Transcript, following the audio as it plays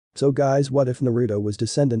So guys, what if Naruto was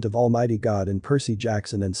descendant of Almighty God and Percy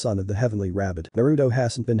Jackson and son of the Heavenly Rabbit? Naruto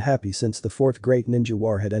hasn't been happy since the fourth great ninja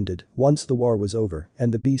war had ended. Once the war was over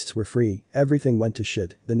and the beasts were free, everything went to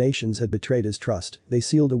shit. The nations had betrayed his trust. They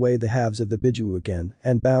sealed away the halves of the Biju again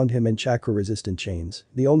and bound him in chakra-resistant chains.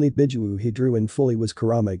 The only Biju he drew in fully was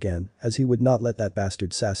Kurama again, as he would not let that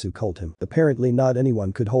bastard Sasuke hold him. Apparently not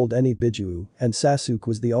anyone could hold any Biju, and Sasuke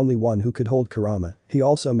was the only one who could hold Kurama. He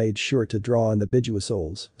also made sure to draw on the Biju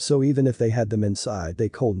souls, so even if they had them inside they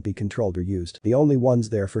couldn't be controlled or used. The only ones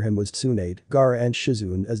there for him was Tsunade, Gaara and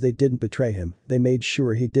Shizune, as they didn't betray him. They made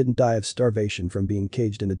sure he didn't die of starvation from being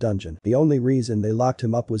caged in a dungeon. The only reason they locked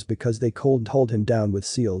him up was because they couldn't hold him down with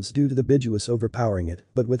seals due to the Bijuus overpowering it,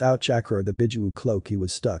 but without chakra or the Biju cloak he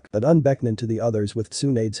was stuck. But unbeknown to the others, with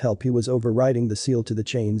Tsunade's help he was overriding the seal to the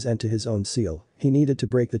chains and to his own seal. He needed to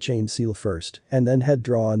break the chain seal first, and then head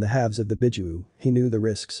draw on the halves of the Biju. He knew the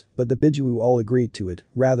risks, but the Biju all agreed to it,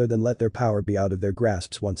 rather than let their power be out of their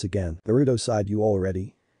grasps once again. Naruto sighed. "You all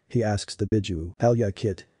ready?" he asks the Biju. "Hell yeah,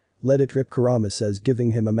 kid. Let it rip," Kurama says,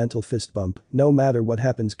 giving him a mental fist bump. "No matter what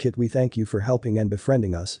happens, kid, we thank you for helping and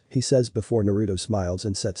befriending us," he says before Naruto smiles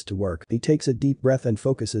and sets to work. He takes a deep breath and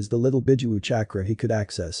focuses the little Biju chakra he could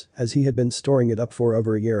access, as he had been storing it up for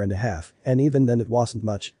over a year and a half, and even then it wasn't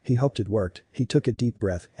much. He hoped it worked. He took a deep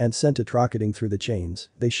breath and sent it rocketing through the chains.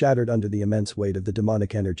 They shattered under the immense weight of the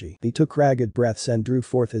demonic energy. He took ragged breaths and drew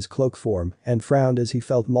forth his cloak form and frowned as he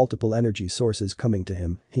felt multiple energy sources coming to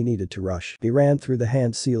him. He needed to rush. He ran through the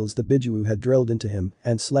hand seals the Biju had drilled into him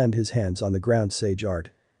and slammed his hands on the ground. "Sage art.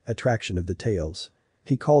 Attraction of the tails,"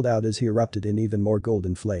 he called out as he erupted in even more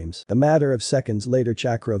golden flames. A matter of seconds later,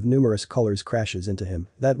 chakra of numerous colors crashes into him.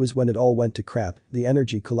 That was when it all went to crap. The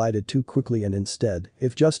energy collided too quickly, and instead,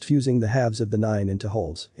 if just fusing the halves of the 9 into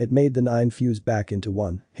wholes, it made the 9 fuse back into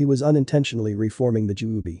 1. He was unintentionally reforming the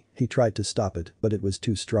Juubi. He tried to stop it, but it was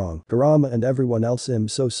too strong. Kurama and everyone else, "I'm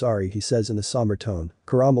so sorry," he says in a somber tone.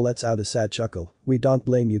 Kurama lets out a sad chuckle. "We don't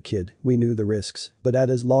blame you, kid. We knew the risks. But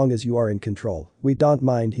as long as you are in control, we don't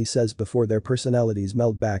mind," he says before their personalities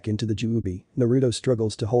meld back into the Juubi. Naruto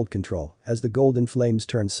struggles to hold control as the golden flames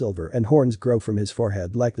turn silver and horns grow from his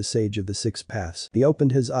forehead like the sage of the 6 paths. He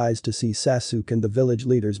opened his eyes to see Sasuke and the village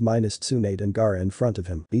leaders minus Tsunade and Gaara in front of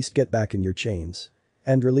him. "Beast, get back in your chains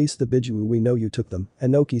and release the Biju, we know you took them,"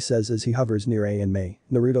 Inoki says as he hovers near A and Mei.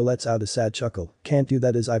 Naruto lets out a sad chuckle. "Can't do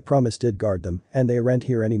that, as I promised I'd guard them, and they aren't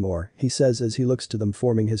here anymore," he says as he looks to them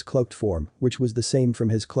forming his cloaked form, which was the same from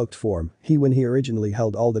his cloaked form when he originally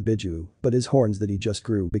held all the Biju, but his horns that he just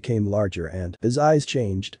grew became larger and his eyes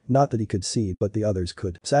changed, not that he could see but the others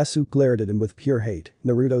could. Sasuke glared at him with pure hate.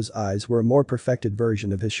 Naruto's eyes were a more perfected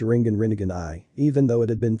version of his Sharingan Rinnegan eye. Even though it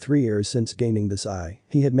had been 3 years since gaining this eye,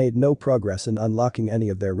 he had made no progress in unlocking any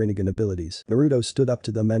of their Rinnegan abilities. Naruto stood up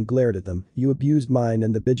to them and glared at them. "You abused mine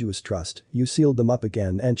and the Biju's trust. You sealed them up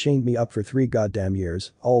again and chained me up for 3 goddamn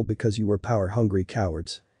years, all because you were power-hungry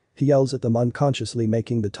cowards." He yells at them, unconsciously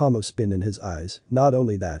making the Tomo spin in his eyes. "Not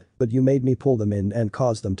only that, but you made me pull them in and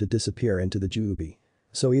cause them to disappear into the Juubi.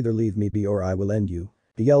 So either leave me be or I will end you,"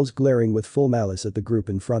 he yells, glaring with full malice at the group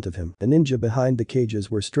in front of him. The ninja behind the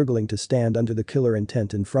cages were struggling to stand under the killer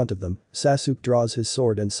intent in front of them. Sasuke draws his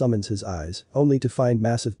sword and summons his eyes, only to find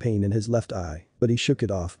massive pain in his left eye. But he shook it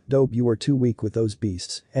off. "Dope, you were too weak with those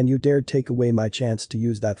beasts, and you dared take away my chance to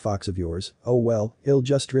use that fox of yours. Oh well, I'll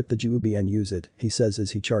just rip the Juubi and use it," he says as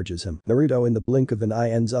he charges him. Naruto in the blink of an eye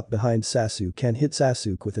ends up behind Sasuke and hit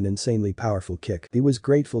Sasuke with an insanely powerful kick. He was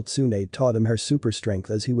grateful Tsunade taught him her super strength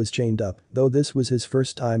as he was chained up, though this was his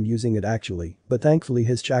first time using it actually, but thankfully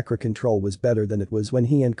his chakra control was better than it was when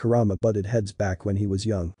he and Kurama butted heads back when he was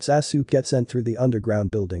young. Sasuke gets sent through the underground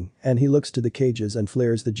building, and he looks to the cages and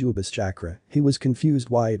flares the Juubi's chakra. He was confused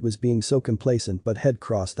why it was being so complacent, but had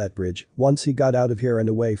crossed that bridge. Once he got out of here and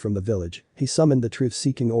away from the village, he summoned the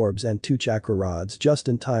truth-seeking orbs and 2 chakra rods just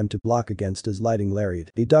in time to block against his lighting lariat.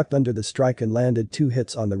 He ducked under the strike and landed 2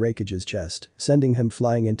 hits on the Raikage's chest, sending him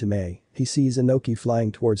flying into Mei. He sees Inoki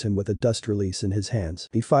flying towards him with a dust release in his hands.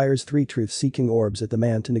 He fires 3 truth-seeking orbs at the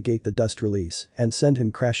man to negate the dust release and send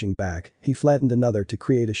him crashing back. He flattened another to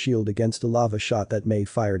create a shield against a lava shot that Mei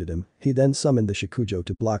fired at him. He then summoned the Shikujo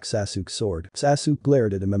to block Sasuke's sword. Sasuke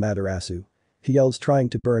glared at him, Amaterasu. He yells, trying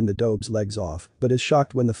to burn the dope's legs off, but is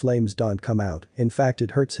shocked when the flames don't come out. In fact,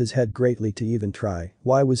 it hurts his head greatly to even try.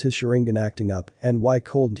 Why was his Sharingan acting up, and why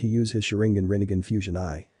couldn't he use his Sharingan Rinnegan Fusion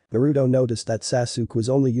Eye? Naruto noticed that Sasuke was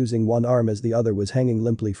only using one arm as the other was hanging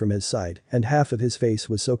limply from his side, and half of his face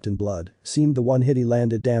was soaked in blood. Seemed the one hit he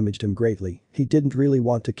landed damaged him greatly. He didn't really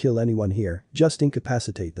want to kill anyone here, just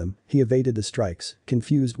incapacitate them. He evaded the strikes,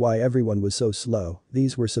 confused why everyone was so slow.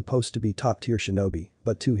 These were supposed to be top-tier shinobi,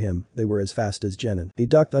 but to him, they were as fast as genin. He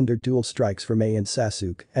ducked under dual strikes from Mei and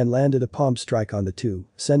Sasuke and landed a palm strike on the two,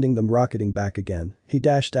 sending them rocketing back again. He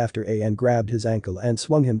dashed after A and grabbed his ankle and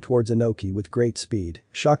swung him towards Inoki with great speed,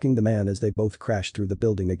 shocking the man as they both crashed through the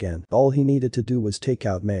building again. All he needed to do was take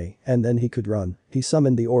out Mei, and then he could run. He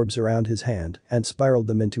summoned the orbs around his hand and spiraled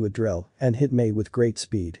them into a drill and hit Mei with great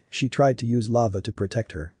speed. She tried to use lava to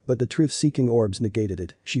protect her, but the truth-seeking orbs negated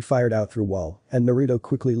it. She fired out through wall, and Naruto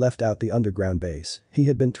quickly left out the underground base. He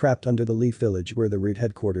had been trapped under the Leaf Village where the root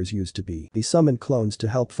headquarters used to be. He summoned clones to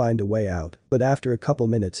help find a way out, but after a couple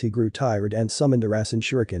minutes he grew tired and summoned a Rasen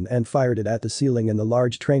Shuriken and fired it at the ceiling in the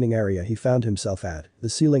large training area he found himself at. The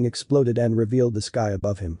ceiling exploded and revealed the sky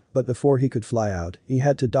above him, but before he could fly out, he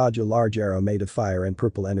had to dodge a large arrow made of fire and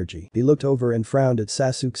purple energy. He looked over and frowned at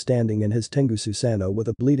Sasuke standing in his Tengu Susanoo with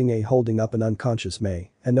a bleeding A holding up an unconscious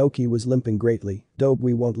Mei. Inoki was limping greatly. "Dobe,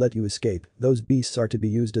 we won't let you escape. Those beasts are to be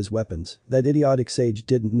used as weapons." That idiotic sage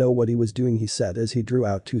didn't know what he was doing, he said as he drew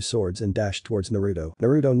out two swords and dashed towards Naruto.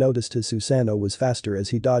 Naruto noticed his Susanoo was faster as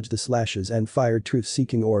he dodged the slashes and fired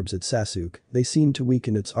truth-seeking orbs at Sasuke. They seemed to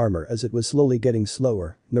weaken its armor as it was slowly getting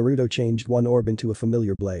slower. Naruto changed one orb into a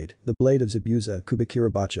familiar blade, the blade of Zabuza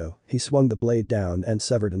Kubikirabacho. He swung the blade down and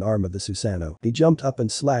severed an arm of the Susanoo. He jumped up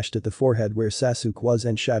and slashed at the forehead where Sasuke was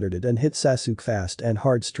and shattered it and hit Sasuke fast and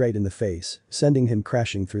hard straight in the face, sending him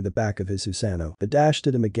crashing through the back of his Susanoo. The dash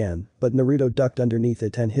hit him again, but Naruto ducked underneath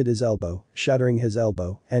it and hit his elbow, shattering his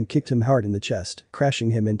elbow, and kicked him hard in the chest,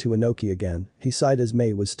 crashing him into Inoki again. He sighed as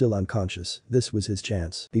Mei was still unconscious. This was his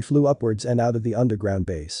chance. He flew upwards and out of the underground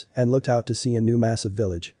base and looked out to see a new massive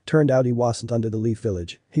village. Turned out he wasn't under the Leaf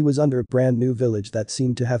Village. He was under a brand new village that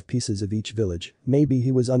seemed to have pieces of each village. Maybe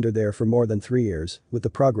he was under there for more than 3 years. With the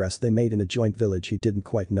progress they made in a joint village he didn't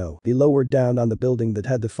quite know. He lowered down on the building that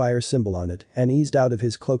had the fire symbol on it and eased out of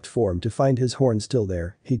his cloaked form to find his horn still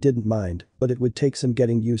there. He didn't mind, but it would take some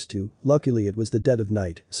getting used to. Luckily it was the dead of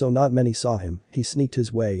night, so not many saw him. He sneaked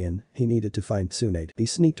his way in. He needed to find Tsunade. He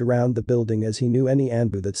sneaked around the building as he knew any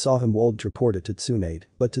Anbu that saw him would report it to Tsunade,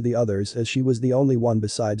 but to the others as she was the only one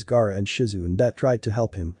besides Gaara and Shizune that tried to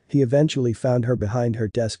help him. He eventually found her behind her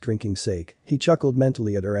desk drinking sake. He chuckled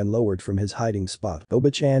mentally at her and lowered from his hiding spot.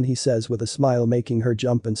 "Oba-chan," he says with a smile, making her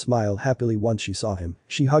jump and smile happily once she saw him.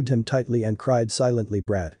 She hugged him tightly and cried silently,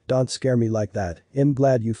 "Brat, don't scare me like that. I'm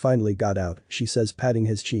glad you finally got out," she says, patting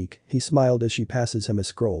his cheek. He smiled as she passes him a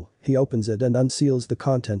scroll. He opens it and unseals the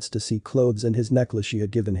contents to see clothes and his necklace she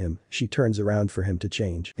had given him. She turns around for him to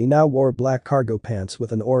change. He now wore black cargo pants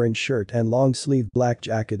with an orange shirt and long-sleeved black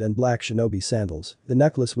jacket and black shinobi sandals. The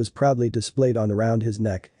necklace was proudly displayed on around his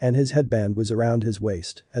neck and his headband was around his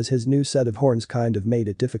waist, as his new set of horns kind of made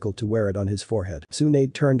it difficult to wear it on his forehead.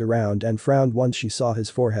 Tsunade turned around and frowned once she saw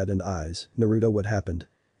his forehead and eyes. "Naruto, what happened?"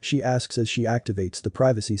 she asks as she activates the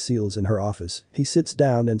privacy seals in her office. He sits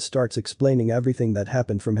down and starts explaining everything that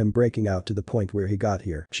happened from him breaking out to the point where he got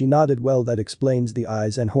here. She nodded. "Well, that explains the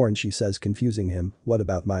eyes and horns," she says, confusing him. "What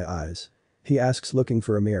about my eyes?" he asks, looking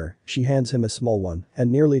for a mirror. She hands him a small one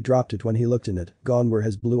and nearly dropped it when he looked in it. Gone were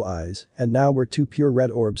his blue eyes and now were two pure red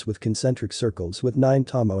orbs with concentric circles with 9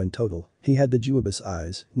 tomo in total. He had the Juibus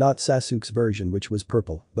eyes, not Sasuke's version which was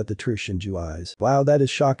purple, but the true Shinju eyes. "Wow, that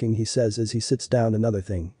is shocking," he says as he sits down. "Another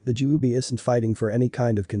thing, the Juubi isn't fighting for any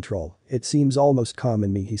kind of control. It seems almost calm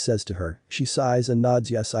in me," he says to her. She sighs and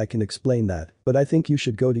nods. "Yes, I can explain that, but I think you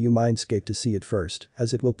should go to your mindscape to see it first,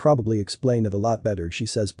 as it will probably explain it a lot better," she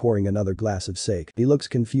says, pouring another glass of sake. He looks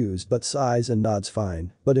confused but sighs and nods.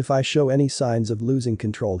 "Fine, but if I show any signs of losing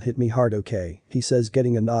control, hit me hard, okay?" he says,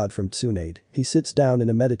 getting a nod from Tsunade. He sits down in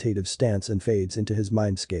a meditative stance and fades into his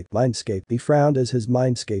mindscape. He frowned as his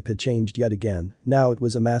mindscape had changed yet again. Now it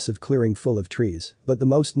was a massive clearing full of trees, but the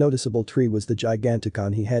most noticeable tree was the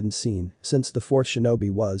Giganticon he hadn't seen since the fourth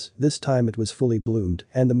shinobi was. This time it was fully bloomed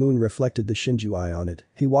and the moon reflected the Shinju eye on it.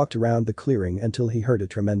 He walked around the clearing until he heard a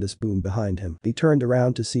tremendous boom behind him. He turned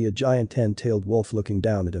around to see a giant 10-tailed wolf looking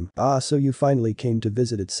down at him. "Ah, so you finally came to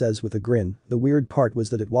visit," it says with a grin. The weird part was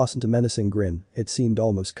that it wasn't a menacing grin, it seemed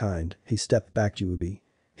almost kind. He stepped back. "Juubi?"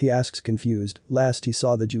 he asks, confused. Last he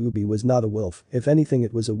saw the Juubi was not a wolf. If anything,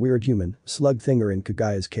 it was a weird human, slug thing, or in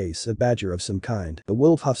Kagaya's case a badger of some kind. The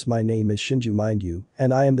wolf huffs, "My name is Shinju, mind you,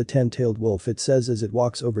 and I am the 10-tailed wolf," it says as it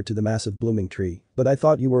walks over to the massive blooming tree. But I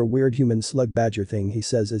thought you were a weird human slug badger thing, he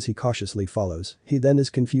says as he cautiously follows. He then is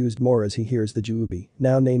confused more as he hears the Juubi,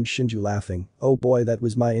 now named Shinju, laughing. Oh boy, that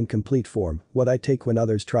was my incomplete form, what I take when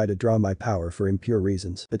others try to draw my power for impure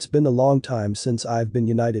reasons. It's been a long time since I've been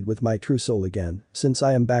united with my true soul again. Since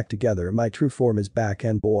I am back together, my true form is back,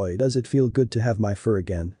 and boy does it feel good to have my fur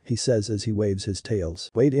again, he says as he waves his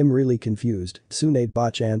tails. Wait, I'm really confused. Tsunade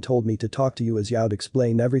Bachan told me to talk to you as Yao'd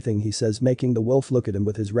explain everything, he says, making the wolf look at him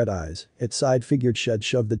with his red eyes. Its side-figured shed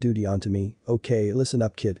shoved the duty onto me. Okay, listen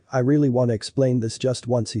up kid, I really wanna explain this just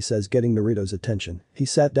once, he says, getting Naruto's attention. He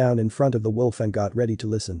sat down in front of the wolf and got ready to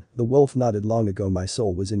listen. The wolf nodded. Long ago my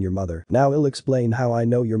soul was in your mother. Now I'll explain how I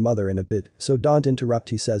know your mother in a bit, so don't interrupt,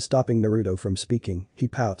 he says, stopping Naruto from speaking. He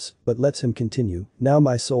pouts, but lets him continue. Now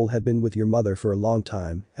my soul had been with your mother for a long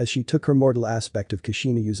time, as she took her mortal aspect of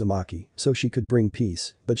Kushina Uzumaki, so she could bring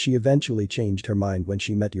peace, but she eventually changed her mind when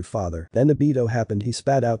she met your father. Then Obito happened. He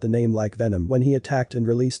spat out the name like venom when he attacked and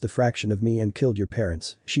released the fraction of me and killed your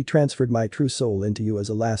parents. She transferred my true soul into you as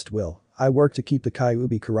a last will. I worked to keep the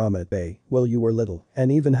Kyuubi Kurama at bay while you were little,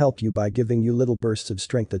 and even helped you by giving you little bursts of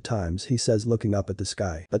strength at times, he says, looking up at the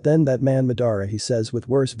sky. But then that man Madara, he says with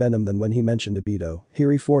worse venom than when he mentioned Obito, he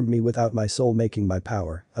reformed me without my soul making my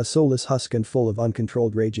power, a soulless husk and full of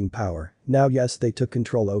uncontrolled raging power. Now yes, they took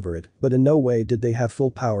control over it, but in no way did they have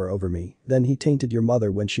full power over me. Then he tainted your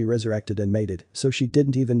mother when she resurrected and made it, so she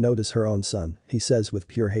didn't even notice her own son, he says with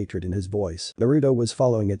pure hatred in his voice. Naruto was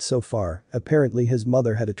following it so far. Apparently his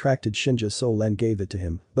mother had attracted Shinja's soul and gave it to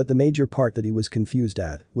him, but the major part that he was confused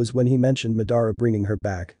at was when he mentioned Madara bringing her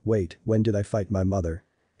back. Wait, when did I fight my mother?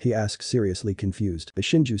 He asks, seriously confused.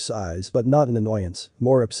 Shinju sighs, but not in annoyance,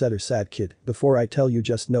 more upset or sad. Kid, before I tell you,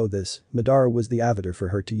 just know this, Madara was the avatar for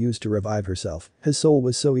her to use to revive herself. His soul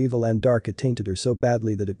was so evil and dark it tainted her so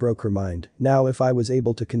badly that it broke her mind. Now if I was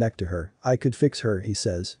able to connect to her, I could fix her, he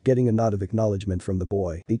says, getting a nod of acknowledgement from the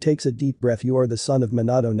boy. He takes a deep breath. You are the son of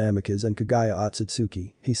Minato Namikaze and Kagaya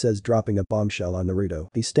Otsutsuki, he says, dropping a bombshell on Naruto.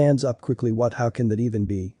 He stands up quickly. What? How can that even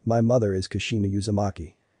be? My mother is Kushina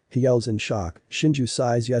Uzumaki. He yells in shock. Shinju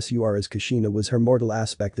sighs. Yes, you are, as Kushina was her mortal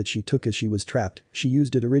aspect that she took as she was trapped. She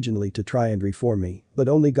used it originally to try and reform me, but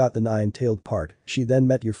only got the nine-tailed part. She then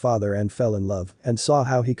met your father and fell in love and saw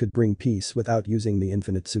how he could bring peace without using the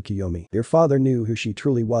infinite Tsukiyomi. Your father knew who she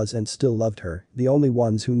truly was and still loved her. The only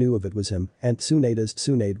ones who knew of it was him and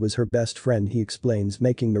Tsunade was her best friend, he explains,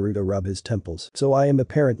 making Naruto rub his temples. So I am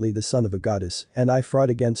apparently the son of a goddess, and I fought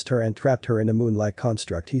against her and trapped her in a moon-like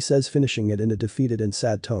construct, he says, finishing it in a defeated and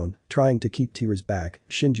sad tone. Trying to keep tears back,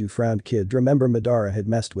 Shinju frowned. Kid, remember Madara had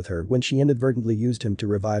messed with her when she inadvertently used him to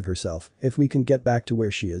revive herself. If we can get back to where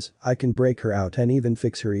she is, I can break her out and even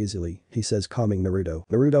fix her easily, he says, calming Naruto.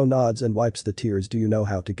 Naruto nods and wipes the tears. Do you know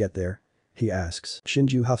how to get there? He asks.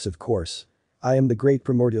 Shinju huffs. Of course. I am the great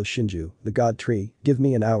primordial Shinju, the god tree. Give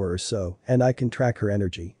me an hour or so, and I can track her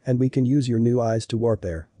energy, and we can use your new eyes to warp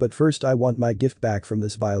there. But first I want my gift back from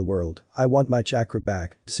this vile world. I want my chakra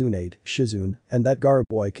back. Tsunade, Shizune, and that Gaara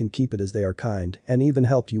boy can keep it as they are kind and even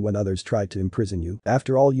helped you when others tried to imprison you.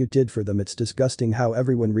 After all you did for them, it's disgusting how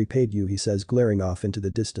everyone repaid you, he says, glaring off into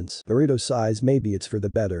the distance. Naruto sighs. Maybe it's for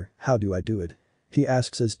the better. How do I do it? He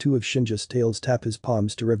asks as two of Shinja's tails tap his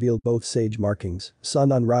palms to reveal both sage markings,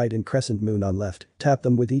 sun on right and crescent moon on left. Tap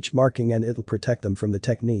them with each marking and it'll protect them from the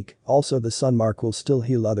technique. Also the sun mark will still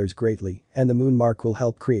heal others greatly, and the moon mark will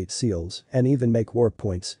help create seals and even make warp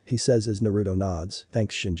points, he says as Naruto nods.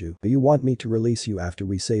 Thanks, Shinju. Do you want me to release you after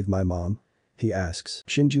we save my mom? He asks.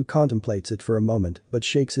 Shinju contemplates it for a moment but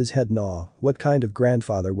shakes his head. No, what kind of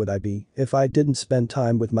grandfather would I be if I didn't spend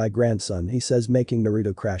time with my grandson, he says, making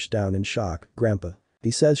Naruto crash down in shock. Grandpa. He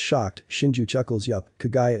says, shocked. Shinju chuckles. Yup,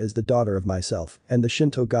 Kagaya is the daughter of myself and the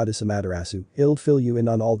Shinto goddess Amaterasu. I'll fill you in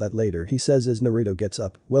on all that later, he says as Naruto gets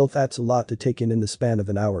up. Well, that's a lot to take in the span of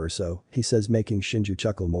an hour or so, he says, making Shinju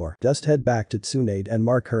chuckle more. Just head back to Tsunade and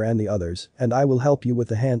mark her and the others, and I will help you with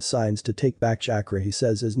the hand signs to take back chakra, he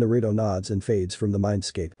says as Naruto nods and fades from the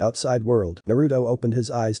mindscape. Outside world, Naruto opened his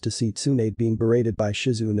eyes to see Tsunade being berated by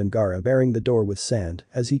Shizune and Gaara bearing the door with sand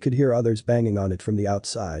as he could hear others banging on it from the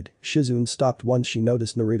outside. Shizune stopped once she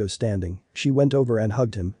noticed Naruto standing. She went over and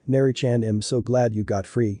hugged him. Nari-chan, I'm so glad you got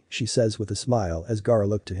free, she says with a smile as Gaara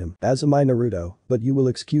looked to him. As am I, Naruto, but you will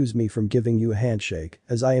excuse me from giving you a handshake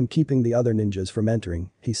as I am keeping the other ninjas from entering,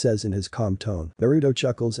 he says in his calm tone. Naruto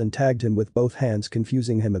chuckles and tagged him with both hands,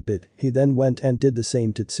 confusing him a bit. He then went and did the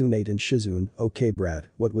same to Tsunade and Shizune. Okay Brad,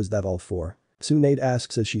 what was that all for? Tsunade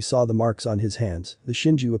asks as she saw the marks on his hands. The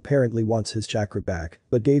Shinju apparently wants his chakra back,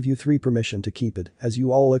 but gave you three permission to keep it as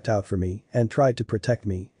you all looked out for me and tried to protect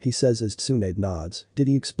me, he says as Tsunade nods. Did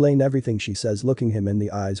he explain everything, she says, looking him in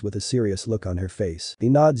the eyes with a serious look on her face. He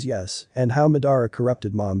nods yes, and how Madara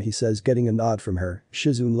corrupted mom, he says, getting a nod from her.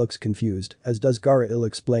 Shizune looks confused, as does Gaara. I'll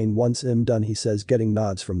explain once I'm done, he says, getting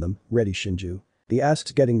nods from them. Ready Shinju? He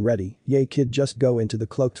asks, getting ready. Yay kid, just go into the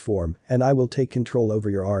cloaked form and I will take control over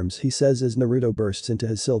your arms, he says as Naruto bursts into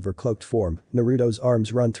his silver cloaked form. Naruto's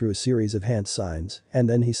arms run through a series of hand signs and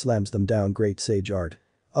then he slams them down. Great sage art.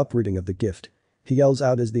 Uprooting of the gift. He yells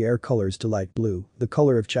out as the air colors to light blue, the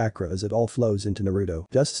color of chakra, as it all flows into Naruto.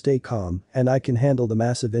 Just stay calm and I can handle the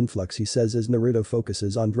massive influx, he says as Naruto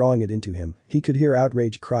focuses on drawing it into him. He could hear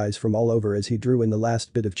outraged cries from all over as he drew in the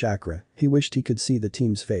last bit of chakra. He wished he could see the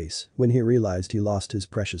team's face when he realized he lost his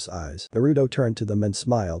precious eyes. Naruto turned to them and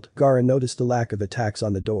smiled. Gaara noticed the lack of attacks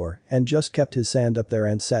on the door and just kept his sand up there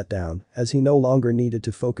and sat down as he no longer needed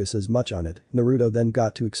to focus as much on it. Naruto then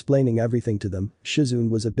got to explaining everything to them. Shizune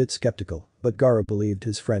was a bit skeptical, but Gaara believed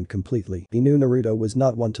his friend completely. He knew Naruto was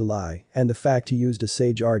not one to lie, and the fact he used a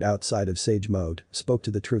sage art outside of sage mode spoke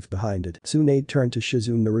to the truth behind it. Tsunade turned to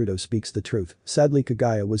Shizune. Naruto speaks the truth. Sadly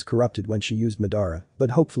Kagaya was corrupted when she used Madara,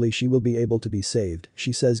 but hopefully she will be able to be saved,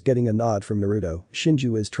 she says, getting a nod from Naruto.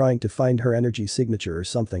 Shinju is trying to find her energy signature or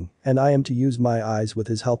something, and I am to use my eyes with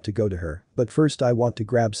his help to go to her. But first I want to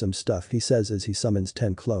grab some stuff, he says as he summons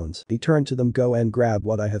 10 clones. He turned to them. Go and grab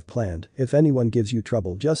what I have planned. If anyone gives you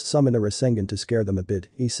trouble, just summon a Rasengan to scare them a bit,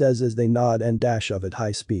 he says as they nod and dash off at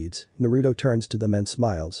high speeds. Naruto turns to them and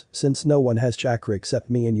smiles. Since no one has chakra except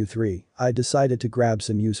me and you three, I decided to grab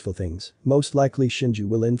some useful things. Most likely Shinju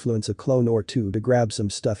will influence a clone or two to grab some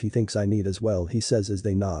stuff he thinks I need as well, he says as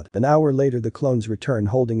they nod. An hour later the clones return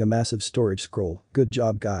holding a massive storage scroll. Good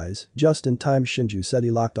job guys. Just in time, Shinju said.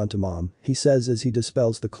 He locked onto mom, he says as he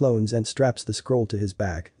dispels the clones and straps the scroll to his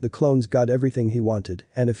back. The clones got everything he wanted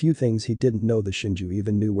and a few things he didn't know the Shinju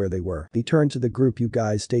even knew where they were. He turned to the group. You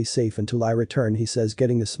guys stay safe until I return, he says,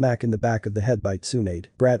 getting a smack in the back of the head by Tsunade.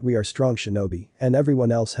 Brat, we are strong shinobi and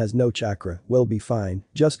everyone else has no chakra. We'll be fine.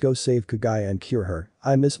 Just go save Kagaya and cure her.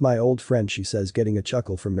 I miss my old friend, she says, getting a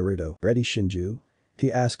chuckle from Naruto. Ready Shinju?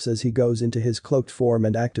 He asks as he goes into his cloaked form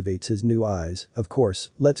and activates his new eyes. Of course,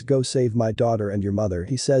 let's go save my daughter and your mother,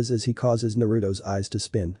 he says as he causes Naruto's eyes to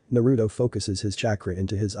spin. Naruto focuses his chakra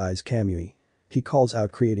into his eyes. Kamui. He calls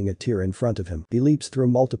out, creating a tear in front of him. He leaps through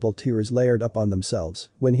multiple tears layered up on themselves.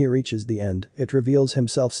 When he reaches the end, it reveals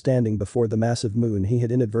himself standing before the massive moon he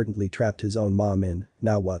had inadvertently trapped his own mom in.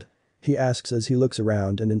 Now what? He asks as he looks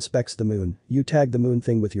around and inspects the moon. You tag the moon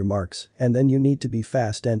thing with your marks, and then you need to be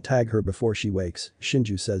fast and tag her before she wakes,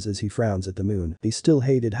 Shinju says as he frowns at the moon. He still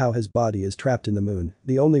hated how his body is trapped in the moon.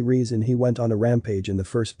 The only reason he went on a rampage in the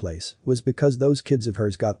first place was because those kids of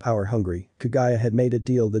hers got power hungry. Kagaya had made a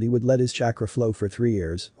deal that he would let his chakra flow for 3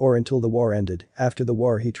 years, or until the war ended. After the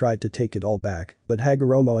war he tried to take it all back, but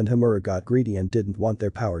Hagoromo and Hamura got greedy and didn't want their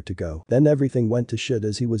power to go. Then everything went to shit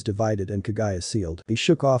as he was divided and Kagaya sealed. He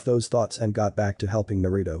shook off those thoughts and got back to helping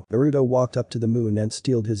Naruto. Naruto walked up to the moon and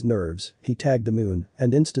steeled his nerves. He tagged the moon,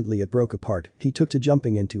 and instantly it broke apart. He took to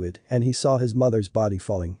jumping into it, and he saw his mother's body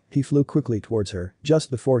falling. He flew quickly towards her. Just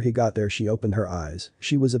before he got there she opened her eyes.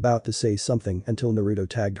 She was about to say something until Naruto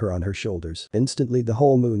tagged her on her shoulders. Instantly the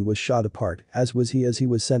whole moon was shot apart, as was he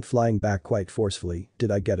sent flying back quite forcefully.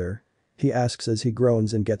 Did I get her? He asks as he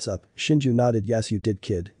groans and gets up. Shinju nodded. Yes you did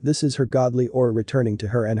kid. This is her godly aura returning to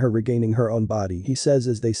her and her regaining her own body, he says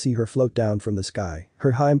as they see her float down from the sky.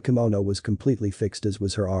 Her Haim kimono was completely fixed as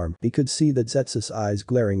was her arm. He could see that Zetsu's eyes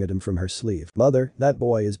glaring at him from her sleeve. Mother, that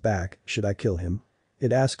boy is back, should I kill him?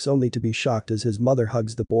 It asks only to be shocked as his mother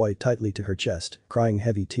hugs the boy tightly to her chest, crying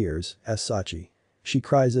heavy tears. As Sachi. She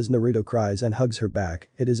cries as Naruto cries and hugs her back.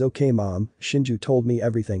 It is okay mom, Shinju told me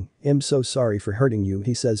everything. I'm so sorry for hurting you,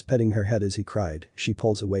 he says, petting her head as he cried. She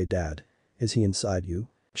pulls away. Dad. Is he inside you?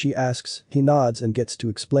 She asks. He nods and gets to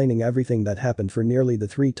explaining everything that happened for nearly the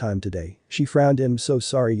 3rd time today. She frowned. I'm so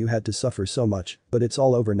sorry you had to suffer so much, but it's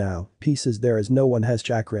all over now. Peace is there as no one has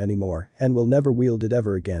chakra anymore and will never wield it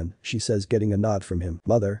ever again, she says, getting a nod from him.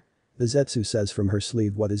 Mother. The Zetsu says from her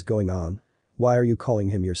sleeve. What is going on? Why are you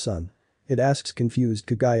calling him your son? It asks confused.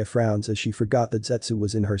 Kagaya frowns as she forgot that Zetsu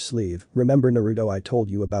was in her sleeve. Remember Naruto I told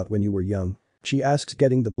you about when you were young? She asks,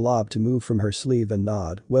 getting the blob to move from her sleeve and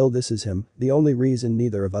nod. Well, this is him. The only reason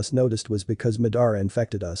neither of us noticed was because Madara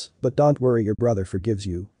infected us, but don't worry, your brother forgives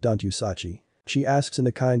you, don't you Sachi? She asks in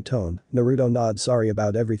a kind tone. Naruto nods. Sorry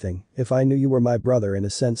about everything. If I knew you were my brother in a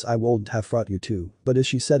sense I wouldn't have fought you too. But as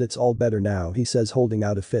she said it's all better now, he says holding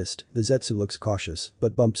out a fist. The Zetsu looks cautious,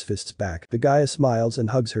 but bumps fists back. The Gaia smiles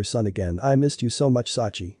and hugs her son again. I missed you so much,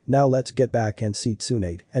 Sachi. Now let's get back and see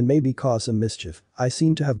Tsunade and maybe cause some mischief. I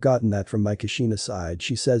seem to have gotten that from my Kushina side,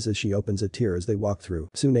 she says as she opens a tear as they walk through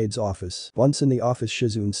Tsunade's office. Once in the office,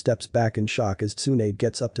 Shizune steps back in shock as Tsunade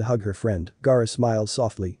gets up to hug her friend. Gaara smiles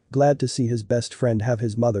softly, glad to see his best friend have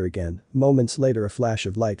his mother again. Moments later, a flash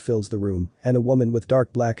of light fills the room, and a woman with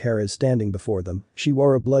dark black hair is standing before them. She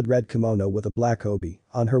wore a blood-red kimono with a black obi.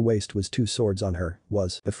 On her waist was two swords on her.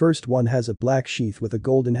 The first one has a black sheath with a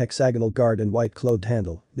golden hexagonal guard and white clothed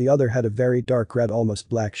handle. The other had a very dark red almost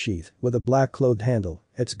black sheath with a black clothed handle.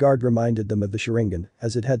 Its guard reminded them of the Sharingan,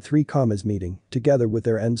 as it had three commas meeting, together with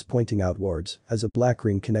their ends pointing outwards, as a black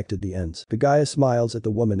ring connected the ends. The Gaia smiles at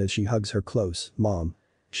the woman as she hugs her close. Mom,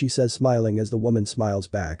 she says smiling as the woman smiles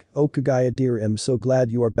back. Oh Kagaya dear, I'm so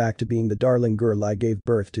glad you are back to being the darling girl I gave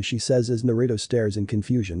birth to, she says as Naruto stares in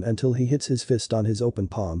confusion until he hits his fist on his open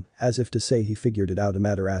palm, as if to say he figured it out.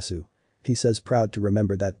 Amaterasu, he says, proud to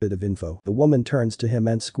remember that bit of info. The woman turns to him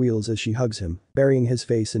and squeals as she hugs him, burying his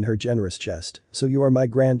face in her generous chest. So you are my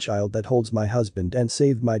grandchild that holds my husband and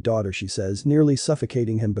saved my daughter, she says, nearly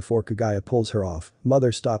suffocating him before Kagaya pulls her off.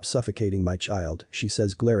 Mother, stop suffocating my child, she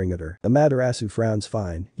says, glaring at her. Amaterasu frowns.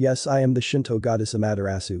 Fine. Yes, I am the Shinto goddess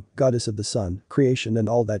Amaterasu, goddess of the sun, creation and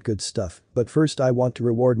all that good stuff. But first I want to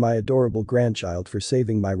reward my adorable grandchild for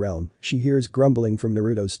saving my realm. She hears grumbling from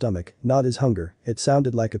Naruto's stomach, not his hunger, it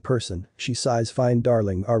sounded like a person. She sighs. Fine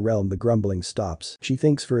darling, our realm. The grumbling stops. She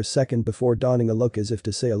thinks for a second before donning a look as if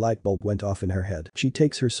to say a light bulb went off in her head. She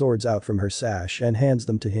takes her swords out from her sash and hands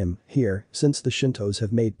them to him. Here, since the Shintos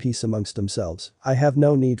have made peace amongst themselves, I have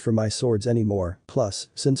no need for my swords anymore. Plus,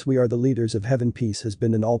 since we are the leaders of heaven, peace has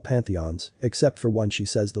been in all pantheons, except for one, she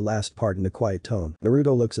says the last part in a quiet tone.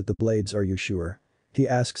 Naruto looks at the blades. Are you sure? He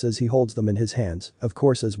asks as he holds them in his hands. Of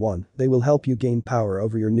course, as one, they will help you gain power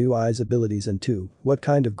over your new eyes abilities, and two, what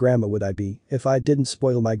kind of grandma would I be if I didn't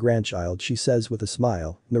spoil my grandchild, she says with a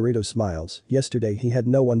smile. Naruto smiles. Yesterday he had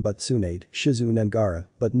no one but Tsunade, Shizune and Gaara,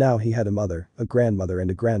 but now he had a mother, a grandmother and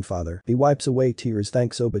a grandfather. He wipes away tears.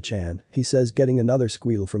 Thanks Oba-chan, he says, getting another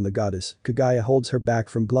squeal from the goddess. Kagaya holds her back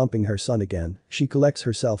from glumping her son again. She collects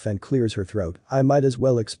herself and clears her throat. I might as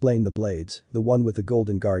well explain the blades. The one with the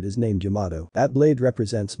golden guard is named Yamato. That blade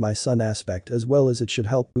represents my sun aspect, as well as it should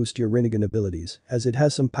help boost your Rinnegan abilities, as it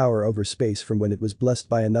has some power over space from when it was blessed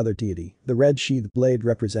by another deity. The red sheathed blade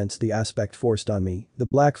represents the aspect forced on me, the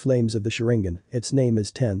black flames of the Sharingan. Its name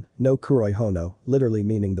is Ten no Kuroi Hono, literally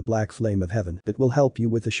meaning the black flame of heaven. It will help you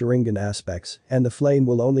with the Sharingan aspects, and the flame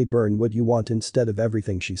will only burn what you want instead of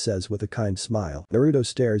everything, she says with a kind smile. Naruto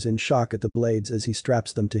stares in shock at the blades as he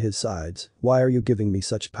straps them to his sides. Why are you giving me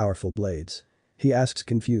such powerful blades? He asks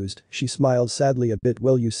confused. She smiles sadly a bit.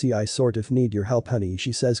 Well, you see, I sort of need your help, honey,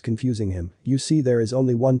 she says, confusing him. You see, there is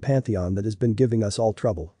only one pantheon that has been giving us all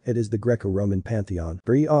trouble. It is the Greco-Roman pantheon.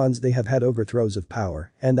 For eons they have had overthrows of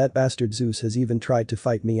power, and that bastard Zeus has even tried to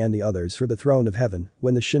fight me and the others for the throne of heaven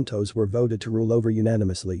when the Shintos were voted to rule over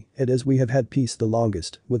unanimously. It is we have had peace the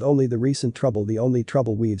longest, with only the recent trouble the only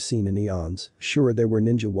trouble we've seen in eons. Sure, there were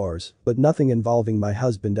ninja wars, but nothing involving my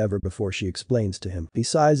husband ever before, she explains to him. He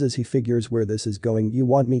sighs as he figures where this is going. You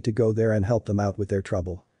want me to go there and help them out with their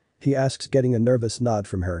trouble? He asks, getting a nervous nod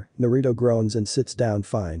from her. Naruto groans and sits down.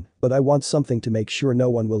 Fine, but I want something to make sure no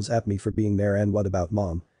one will zap me for being there. And what about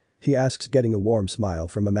mom? He asks, getting a warm smile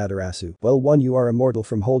from Amaterasu. Well, one, you are immortal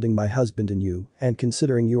from holding my husband in you, and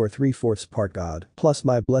considering you are 3/4 part god, plus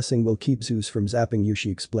my blessing will keep Zeus from zapping you,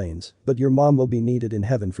 she explains. But your mom will be needed in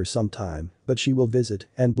heaven for some time, but she will visit,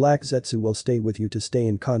 and Black Zetsu will stay with you to stay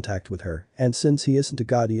in contact with her, and since he isn't a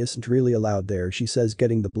god he isn't really allowed there, she says,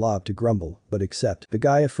 getting the blob to grumble. But except, the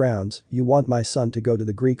Gaia frowns, you want my son to go to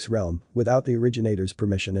the Greeks' realm without the originator's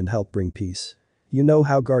permission and help bring peace? You know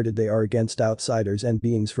how guarded they are against outsiders and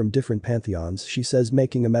beings from different pantheons, she says,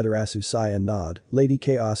 making Amaterasu sigh and nod. Lady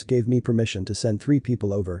Chaos gave me permission to send 3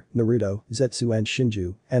 people over, Naruto, Zetsu and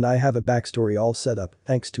Shinju, and I have a backstory all set up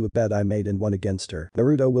thanks to a bet I made and won against her.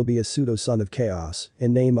 Naruto will be a pseudo-son of Chaos,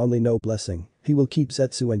 in name only, no blessing. He will keep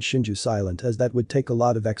Zetsu and Shinju silent, as that would take a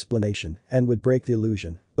lot of explanation and would break the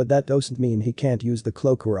illusion. But that doesn't mean he can't use the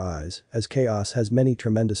cloak or eyes, as Chaos has many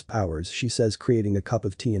tremendous powers, she says, creating a cup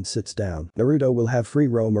of tea and sits down. Naruto will have free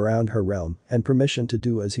roam around her realm and permission to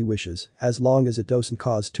do as he wishes, as long as it doesn't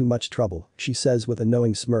cause too much trouble, she says with a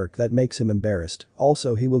knowing smirk that makes him embarrassed.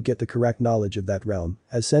 Also, he will get the correct knowledge of that realm,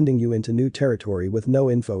 as sending you into new territory with no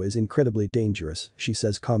info is incredibly dangerous, she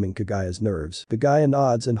says, calming Kagaya's nerves. Kagaya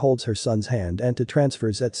nods and holds her son's hand and to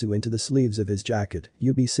transfer Zetsu into the sleeves of his jacket.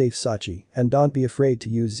 You be safe, Sachi, and don't be afraid to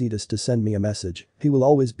use Zetus to send me a message. He will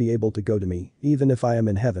always be able to go to me, even if I am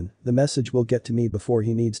in heaven. The message will get to me before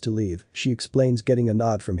he needs to leave, she explains, getting a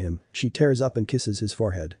nod from him. She tears up and kisses his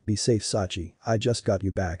forehead. Be safe, Sachi. I just got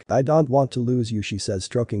you back. I don't want to lose you, she says,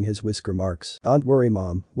 stroking his whisker marks. Don't worry,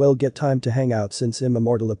 mom. We'll get time to hang out since I'm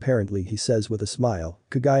immortal apparently, he says with a smile.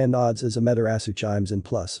 Kagaya nods as Amaterasu chimes in.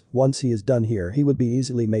 Plus, once he is done here he would be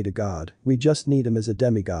easily made a god. We just need him as a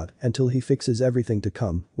demigod until he fixes everything to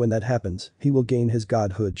come. When that happens, he will gain his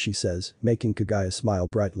godhood, she says, making Kagaya smile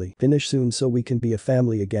brightly. Finish soon so we can be a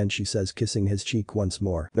family again, she says, kissing his cheek once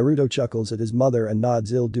more. Naruto chuckles at his mother and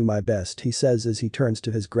nods. I'll do my best, he says as he turns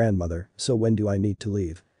to his grandmother. So when do I need to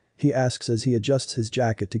leave? He asks as he adjusts his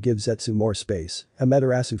jacket to give Zetsu more space.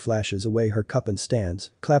 Amaterasu flashes away her cup and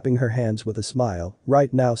stands, clapping her hands with a smile.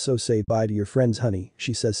 Right now, so say bye to your friends, honey,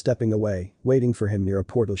 she says, stepping away, waiting for him near a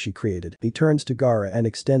portal she created. He turns to Gaara and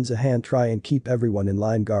extends a hand. Try and keep everyone in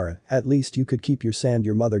line, Gaara. At least you could keep your sand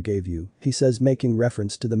your mother gave you, he says, making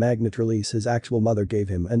reference to the magnet release his actual mother gave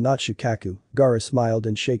him and not Shukaku. Gaara smiled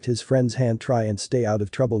and shaked his friend's hand. Try and stay out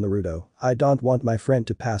of trouble, Naruto. I don't want my friend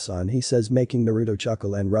to pass on, he says, making Naruto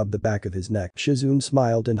chuckle and rub the back of his neck. Shizune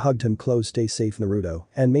smiled and hugged him close. Stay safe, Naruto.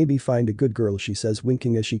 And maybe find a good girl, she says,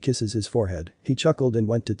 winking as she kisses his forehead. He chuckled and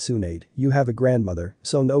went to Tsunade. You have a grandmother,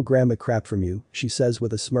 so no grandma crap from you, she says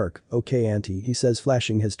with a smirk. Okay, auntie, he says,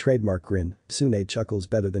 flashing his trademark grin. Tsunade chuckles,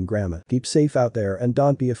 better than grandma. Keep safe out there and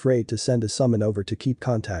don't be afraid to send a summon over to keep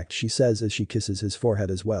contact, she says as she kisses his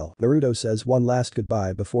forehead as well. Naruto says one last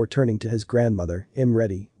goodbye before turning to his grandmother. I'm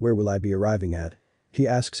ready. Where will I be arriving at? He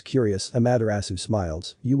asks, curious. Amaterasu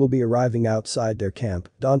smiles. You will be arriving outside their camp.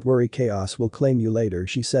 Don't worry, Chaos will claim you later,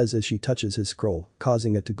 she says as she touches his scroll,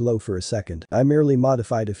 causing it to glow for a second. I merely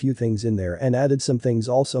modified a few things in there and added some things.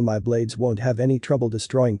 Also, my blades won't have any trouble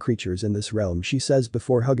destroying creatures in this realm, she says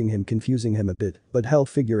before hugging him, confusing him a bit, but hell,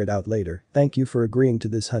 figure it out later. Thank you for agreeing to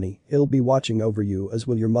this, honey. I'll be watching over you as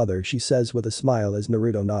will your mother, she says with a smile as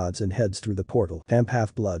Naruto nods and heads through the portal.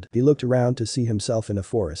 Half-blood. He looked around to see himself in a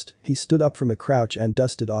forest. He stood up from a crouch and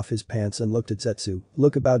dusted off his pants and looked at Zetsu.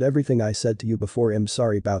 Look, about everything I said to you before, I'm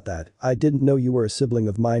sorry about that. I didn't know you were a sibling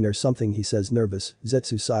of mine or something, he says, nervous.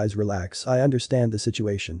 Zetsu sighs. Relax, I understand the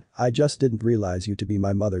situation. I just didn't realize you to be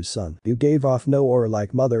my mother's son. You gave off no aura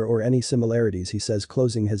like mother or any similarities, he says,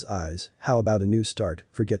 closing his eyes. How about a new start?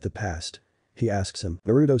 Forget the past. He asks him.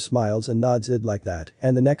 Naruto smiles and nods. Id like that,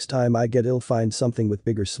 and the next time I get ill find something with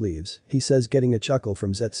bigger sleeves, he says, getting a chuckle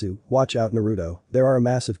from Zetsu. Watch out, Naruto, there are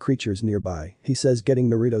massive creatures nearby, he says, getting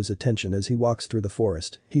Naruto's attention as he walks through the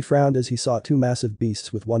forest. He frowned as he saw two massive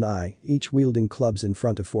beasts with one eye, each wielding clubs in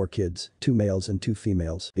front of four kids, two males and two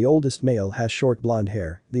females. The oldest male has short blonde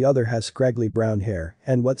hair, the other has scraggly brown hair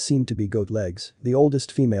and what seemed to be goat legs. The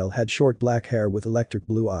oldest female had short black hair with electric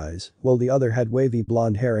blue eyes, while the other had wavy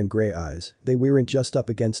blonde hair and gray eyes. They weren't just up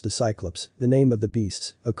against a cyclops, the name of the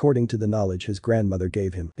beasts, according to the knowledge his grandmother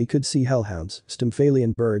gave him. He could see hellhounds,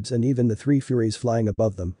 Stymphalian birds and even the three furies flying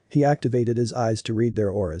above them. He activated his eyes to read their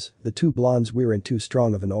auras. The two blondes weren't too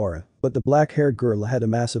strong of an aura, but the black-haired girl had a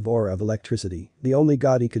massive aura of electricity. The only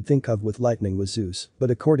god he could think of with lightning was Zeus,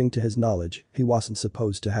 but according to his knowledge, he wasn't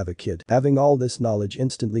supposed to have a kid. Having all this knowledge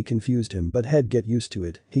instantly confused him, but he'd get used to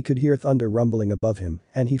it. He could hear thunder rumbling above him,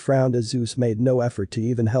 and he frowned as Zeus made no effort to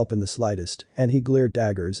even help in the slightest, and he glared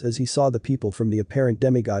daggers as he saw the people from the apparent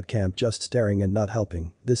demigod camp just staring and not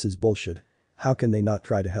helping. This is bullshit. How can they not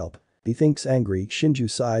try to help? He thinks, angry. Shinju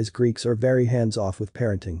sighs. Greeks are very hands-off with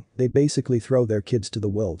parenting. They basically throw their kids to the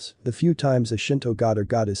wolves. The few times a Shinto god or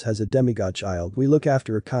goddess has a demigod child, we look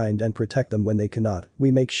after her kind and protect them. When they cannot, we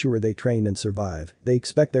make sure they train and survive. They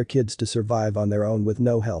expect their kids to survive on their own with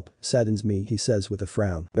no help. Saddens me, he says with a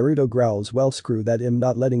frown. Naruto growls. Well, screw that, I'm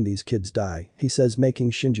not letting these kids die, he says, making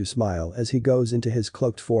Shinju smile as he goes into his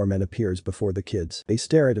cloaked form and appears before the kids. They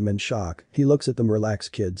stare at him in shock. He looks at them. Relax,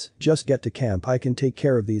 kids. Just get to camp. I can take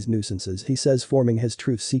care of these nuisances, he says, forming his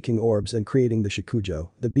truth-seeking orbs and creating the Shikujo.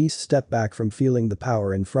 The beast stepped back from feeling the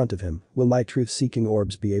power in front of him. Will my truth-seeking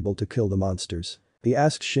orbs be able to kill the monsters? He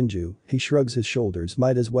asks Shinju. He shrugs his shoulders.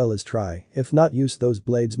 Might as well as try. If not, use those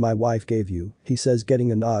blades my wife gave you, he says,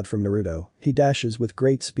 getting a nod from Naruto. He dashes with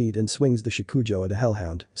great speed and swings the Shikujo at a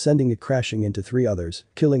hellhound, sending it crashing into 3 others,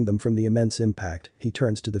 killing them from the immense impact. He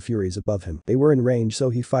turns to the Furies above him. They were in range, so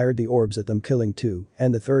he fired the orbs at them, killing 2,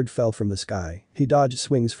 and the third fell from the sky. He dodged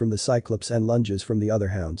swings from the Cyclops and lunges from the other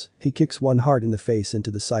hounds. He kicks one hard in the face into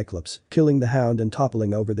the Cyclops, killing the hound and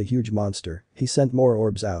toppling over the huge monster. He sent more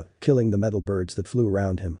orbs out, killing the metal birds that flew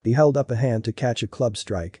around him. He held up a hand to catch a club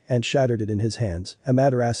strike and shattered it in his hands.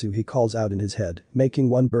 Amaterasu, he calls out in his head, making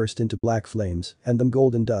one burst into black flames and them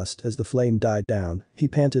golden dust as the flame died down. He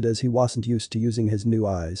panted as he wasn't used to using his new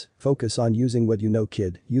eyes. Focus on using what you know,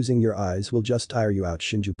 kid. Using your eyes will just tire you out,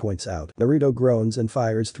 Shinju points out. Naruto groans and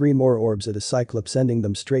fires 3 more orbs at a Cyclops, sending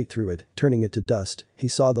them straight through it, turning it to dust. He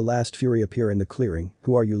saw the last Fury appear in the clearing.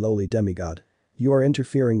 Who are you, lowly demigod? You are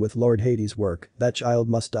interfering with Lord Hades' work. That child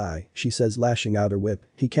must die, she says, lashing out her whip.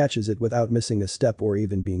 He catches it without missing a step or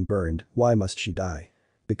even being burned. Why must she die?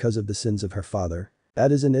 Because of the sins of her father.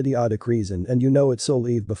 That is an idiotic reason, and you know it, so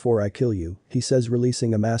leave before I kill you, he says,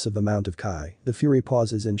 releasing a massive amount of Kai. The Fury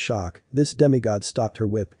pauses in shock. This demigod stopped her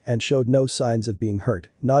whip and showed no signs of being hurt.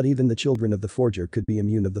 Not even the children of the Forger could be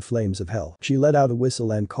immune of the flames of hell. She let out a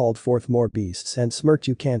whistle and called forth more beasts and smirked.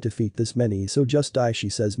 You can't defeat this many, so just die, she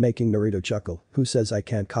says, making Naruto chuckle. Who says I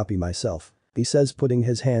can't copy myself? He says, putting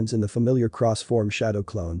his hands in the familiar cross-form shadow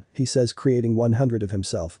clone. He says, creating 100 of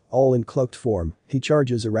himself, all in cloaked form. He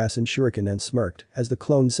charges a Rasen shuriken and smirked as the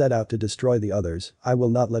clone set out to destroy the others. I will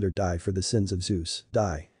not let her die for the sins of Zeus.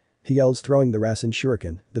 Die. He yells, throwing the Rasen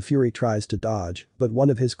shuriken. The Fury tries to dodge, but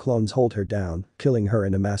one of his clones hold her down, killing her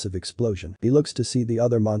in a massive explosion. He looks to see the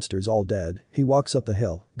other monsters all dead. He walks up the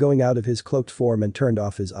hill, going out of his cloaked form, and turned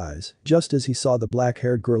off his eyes. Just as he saw the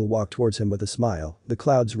black-haired girl walk towards him with a smile, the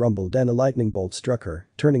clouds rumbled and a lightning bolt struck her,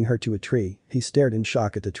 turning her to a tree. He stared in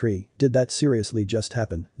shock at the tree. Did that seriously just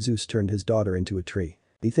happen? Zeus turned his daughter into a tree.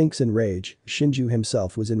 He thinks in rage. Shinju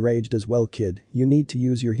himself was enraged as well. Kid, you need to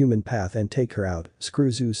use your human path and take her out.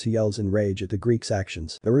 Screw Zeus, he yells in rage at the Greek's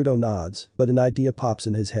actions. Naruto nods, but an idea pops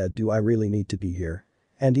in his head. Do I really need to be here?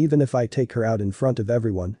 And even if I take her out in front of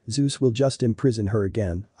everyone, Zeus will just imprison her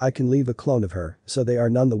again. I can leave a clone of her, so they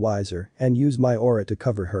are none the wiser, and use my aura to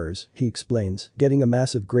cover hers, he explains, getting a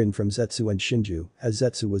massive grin from Zetsu and Shinju, as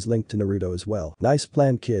Zetsu was linked to Naruto as well. Nice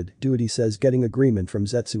plan, kid, do it, he says, getting agreement from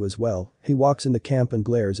Zetsu as well. He walks in the camp and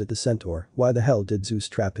glares at the centaur. Why the hell did Zeus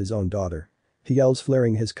trap his own daughter? He yells,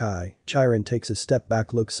 flaring his Kai. Chiron takes a step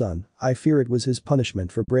back. Look, son, I fear it was his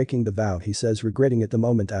punishment for breaking the vow, he says, regretting it the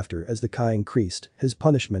moment after as the Kai increased. His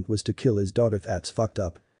punishment was to kill his daughter. That's fucked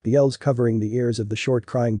up. He yells, covering the ears of the short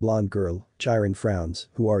crying blonde girl. Chiron frowns.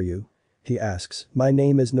 Who are you? He asks. My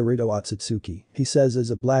name is Naruto Otsutsuki, he says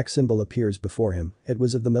as a black symbol appears before him. It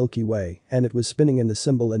was of the Milky Way, and it was spinning in the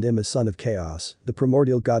symbol and a son of chaos, the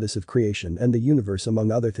primordial goddess of creation and the universe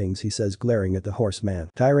among other things, he says, glaring at the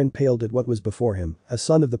horseman. Chiron paled at what was before him, a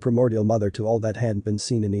son of the primordial mother to all that hadn't been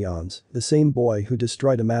seen in eons. The same boy who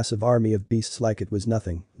destroyed a massive army of beasts like it was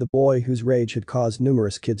nothing. The boy whose rage had caused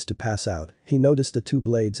numerous kids to pass out. He noticed the 2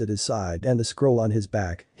 blades at his side and the scroll on his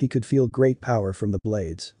back. He could feel great power from the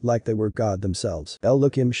blades, like they were God themselves.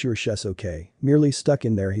 Look, him sure she's okay. Merely stuck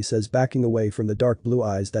in there, he says, backing away from the dark blue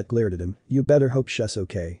eyes that glared at him. You better hope she's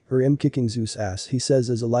okay. Her kicking Zeus' ass, he says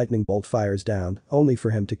as a lightning bolt fires down, only for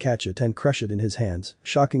him to catch it and crush it in his hands,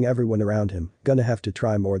 shocking everyone around him. Gonna have to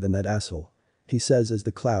try more than that asshole, he says as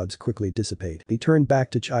the clouds quickly dissipate. He turned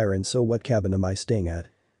back to Chiron. So what cabin am I staying at?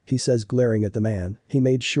 He says, glaring at the man. He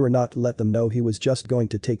made sure not to let them know he was just going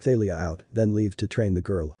to take Thalia out, then leave to train the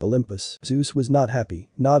girl. Olympus. Zeus was not happy.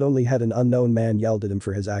 Not only had an unknown man yelled at him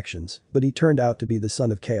for his actions, but he turned out to be the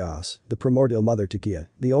son of Chaos, the primordial mother to Gaia.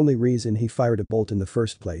 The only reason he fired a bolt in the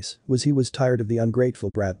first place was he was tired of the ungrateful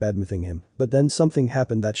brat badmouthing him. But then something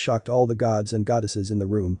happened that shocked all the gods and goddesses in the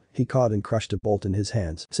room. He caught and crushed a bolt in his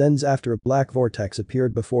hands. Sends after a black vortex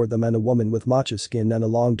appeared before them, and a woman with matcha skin and a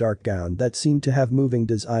long dark gown that seemed to have moving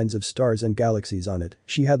designs of stars and galaxies on it.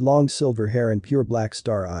 She had long silver hair and pure black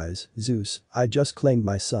star eyes. Zeus, I just claimed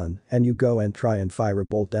my son, and you go and try and fire a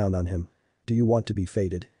bolt down on him. Do you want to be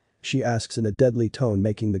fated? She asks in a deadly tone,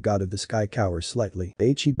 making the god of the sky cower slightly.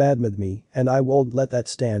 He badmouthed me, and I won't let that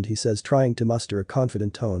stand, he says, trying to muster a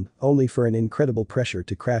confident tone, only for an incredible pressure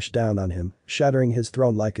to crash down on him, shattering his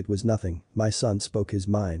throne like it was nothing. My son spoke his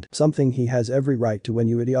mind. Something he has every right to when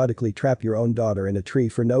you idiotically trap your own daughter in a tree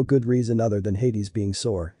for no good reason other than Hades being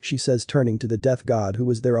sore, she says, turning to the death god who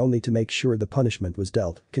was there only to make sure the punishment was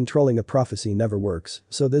dealt. Controlling a prophecy never works,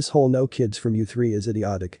 so this whole no kids from you 3 is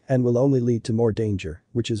idiotic and will only lead to more danger,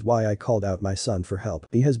 which is why I called out my son for help.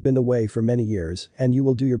 He has been away for many years, and you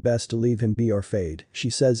will do your best to leave him be or fade, she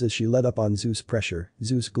says as she let up on Zeus' pressure.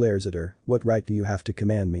 Zeus glares at her. What right do you have to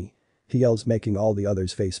command me? he yells, making all the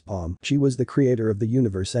others facepalm. She was the creator of the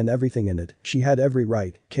universe and everything in it. She had every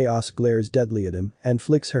right. Chaos glares deadly at him and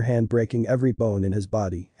flicks her hand, breaking every bone in his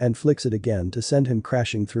body, and flicks it again to send him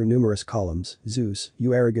crashing through numerous columns. Zeus,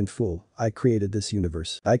 you arrogant fool, I created this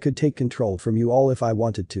universe. I could take control from you all if I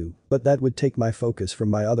wanted to, but that would take my focus from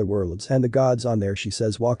my other worlds and the gods on there, she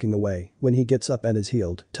says, walking away. When he gets up and is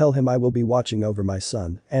healed, tell him I will be watching over my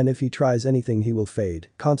son, and if he tries anything he will fade.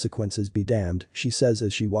 Consequences be damned, she says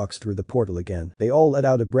as she walks through the portal again. They all let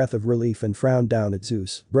out a breath of relief and frown down at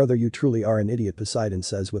Zeus. Brother, you truly are an idiot, Poseidon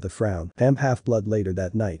says with a frown. Half-blood later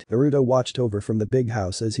that night, Naruto watched over from the big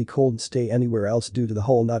house as he couldn't stay anywhere else due to the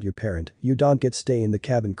whole not your parent, you don't get stay in the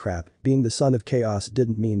cabin crap. Being the son of chaos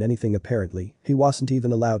didn't mean anything apparently. He wasn't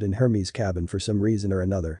even allowed in Hermes' cabin for some reason or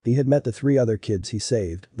another. He had met the 3 other kids he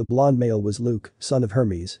saved. The blonde male was Luke, son of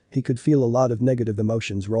Hermes. He could feel a lot of negative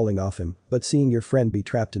emotions rolling off him, but seeing your friend be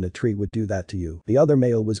trapped in a tree would do that to you. The other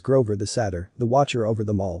male was Grover the satyr, the watcher over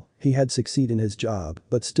them all. He had succeeded in his job,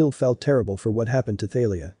 but still felt terrible for what happened to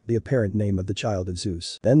Thalia, the apparent name of the child of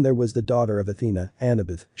Zeus. Then there was the daughter of Athena,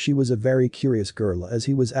 Annabeth. She was a very curious girl as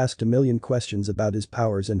he was asked a million questions about his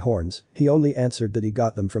powers and horns. He only answered that he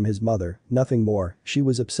got them from his mother, nothing more. She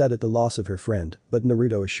was upset at the loss of her friend, but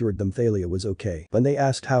Naruto assured them Thalia was okay. When they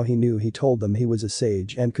asked how he knew, he told them he was a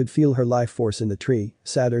sage and could feel her life force in the tree.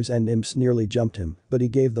 Satyrs and imps nearly jumped him, but he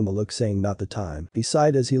gave them a look saying not the time. He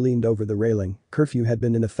sighed as he leaned over the railing. Curfew had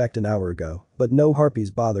been in effect an hour ago, but no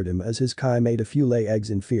harpies bothered him as his Kai made a few lay eggs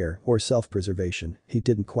in fear or self-preservation. He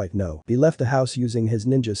didn't quite know. He left the house using his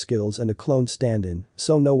ninja skills and a clone stand-in,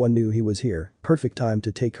 so no one knew he was here. Perfect time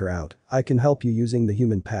to take her out. I can help you using the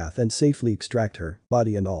human path and safely extract her,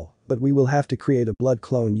 body and all. But we will have to create a blood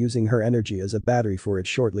clone using her energy as a battery for it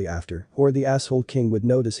shortly after, or the asshole king would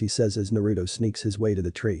notice, he says as Naruto sneaks his way to the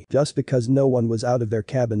tree. Just because no one was out of their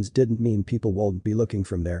cabins didn't mean people won't be looking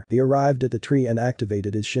from there. They arrived at the tree and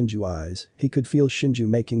activated his Shinju eyes. He could feel Shinju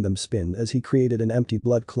making them spin as he created an empty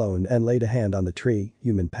blood clone and laid a hand on the tree,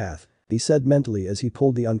 human path. He said mentally as he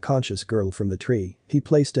pulled the unconscious girl from the tree. He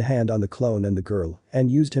placed a hand on the clone and the girl, and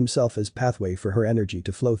used himself as pathway for her energy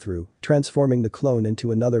to flow through, transforming the clone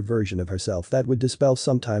into another version of herself that would dispel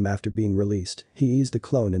sometime after being released. He eased the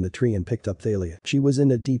clone in the tree and picked up Thalia. She was in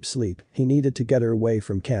a deep sleep. He needed to get her away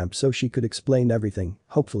from camp so she could explain everything.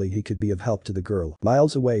 Hopefully he could be of help to the girl.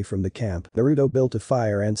 Miles away from the camp, Naruto built a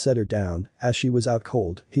fire and set her down. As she was out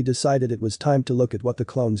cold, he decided it was time to look at what the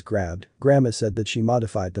clones grabbed. Grandma said that she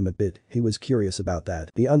modified them a bit. He was curious about that.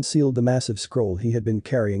 He unsealed the massive scroll he had been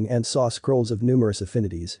carrying and saw scrolls of numerous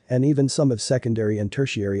affinities, and even some of secondary and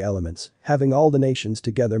tertiary elements. Having all the nations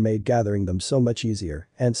together made gathering them so much easier,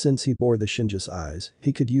 and since he bore the Shinju's eyes,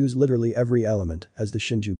 he could use literally every element, as the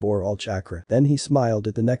Shinju bore all chakra. Then he smiled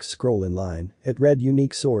at the next scroll in line. It read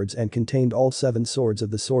unique swords and contained all 7 swords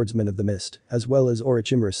of the swordsman of the mist, as well as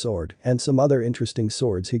Orochimaru's sword, and some other interesting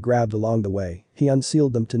swords he grabbed along the way. He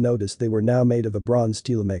unsealed them to notice they were now made of a bronze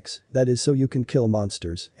steel mix, that is so you can kill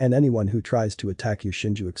monsters, and anyone who tries to attack you,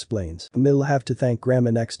 Shinju explains. I'll have to thank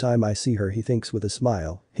Grandma next time I see her, he thinks with a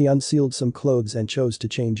smile. He unsealed some clothes and chose to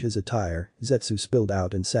change his attire. Zetsu spilled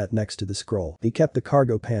out and sat next to the scroll. He kept the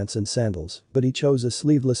cargo pants and sandals, but he chose a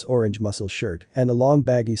sleeveless orange muscle shirt and a long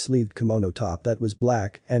baggy sleeved kimono top that was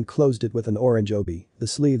black and closed it with an orange obi. The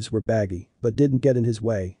sleeves were baggy, but didn't get in his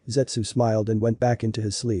way. Zetsu smiled and went back into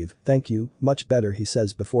his sleeve. Thank you, much better, he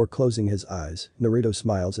says before closing his eyes. Naruto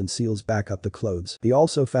smiles and seals back up the clothes. He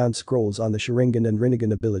also found scrolls on the Sharingan and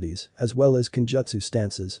Rinnegan abilities, as well as Kenjutsu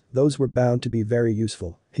stances. Those were bound to be very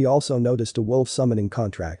useful. He also noticed a wolf summoning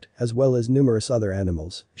contract, as well as numerous other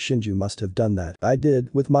animals. Shinju must have done that. I did,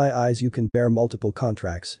 with my eyes you can bear multiple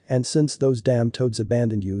contracts, and since those damn toads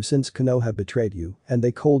abandoned you since Konoha betrayed you, and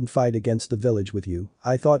they couldn't fight against the village with you,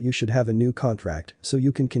 I thought you should have a new contract, so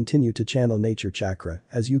you can continue to channel nature chakra,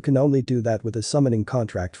 as you can only do that with a summoning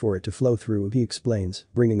contract for it to flow through, he explains,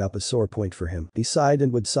 bringing up a sore point for him. He sighed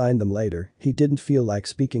and would sign them later. He didn't feel like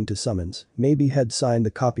speaking to summons. Maybe he'd sign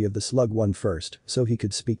the copy of the slug one first, so he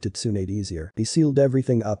could speak to Tsunade easier. He sealed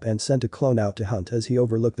everything up and sent a clone out to hunt as he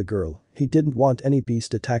overlooked the girl. He didn't want any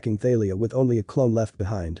beast attacking Thalia with only a clone left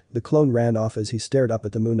behind. The clone ran off as he stared up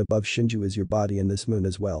at the moon above. Shinju, is your body in this moon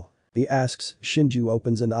as well? He asks. Shinju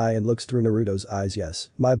opens an eye and looks through Naruto's eyes. Yes.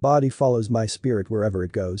 My body follows my spirit wherever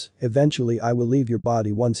it goes. Eventually I will leave your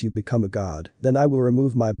body once you become a god. Then I will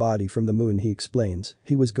remove my body from the moon, he explains.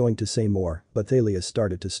 He was going to say more, but Thalia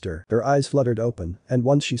started to stir. Her eyes fluttered open, and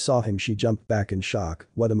once she saw him she jumped back in shock.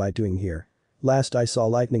 What am I doing here? Last I saw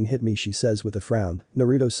lightning hit me, she says with a frown.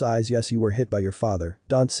 Naruto sighs. Yes, you were hit by your father.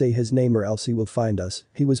 Don't say his name or else he will find us.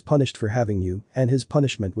 He was punished for having you, and his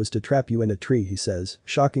punishment was to trap you in a tree, he says,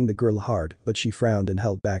 shocking the girl hard, but she frowned and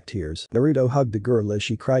held back tears. Naruto hugged the girl as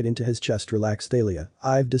she cried into his chest. Relax, Thalia.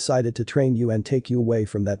 I've decided to train you and take you away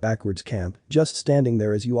from that backwards camp. Just standing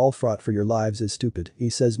there as you all fought for your lives is stupid, he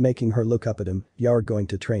says, making her look up at him. You're going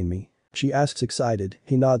to train me? She asks excited.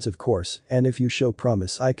 He nods, of course, and if you show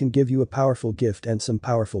promise I can give you a powerful gift and some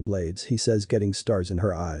powerful blades, he says, getting stars in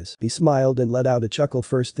her eyes. He smiled and let out a chuckle.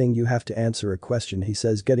 First thing you have to answer a question, he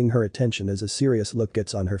says, getting her attention as a serious look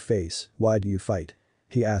gets on her face. Why do you fight?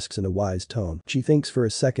 He asks in a wise tone. She thinks for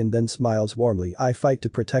a second then smiles warmly. I fight to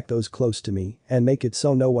protect those close to me and make it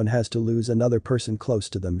so no one has to lose another person close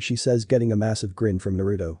to them, she says, getting a massive grin from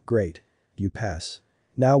Naruto. Great. You pass.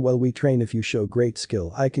 Now while we train, if you show great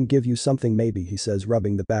skill I can give you something maybe, he says,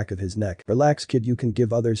 rubbing the back of his neck. Relax, kid, you can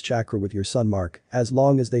give others chakra with your sun mark. As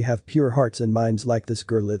long as they have pure hearts and minds like this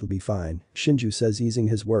girl it'll be fine, Shinju says, easing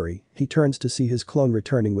his worry. He turns to see his clone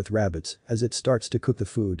returning with rabbits as it starts to cook the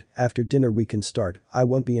food. After dinner we can start. I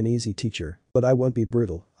won't be an easy teacher, but I won't be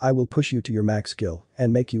brutal. I will push you to your max skill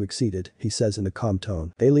and make you exceed it, he says in a calm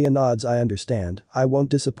tone. Thalia nods. I understand. I won't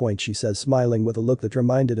disappoint, she says, smiling with a look that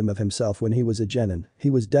reminded him of himself when he was a genin. He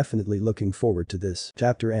was definitely looking forward to this.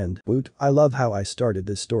 Chapter end. Woot. I love how I started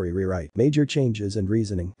this story. Rewrite. Major changes and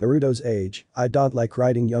reasoning. Naruto's age. I don't like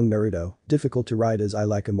writing young Naruto. Difficult to write as I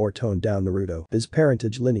like a more toned down Naruto. His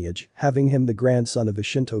parentage lineage, having him the grandson of a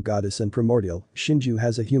Shinto goddess and primordial, Shinju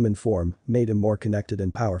has a human form, made him more connected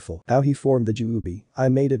and powerful. How he formed the Juubi, I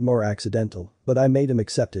made it more accidental, but I made him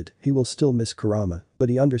accept it. He will still miss Kurama, but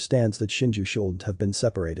he understands that Shinju shouldn't have been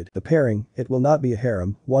separated. The pairing, it will not be a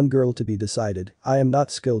harem, one girl to be decided. I am not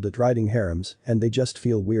skilled at writing harems, and they just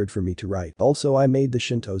feel weird for me to write. Also I made the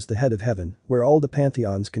Shintos the head of heaven, where all the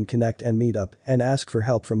pantheons can connect and meet up and ask for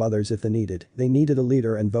help from others if they needed. They needed a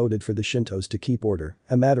leader and voted for the Shintos to keep order.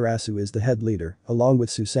 Amaterasu is the head leader, along with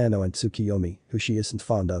Susanoo and Tsukiyomi, who she isn't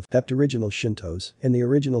fond of. Kept original Shintos. In the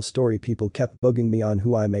original story people kept bugging me on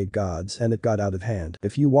who I made gods and it got out of hand.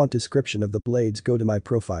 If you want description of the blades, go to my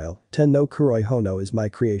profile. Ten no Kuroi Hono is my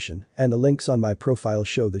creation, and the links on my profile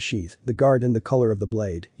show the sheath, the guard and the color of the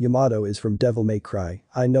blade. Yamato is from Devil May Cry.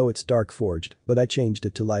 I know it's dark forged, but I changed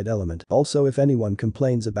it to light element. Also, if anyone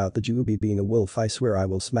complains about the Juubi being a wolf, I swear I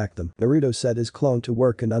will smack them. Naruto set his clone to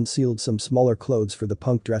work and unsealed some smaller clothes for the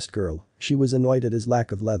punk-dressed girl. She was annoyed at his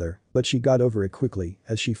lack of leather, but she got over it quickly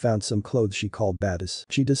as she found some clothes she called badice.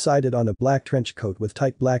 She decided on a black trench coat with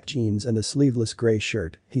tight black jeans and a sleeveless gray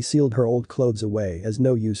shirt. He sealed her old clothes away as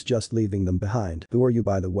no use just leaving them behind. Who are you,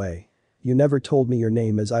 by the way? You never told me your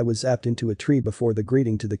name as I was zapped into a tree before the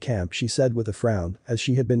greeting to the camp, she said with a frown, as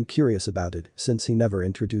she had been curious about it since he never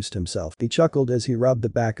introduced himself. He chuckled as he rubbed the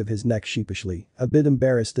back of his neck sheepishly, a bit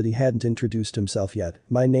embarrassed that he hadn't introduced himself yet.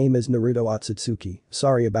 My name is Naruto Otsutsuki.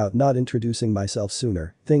 Sorry about not introducing myself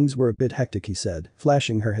sooner. Things were a bit hectic, he said,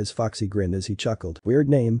 flashing her his foxy grin as he chuckled. Weird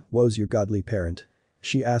name, woe's your godly parent?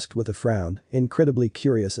 She asked with a frown, incredibly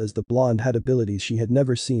curious as the blonde had abilities she had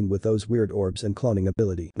never seen with those weird orbs and cloning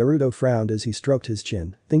ability. Naruto frowned as he stroked his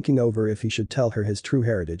chin, thinking over if he should tell her his true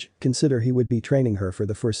heritage, consider he would be training her for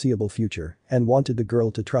the foreseeable future, and wanted the girl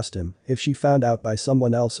to trust him. If she found out by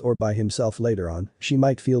someone else or by himself later on, she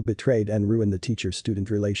might feel betrayed and ruin the teacher-student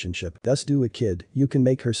relationship. Thus do a kid, you can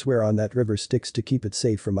make her swear on that river Styx to keep it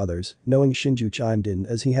safe from others. Knowing Shinju chimed in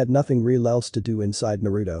as he had nothing real else to do inside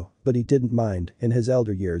Naruto, but he didn't mind. In his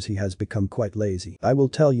elder years he has become quite lazy. I will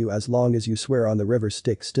tell you as long as you swear on the river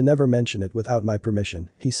Styx to never mention it without my permission,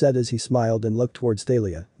 he said as he smiled and looked towards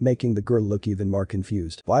Thalia, making the girl look even more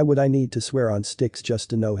confused. Why would I need to swear on Styx just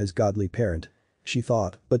to know his godly parent? She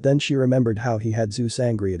thought, but then she remembered how he had Zeus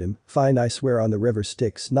angry at him. Fine, I swear on the river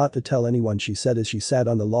Styx not to tell anyone, she said as she sat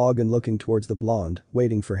on the log and looking towards the blonde,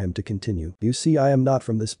 waiting for him to continue. You see, I am not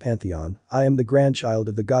from this pantheon. I am the grandchild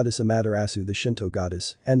of the goddess Amaterasu, the Shinto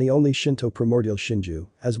goddess, and the only Shinto primordial Shinju,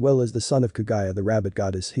 as well as the son of Kagaya the rabbit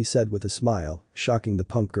goddess, he said with a smile, shocking the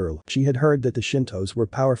punk girl. She had heard that the Shintos were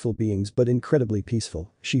powerful beings but incredibly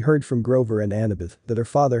peaceful. She heard from Grover and Annabeth that her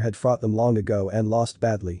father had fought them long ago and lost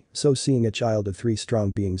badly, so seeing a child of 3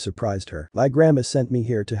 strong beings surprised her. My grandma sent me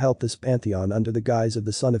here to help this pantheon under the guise of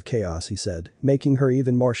the son of chaos, he said, making her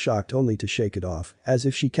even more shocked only to shake it off, as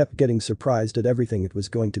if she kept getting surprised at everything it was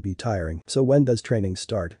going to be tiring. So when does training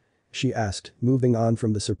start? she asked, moving on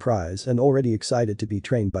from the surprise and already excited to be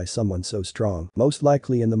trained by someone so strong. Most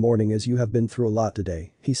likely in the morning as you have been through a lot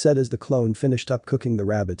today, he said as the clone finished up cooking the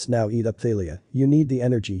rabbits. Now eat up Thalia. You need the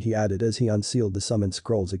energy, he added as he unsealed the summon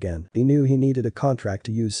scrolls again. He knew he needed a contract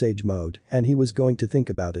to use Sage Mode, and he was going to think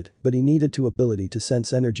about it, but he needed to ability to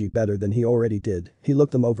sense energy better than he already did. He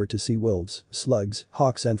looked them over to see wolves, slugs,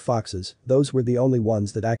 hawks and foxes. Those were the only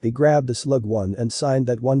ones that act. He grabbed a slug one and signed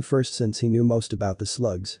that one first since he knew most about the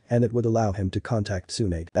slugs, and it would allow him to contact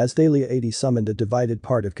Tsunade. As Thalia 80 summoned a divided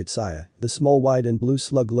part of Kitsaya, the small white and blue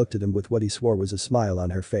slug looked at him with what he swore was a smile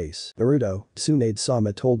on her face. Naruto,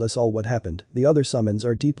 Tsunade-sama told us all what happened. The other summons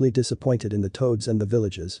are deeply disappointed in the toads and the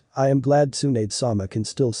villages. I am glad Tsunade-sama can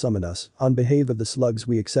still summon us. On behalf of the slugs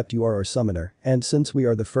we accept you are our summoner, and since we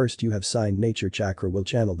are the first you have signed nature chakra will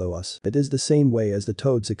channel though us. It is the same way as the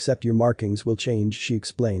toads except your markings will change, she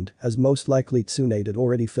explained, as most likely Tsunade had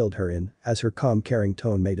already filled her in, as her calm caring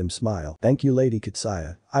tone made him smile. Thank you Lady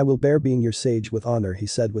Kitsaya. I will bear being your sage with honor, he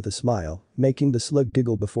said with a smile, making the slug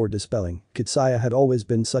giggle before dispelling. Kitsaya had always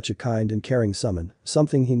been such a kind and caring summon,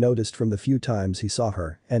 something he noticed from the few times he saw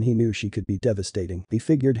her, and he knew she could be devastating. He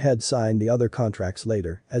figured he'd sign the other contracts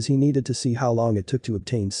later, as he needed to see how long it took to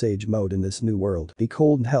obtain Sage Mode in this new world. He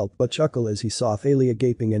couldn't help but chuckle as he saw Thalia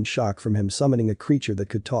gaping in shock from him summoning a creature that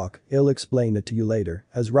could talk. I'll explain it to you later,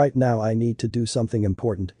 as right now I need to do something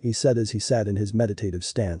important, he said as he sat in his meditative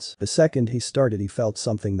stance. The second he started he felt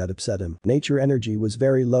something that upset him. Nature energy was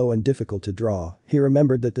very low and difficult to draw. He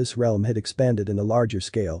remembered that this realm had expanded in a larger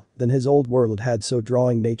scale than his old world had, so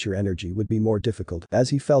drawing nature energy would be more difficult.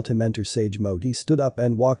 As he felt him enter Sage Mode he stood up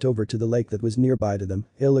and walked over to the lake that was nearby to them.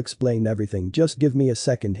 I'll explain everything, just give me a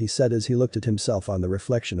second, he said as he looked at himself on the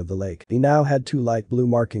reflection of the lake. He now had two light blue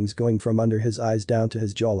markings going from under his eyes down to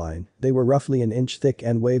his jawline. They were roughly an inch thick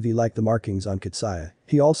and wavy like the markings on Kitsaya.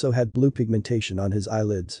 He also had blue pigmentation on his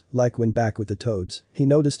eyelids, like when back with the toads. He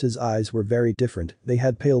noticed his eyes were very different. They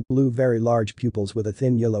had pale blue very large pupils with a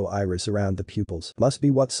thin yellow iris around the pupils. Must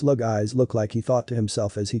be what slug eyes look like, he thought to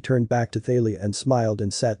himself as he turned back to Thalia and smiled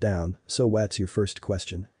and sat down. So what's your first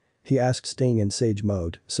question? He asked, staying in Sage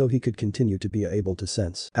Mode so he could continue to be able to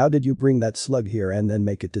sense. How did you bring that slug here and then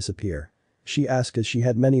make it disappear? She asked as she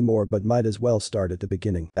had many more but might as well start at the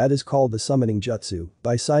beginning. That is called the summoning jutsu.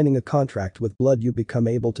 By signing a contract with blood you become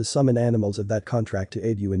able to summon animals of that contract to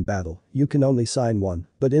aid you in battle. You can only sign one,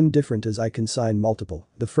 but indifferent as I can sign multiple.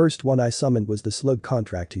 The first one I summoned was the slug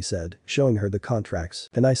contract, he said, showing her the contracts.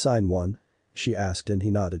 Can I sign one? She asked and he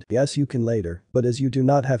nodded. Yes you can later, but as you do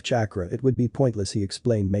not have chakra it would be pointless, he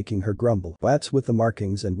explained, making her grumble. What's with the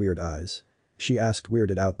markings and weird eyes? She asked,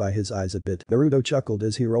 weirded out by his eyes a bit. Naruto chuckled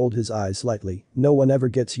as he rolled his eyes slightly. No one ever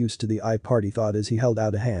gets used to the eye part, he thought as he held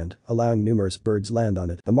out a hand, allowing numerous birds land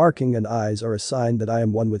on it. The marking and eyes are a sign that I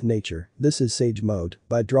am one with nature. This is Sage Mode.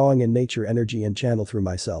 By drawing in nature energy and channel through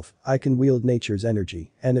myself, I can wield nature's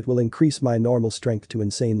energy, and it will increase my normal strength to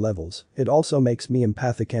insane levels. It also makes me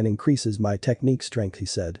empathic and increases my technique strength, he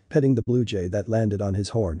said, petting the blue jay that landed on his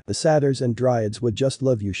horn. The satyrs and dryads would just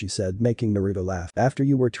love you, she said, making Naruto laugh. After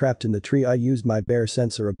you were trapped in the tree I used my bear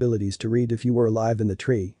sensor abilities to read if you were alive in the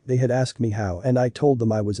tree. They had asked me how and I told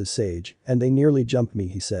them I was a sage, and they nearly jumped me,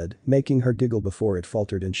 he said, making her giggle before it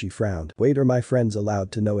faltered and she frowned. Wait, are my friends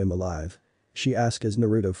allowed to know him alive? She asked as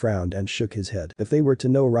Naruto frowned and shook his head. If they were to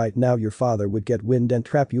know right now your father would get wind and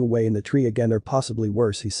trap you away in the tree again or possibly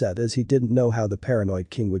worse, he said as he didn't know how the paranoid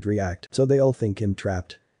king would react. So they all think him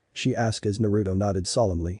trapped? She asked as Naruto nodded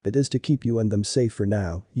solemnly. It is to keep you and them safe for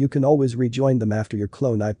now. You can always rejoin them after your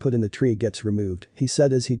clone I put in the tree gets removed, he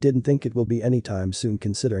said as he didn't think it will be anytime soon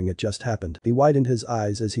considering it just happened. He widened his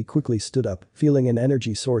eyes as he quickly stood up, feeling an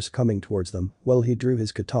energy source coming towards them. Well, he drew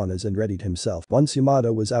his katanas and readied himself. Once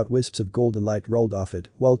Yamato was out, wisps of golden light rolled off it,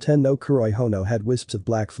 while Ten no Kuroi Hono had wisps of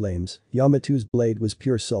black flames. Yamato's blade was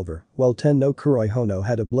pure silver, while Ten no Kuroi Hono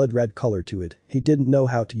had a blood red color to it. He didn't know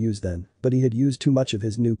how to use then, but he had used too much of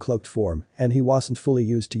his new cloaked form, and he wasn't fully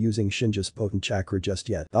used to using Shinja's potent chakra just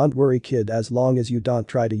yet. Don't worry kid, as long as you don't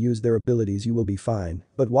try to use their abilities you will be fine,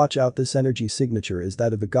 but watch out, this energy signature is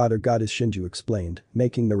that of a god or goddess, Shinju explained,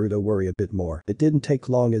 making Naruto worry a bit more. It didn't take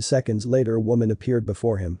long as seconds later a woman appeared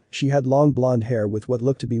before him. She had long blonde hair with what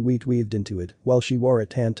looked to be wheat weaved into it, while she wore a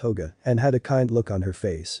tan toga and had a kind look on her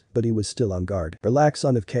face, but he was still on guard. Relax,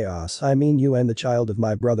 son of chaos, I mean you and the child of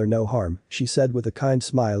my brother, no harm, she said with a kind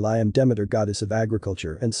smile. I am Demeter, goddess of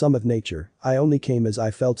agriculture and some of nature. I only came as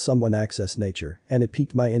I felt someone access nature, and it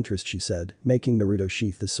piqued my interest, she said, making Naruto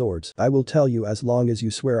sheath the swords. I will tell you as long as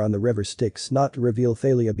you swear on the river Styx not to reveal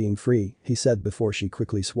Thalia being free, he said before she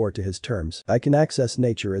quickly swore to his terms. I can access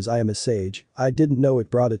nature as I am a sage. I didn't know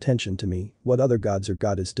it brought attention to me. What other gods or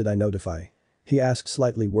goddess did I notify? He asked,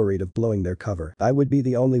 slightly worried of blowing their cover. I would be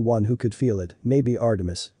the only one who could feel it, maybe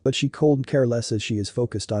Artemis, but she cold care less as she is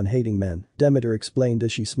focused on hating men, Demeter explained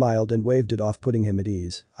as she smiled and waved it off, putting him at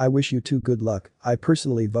ease. I wish you two good luck. I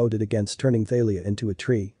personally voted against turning Thalia into a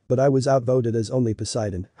tree, but I was outvoted as only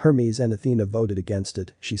Poseidon, Hermes and Athena voted against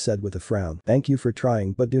it, she said with a frown. Thank you for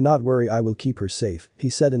trying, but do not worry, I will keep her safe, he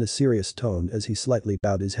said in a serious tone as he slightly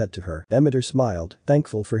bowed his head to her. Demeter smiled,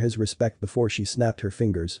 thankful for his respect before she snapped her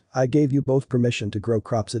fingers. I gave you both permission to grow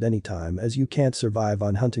crops at any time as you can't survive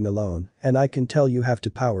on hunting alone, and I can tell you have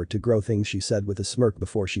to power to grow things, she said with a smirk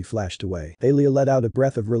before she flashed away. Thalia let out a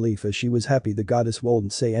breath of relief as she was happy the goddess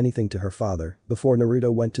wouldn't say anything to her father before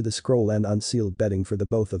Naruto went to the scroll and unsealed bedding for the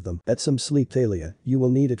both of them. Get some sleep, Thalia, you will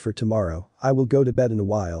need it for tomorrow. I will go to bed in a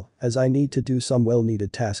while, as I need to do some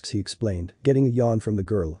well-needed tasks, he explained, getting a yawn from the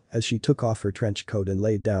girl as she took off her trench coat and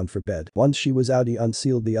laid down for bed. Once she was out, he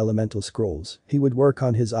unsealed the elemental scrolls. He would work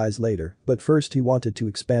on his eyes later, but first he wanted to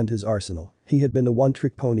expand his arsenal. He had been a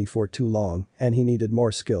one-trick pony for too long, and he needed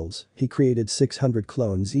more skills. He created 600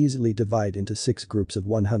 clones, easily divide into 6 groups of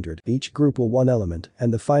 100. Each group will one element,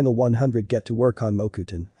 and the final 100 get to work on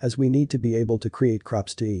Mokuton, as we need to be able to create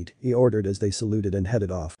crops to eat, he ordered as they saluted and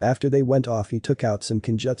headed off. After they went off, he took out some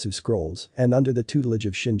Kenjutsu scrolls, and under the tutelage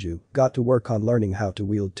of Shinju, got to work on learning how to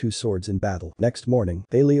wield 2 swords in battle. Next morning,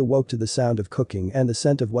 Thalia woke to the sound of cooking and the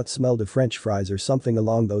scent of what smelled of French fries or something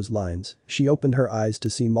along those lines. She opened her eyes to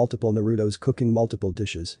see multiple Narutos cooking multiple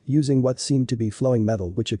dishes, using what seemed to be flowing metal,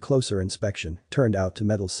 which a closer inspection turned out to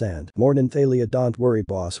metal sand. Mornin', Thalia, don't worry,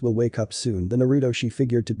 boss will wake up soon, the Naruto she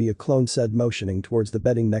figured to be a clone said, motioning towards the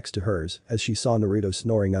bedding next to hers as she saw Naruto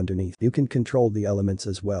snoring underneath. You can control the elements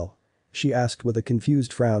as well? She asked with a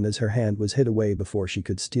confused frown as her hand was hid away before she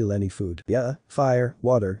could steal any food. Yeah, fire,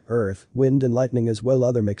 water, earth, wind and lightning as well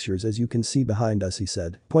other mixtures as you can see behind us, he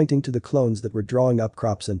said, pointing to the clones that were drawing up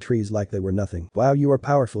crops and trees like they were nothing. Wow, you are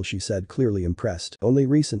powerful, she said, clearly impressed. Only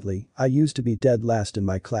recently, I used to be dead last in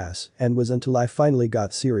my class and was until I finally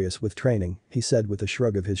got serious with training, he said with a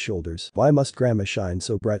shrug of his shoulders. Why must grandma shine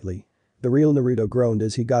so brightly? The real Naruto groaned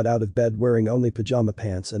as he got out of bed wearing only pajama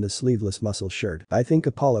pants and a sleeveless muscle shirt. I think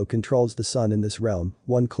Apollo controls the sun in this realm,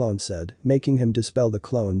 one clone said, making him dispel the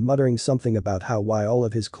clone, muttering something about why all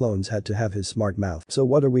of his clones had to have his smart mouth. So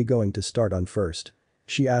what are we going to start on first?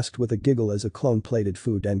 She asked with a giggle as a clone plated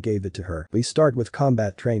food and gave it to her. We start with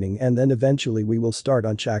combat training and then eventually we will start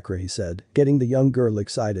on chakra, he said, getting the young girl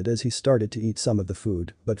excited as he started to eat some of the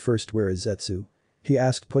food. But first, where is Zetsu? He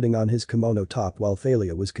asked, putting on his kimono top while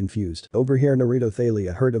Thalia was confused. Over here, Naruto.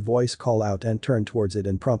 Thalia heard a voice call out and turned towards it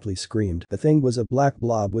and promptly screamed. The thing was a black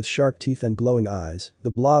blob with sharp teeth and glowing eyes.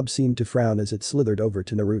 The blob seemed to frown as it slithered over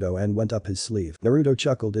to Naruto and went up his sleeve. Naruto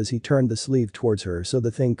chuckled as he turned the sleeve towards her so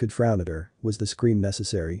the thing could frown at her. Was the scream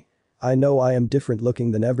necessary? I know I am different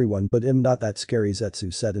looking than everyone, but I'm not that scary,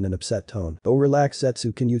 Zetsu said in an upset tone. Oh, relax,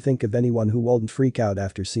 Zetsu, can you think of anyone who wouldn't freak out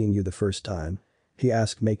after seeing you the first time? He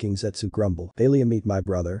asked, making Zetsu grumble. Thalia, meet my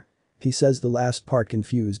brother. He says the last part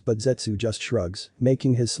confused, but Zetsu just shrugs,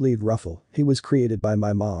 making his sleeve ruffle. He was created by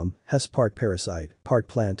my mom, has part parasite, part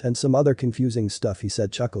plant and some other confusing stuff, he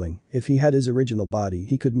said, chuckling. If he had his original body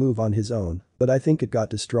he could move on his own, but I think it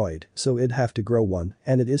got destroyed, so it'd have to grow one,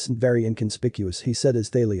 and it isn't very inconspicuous, he said as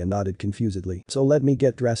Thalia nodded confusedly. So let me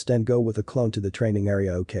get dressed and go with a clone to the training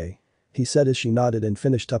area, okay? He said as she nodded and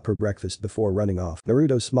finished up her breakfast before running off.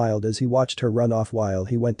 Naruto smiled as he watched her run off while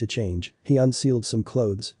he went to change. He unsealed some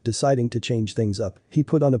clothes, deciding to change things up. He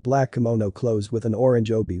put on a black kimono clothes with an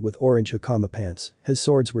orange obi with orange hakama pants. His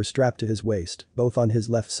swords were strapped to his waist, both on his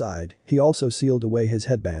left side. He also sealed away his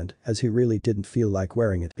headband, as he really didn't feel like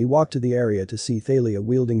wearing it. He walked to the area to see Thalia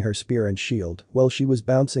wielding her spear and shield, while she was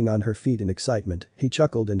bouncing on her feet in excitement. He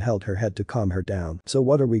chuckled and held her head to calm her down. So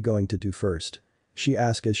what are we going to do first? She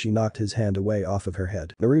asked as she knocked his hand away off of her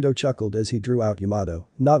head. Naruto chuckled as he drew out Yamato,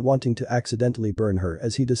 not wanting to accidentally burn her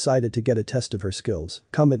as he decided to get a test of her skills.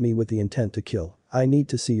 Come at me with the intent to kill. I need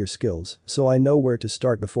to see your skills, so I know where to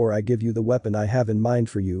start before I give you the weapon I have in mind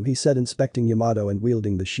for you, he said, inspecting Yamato and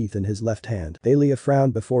wielding the sheath in his left hand. Thalia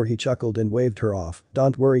frowned before he chuckled and waved her off.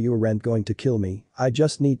 Don't worry, you aren't going to kill me. I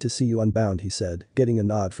just need to see you unbound, he said, getting a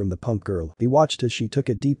nod from the punk girl. He watched as she took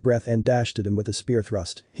a deep breath and dashed at him with a spear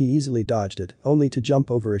thrust. He easily dodged it, only to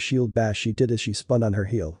jump over a shield bash she did as she spun on her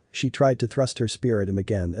heel. She tried to thrust her spear at him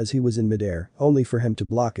again as he was in midair, only for him to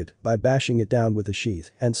block it by bashing it down with a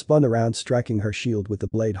sheath, and spun around, striking her shield with the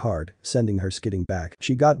blade hard, sending her skidding back.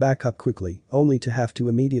 She got back up quickly, only to have to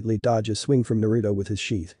immediately dodge a swing from Naruto with his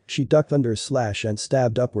sheath. She ducked under a slash and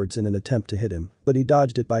stabbed upwards in an attempt to hit him, But he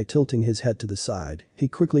dodged it by tilting his head to the side. He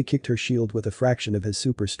quickly kicked her shield with a fraction of his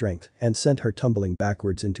super strength and sent her tumbling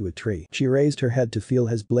backwards into a tree. She raised her head to feel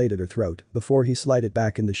his blade at her throat before he slid it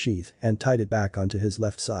back in the sheath and tied it back onto his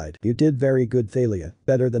left side. "You did very good, Thalia,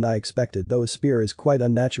 better than I expected, though a spear is quite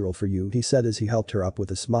unnatural for you," he said as he helped her up with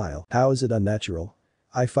a smile. "How is it unnatural?"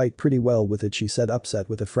 "I fight pretty well with it," she said, upset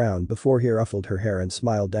with a frown before he ruffled her hair and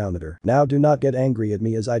smiled down at her. "Now do not get angry at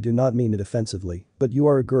me, as I do not mean it offensively, but you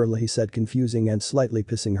are a girl," he said, confusing and slightly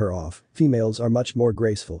pissing her off. "Females are much more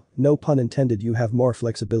graceful. No pun intended. You have more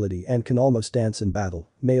flexibility and can almost dance in battle.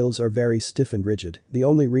 Males are very stiff and rigid. The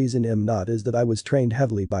only reason I'm not is that I was trained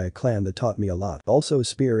heavily by a clan that taught me a lot. Also, a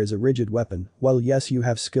spear is a rigid weapon. Well, yes, you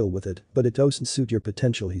have skill with it, but it doesn't suit your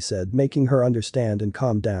potential," he said, making her understand and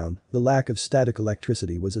calm down. The lack of static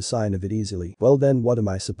electricity was a sign of it easily. "Well then, what am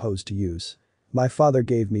I supposed to use?" "My father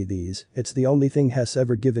gave me these. It's the only thing Hess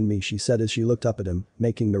ever given me," she said as she looked up at him,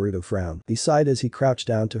 making Naruto frown. He sighed as he crouched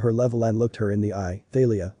down to her level and looked her in the eye.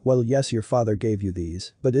 "Thalia, well, yes, your father gave you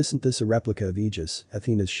these, but isn't this a replica of Aegis,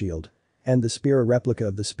 Athena's shield? And the spear a replica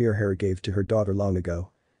of the spear Hera gave to her daughter long ago?"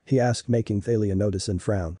 he asked, making Thalia notice and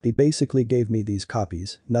frown. "He basically gave me these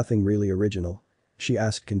copies, nothing really original," she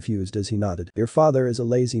asked, confused as he nodded. "Your father is a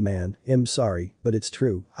lazy man, I'm sorry, but it's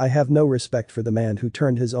true. I have no respect for the man who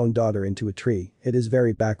turned his own daughter into a tree. It is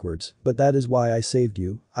very backwards, but that is why I saved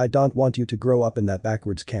you. I don't want you to grow up in that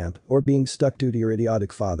backwards camp or being stuck due to your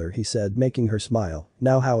idiotic father," he said, making her smile.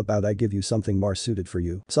 "Now how about I give you something more suited for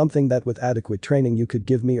you? Something that with adequate training you could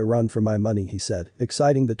give me a run for my money," he said,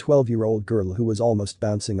 exciting the 12-year-old girl who was almost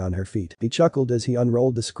bouncing on her feet. He chuckled as he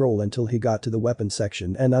unrolled the scroll until he got to the weapon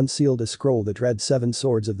section and unsealed a scroll that read 7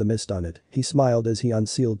 Swords of the Mist on it. He smiled as he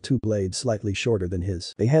unsealed 2 blades slightly shorter than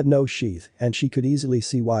his. They had no sheath, and she could easily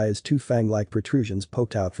see why, as 2 fang-like protrusions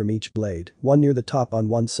poked out from each blade, one near the top on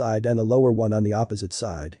one side and a lower one on the opposite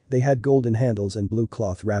side. They had golden handles and blue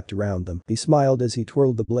cloth wrapped around them. He smiled as he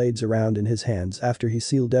twirled the blades around in his hands. After he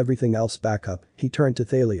sealed everything else back up, he turned to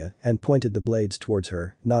Thalia and pointed the blades towards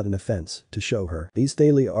her, not an offense, to show her. "These,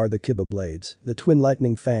 Thalia, are the Kiba blades, the twin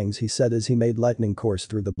lightning fangs," he said as he made lightning course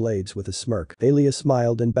through the blades with a smirk. Thalia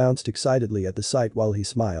smiled and bounced excitedly at the sight while he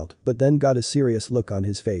smiled, but then got a serious look on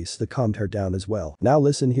his face that calmed her down as well. "Now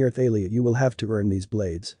listen here, Thalia, you will have to earn these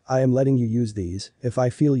blades. I am letting you use these. If I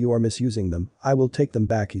feel you are misusing them, I will take them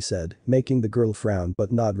back," he said, making the girl frown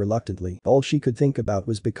but nod reluctantly. All she could think about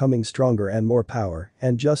was becoming stronger and more power,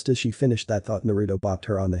 and just as she finished that thought, Naruto bopped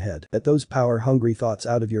her on the head. "Get those power-hungry thoughts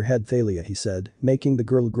out of your head, Thalia," he said, making the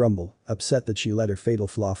girl grumble, upset that she let her fatal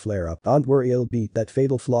flaw flare up. "Don't worry, I'll beat that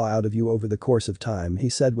fatal flaw out of you over the course of time," he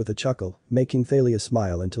said with a chuckle, making Thalia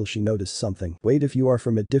smile until she noticed something. "Wait, if you are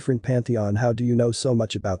from a different pantheon, how do you know so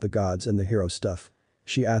much about the gods and the hero stuff?"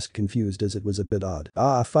 she asked, confused as it was a bit odd.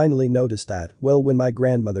 "I finally noticed that. Well, when my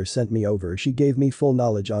grandmother sent me over, she gave me full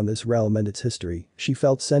knowledge on this realm and its history. She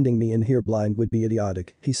felt sending me in here blind would be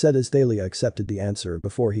idiotic," he said as Thalia accepted the answer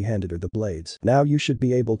before he handed her the blades. "Now you should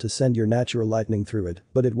be able to send your natural lightning through it,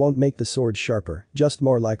 but it won't make the sword sharper, just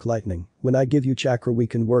more like lightning. When I give you chakra, we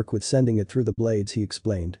can work with sending it through the blades," he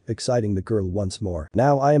explained, exciting the girl once more.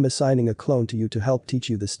 "Now I am assigning a clone to you to help teach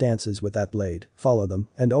you the stances with that blade. Follow them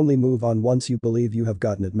and only move on once you believe you have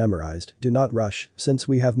gotten it memorized. Do not rush, since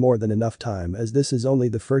we have more than enough time, as this is only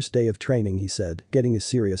the first day of training," he said, getting a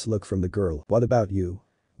serious look from the girl. "What about you?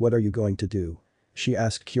 What are you going to do?" she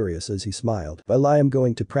asked, curious as he smiled. "Well, I am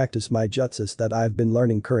going to practice my jutsus that I've been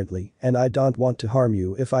learning currently, and I don't want to harm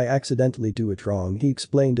you if I accidentally do it wrong," he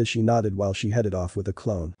explained as she nodded while she headed off with a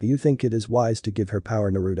clone. "Do you think it is wise to give her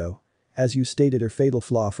power, Naruto? As you stated, her fatal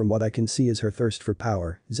flaw from what I can see is her thirst for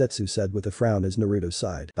power," Zetsu said with a frown as Naruto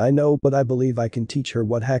sighed. "I know, but I believe I can teach her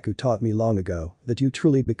what Haku taught me long ago, that you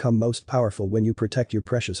truly become most powerful when you protect your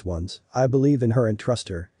precious ones. I believe in her and trust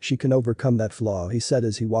her. She can overcome that flaw," he said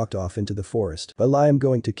as he walked off into the forest. "Well, I am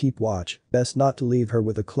going to keep watch. Best not to leave her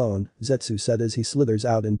with a clone," Zetsu said as he slithers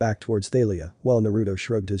out and back towards Thalia, while Naruto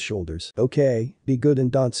shrugged his shoulders. "Okay, be good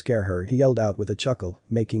and don't scare her," he yelled out with a chuckle,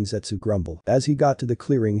 making Zetsu grumble. As he got to the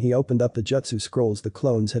clearing, he opened up the jutsu scrolls the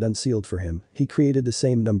clones had unsealed for him. He created the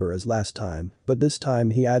same number as last time, but this time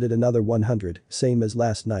he added another 100, same as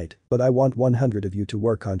last night, but I want 100 of you to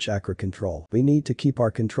work on chakra control. We need to keep our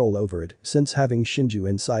control over it, since having Shinju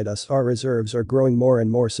inside us, our reserves are growing more and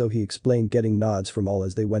more, so he explained, getting nods from all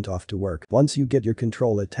as they went off to work. "Once you get your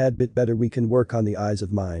control a tad bit better, we can work on the eyes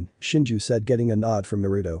of mine," Shinju said, getting a nod from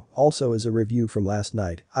Naruto. "Also, as a review from last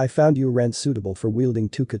night, I found you Ren suitable for wielding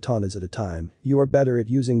 2 katanas at a time. You are better at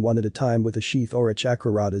using one at a time with a sheath or a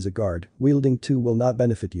chakra rod as a guard, wielding two will not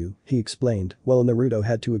benefit you, he explained, while Naruto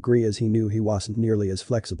had to agree as he knew he wasn't nearly as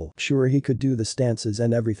flexible. Sure, he could do the stances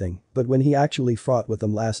and everything, but when he actually fought with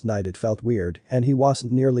them last night it felt weird and he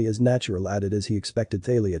wasn't nearly as natural at it as he expected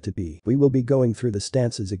Thalia to be. We will be going through the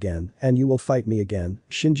stances again and you will fight me again,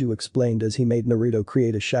 Shinju explained as he made Naruto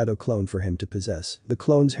create a shadow clone for him to possess. The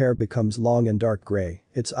clone's hair becomes long and dark gray,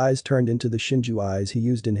 its eyes turned into the Shinju eyes he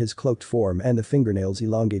used in his cloaked form and the fingernails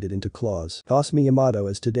elongated into claws. Toss me Yamato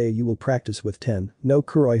as today you will practice with 10, no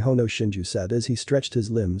Kuroi Hono, Shinju said as he stretched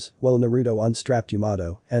his limbs while Naruto unstrapped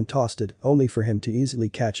Yamato and tossed it only for him to easily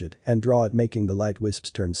catch it and draw it, making the light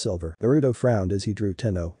wisps turn silver. Naruto frowned as he drew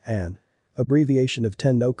Tenno, an abbreviation of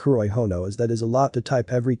Ten no Kuroi Hono, as that is a lot to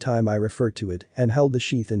type every time I refer to it, and held the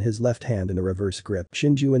sheath in his left hand in a reverse grip.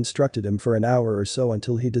 Shinju instructed him for an hour or so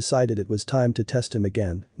until he decided it was time to test him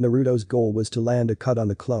again. Naruto's goal was to land a cut on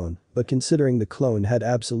the clone, but considering the clone had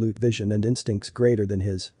absolute vision and instincts greater than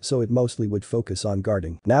his, so it mostly would focus on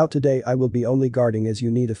guarding. Now today I will be only guarding as you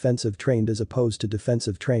need offensive trained as opposed to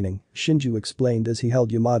defensive training, Shinju explained as he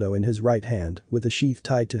held Yamato in his right hand with a sheath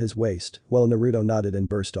tied to his waist while Naruto nodded and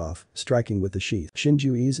burst off, striking with the sheath.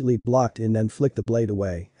 Shinju easily blocked in and flicked the blade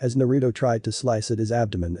away as Naruto tried to slice at his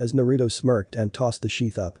abdomen as Naruto smirked and tossed the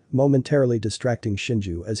sheath up, momentarily distracting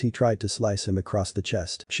Shinju as he tried to slice him across the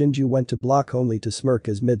chest. Shinju went to block only to smirk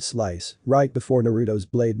as mid-slice. Right before Naruto's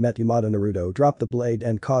blade met Yamato, Naruto dropped the blade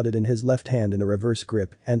and caught it in his left hand in a reverse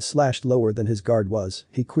grip and slashed lower than his guard was.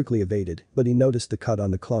 He quickly evaded, but he noticed the cut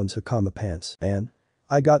on the clone's Hakama pants. Man,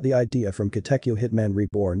 I got the idea from Katekyo Hitman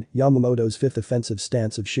Reborn, Yamamoto's fifth offensive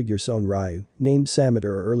stance of Shigeru Son Ryu, named Sameter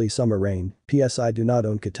or Early Summer Rain. P.S. I do not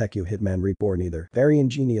own Katekyo Hitman Reborn either. Very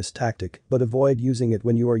ingenious tactic, but avoid using it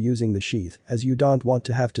when you are using the sheath, as you don't want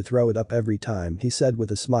to have to throw it up every time, he said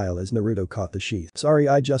with a smile as Naruto caught the sheath. Sorry,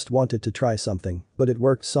 I just wanted to try something, but it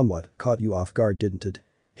worked somewhat. Caught you off guard, didn't it?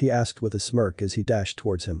 He asked with a smirk as he dashed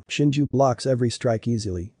towards him. Shinju blocks every strike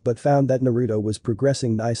easily, but found that Naruto was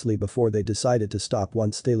progressing nicely before they decided to stop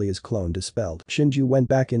once Thalia's clone dispelled. Shinju went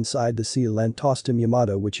back inside the seal and tossed him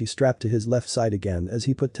Yamato, which he strapped to his left side again as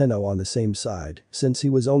he put Tenno on the same side. Since he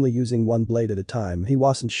was only using one blade at a time, he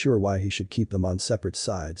wasn't sure why he should keep them on separate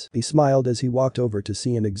sides. He smiled as he walked over to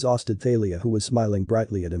see an exhausted Thalia who was smiling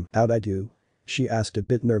brightly at him. How'd I do? She asked, a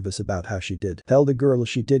bit nervous about how she did. Tell the girl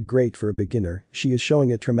she did great for a beginner, she is showing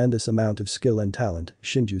a tremendous amount of skill and talent,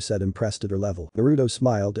 Shinju said, impressed at her level. Naruto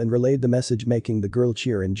smiled and relayed the message, making the girl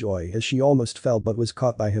cheer in joy as she almost fell but was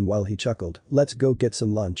caught by him while he chuckled. Let's go get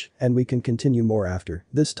some lunch, and we can continue more after.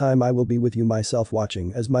 This time I will be with you myself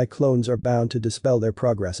watching as my clones are bound to dispel their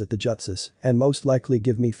progress at the jutsus, and most likely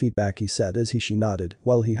give me feedback, he said as she nodded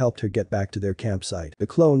while he helped her get back to their campsite. The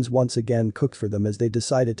clones once again cooked for them as they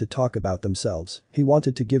decided to talk about themselves. He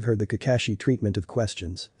wanted to give her the Kakashi treatment of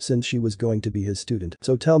questions, since she was going to be his student.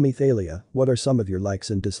 So tell me, Thalia, what are some of your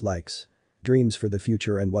likes and dislikes? Dreams for the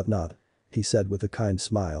future and whatnot? He said with a kind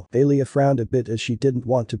smile. Thalia frowned a bit as she didn't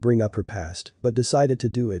want to bring up her past, but decided to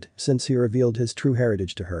do it since he revealed his true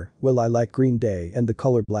heritage to her. Well, I like Green Day and the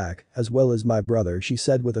color black, as well as my brother, she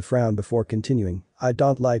said with a frown before continuing. I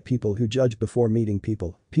don't like people who judge before meeting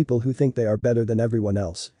people who think they are better than everyone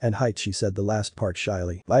else, and height, she said the last part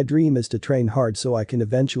shyly. My dream is to train hard so I can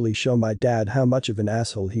eventually show my dad how much of an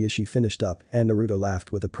asshole he is, she finished up, and Naruto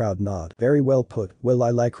laughed with a proud nod. Very well put. Well,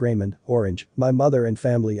 I like Raymond, Orange, my mother and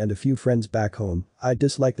family and a few friends back home. I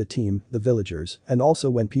dislike the team, the villagers, and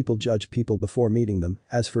also when people judge people before meeting them.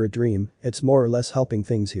 As for a dream, it's more or less helping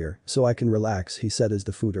things here, so I can relax, he said as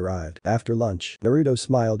the food arrived. After lunch, Naruto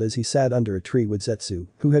smiled as he sat under a tree with Zetsu,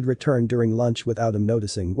 who had returned during lunch without him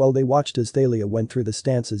noticing, while they watched as Thalia went through the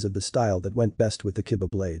stances of the style that went best with the Kiba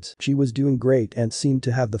blades. She was doing great and seemed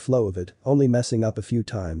to have the flow of it, only messing up a few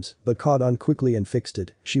times, but caught on quickly and fixed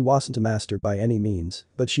it. She wasn't a master by any means,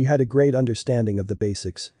 but she had a great understanding of the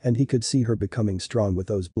basics, and he could see her becoming strong with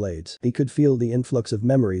those blades. He could feel the influx of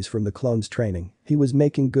memories from the clone's training. He was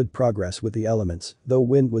making good progress with the elements, though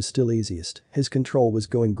wind was still easiest. His control was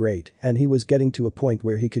going great, and he was getting to a point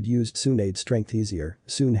where he could use Tsunade's strength easier.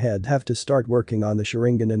 Soon he'd have to start working on the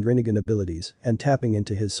Sharingan and Rinnegan abilities, and tapping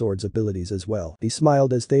into his sword's abilities as well. He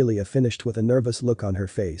smiled as Thalia finished with a nervous look on her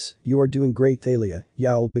face. You are doing great, Thalia.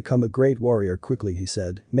 You'll become a great warrior quickly, he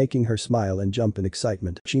said, making her smile and jump in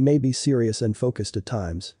excitement. She may be serious and focused at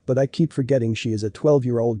times, but I keep forgetting she is a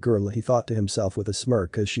 12-year-old girl, he thought to himself with a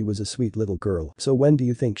smirk as she was a sweet little girl. So when do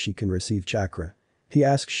you think she can receive chakra? He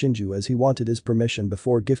asked Shinju as he wanted his permission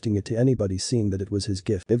before gifting it to anybody, seeing that it was his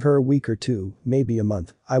gift. Give her a week or two, maybe a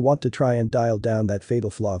month. I want to try and dial down that fatal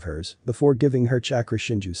flaw of hers before giving her chakra,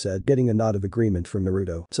 Shinju said, getting a nod of agreement from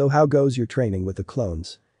Naruto. So how goes your training with the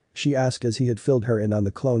clones? She asked as he had filled her in on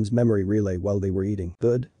the clone's memory relay while they were eating.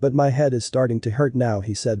 Good, but my head is starting to hurt now,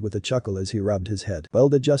 he said with a chuckle as he rubbed his head. Well,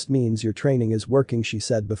 that just means your training is working, she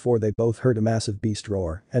said before they both heard a massive beast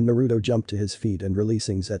roar, and Naruto jumped to his feet and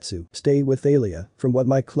releasing Zetsu. Stay with Thalia, from what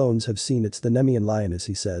my clones have seen it's the Nemean lioness,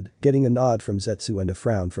 he said, getting a nod from Zetsu and a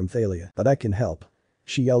frown from Thalia. But I can help,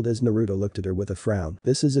 she yelled as Naruto looked at her with a frown.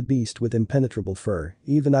 This is a beast with impenetrable fur.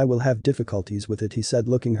 Even I will have difficulties with it, he said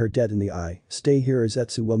looking her dead in the eye. Stay here or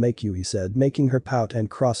Zetsu will make you, he said, making her pout and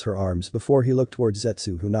cross her arms before he looked towards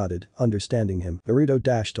Zetsu who nodded, understanding him. Naruto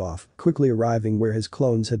dashed off, quickly arriving where his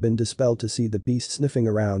clones had been dispelled to see the beast sniffing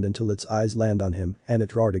around until its eyes land on him, and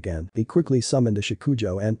it roared again. He quickly summoned a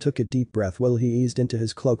Shikujo and took a deep breath while he eased into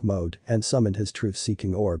his cloak mode and summoned his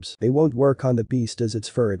truth-seeking orbs. They won't work on the beast as its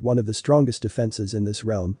fur is one of the strongest defenses in this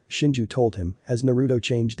realm, Shinju told him, as Naruto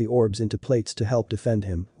changed the orbs into plates to help defend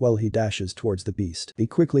him while he dashes towards the beast. He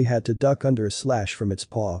quickly had to duck under a slash from its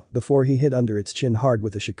paw before he hit under its chin hard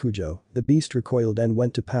with a Shikujo. The beast recoiled and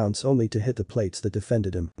went to pounce only to hit the plates that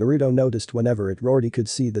defended him. Naruto noticed whenever it roared he could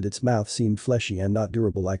see that its mouth seemed fleshy and not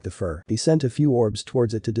durable like the fur. He sent a few orbs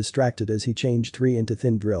towards it to distract it as he changed 3 into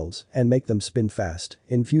thin drills and make them spin fast,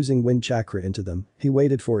 infusing wind chakra into them. He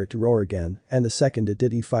waited for it to roar again, and the second it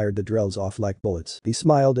did he fired the drills off like bullets. He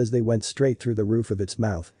smiled as they went straight through the roof of its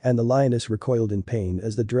mouth, and the lioness recoiled in pain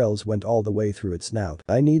as the drills went all the way through its snout.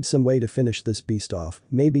 I need some way to finish this beast off,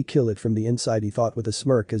 maybe kill it from the inside, he thought with a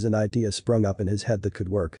smirk as an idea sprung up in his head that could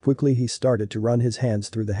work. Quickly he started to run his hands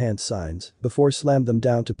through the hand signs before slammed them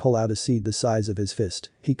down to pull out a seed the size of his fist.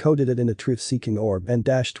 He coated it in a truth-seeking orb and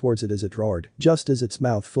dashed towards it as it roared. Just as its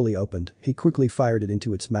mouth fully opened, he quickly fired it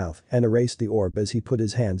into its mouth and erased the orb as he put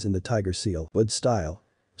his hands in the tiger seal. Wood style.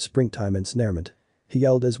 Springtime ensnarement. He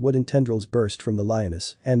yelled as wooden tendrils burst from the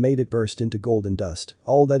lioness and made it burst into golden dust.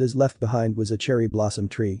 All that is left behind was a cherry blossom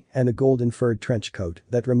tree and a golden furred trench coat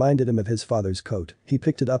that reminded him of his father's coat. He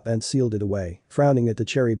picked it up and sealed it away, frowning at the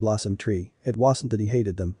cherry blossom tree. It wasn't that he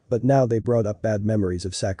hated them, but now they brought up bad memories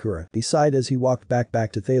of Sakura. He sighed as he walked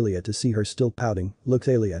back to Thalia to see her still pouting. Look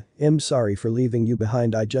Thalia, I'm sorry for leaving you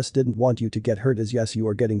behind, I just didn't want you to get hurt as yes you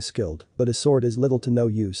are getting skilled, but a sword is little to no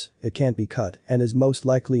use, it can't be cut, and is most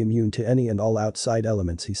likely immune to any and all outside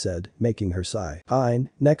elements, he said, making her sigh. Fine,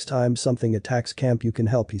 next time something attacks camp you can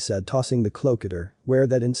help, he said tossing the cloak at her. Wear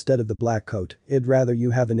that instead of the black coat, I'd rather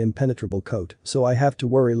you have an impenetrable coat, so I have to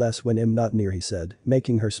worry less when I'm not near, he said,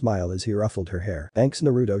 making her smile as he ruffled her hair. Thanks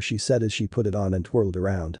Naruto, she said as she put it on and twirled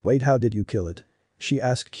around. Wait, how did you kill it? She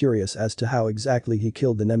asked, curious as to how exactly he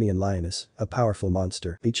killed the Nemean lioness, a powerful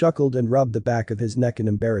monster. He chuckled and rubbed the back of his neck in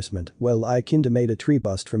embarrassment. Well, I kinda made a tree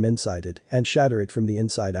bust from inside it and shatter it from the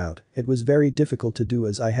inside out. It was very difficult to do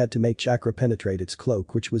as I had to make chakra penetrate its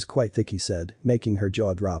cloak, which was quite thick, he said, making her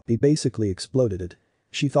jaw drop. He basically exploded it.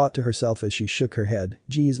 She thought to herself as she shook her head.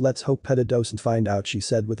 Geez, let's hope Peta doesn't find out, she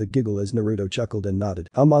said with a giggle as Naruto chuckled and nodded.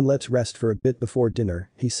 Come on, let's rest for a bit before dinner,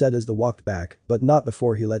 he said as they walked back, but not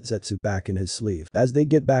before he let Zetsu back in his sleeve. As they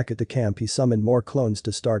get back at the camp he summoned more clones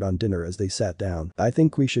to start on dinner as they sat down. I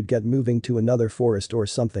think we should get moving to another forest or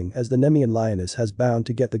something as the Nemean lioness has bound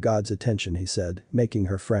to get the god's attention, he said, making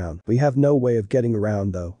her frown. We have no way of getting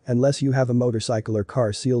around though, unless you have a motorcycle or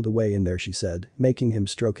car sealed away in there, she said, making him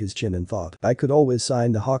stroke his chin in thought. I could always sign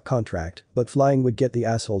the hawk contract, but flying would get the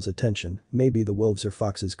asshole's attention. Maybe the wolves or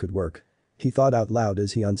foxes could work. He thought out loud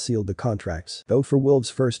as he unsealed the contracts. Go for wolves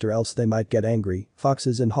first or else they might get angry.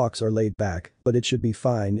 Foxes and hawks are laid back, but it should be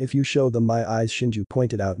fine if you show them my eyes, Shinju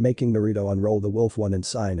pointed out, making Naruto unroll the wolf one and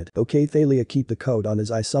sign it. Okay Thalia, keep the code on as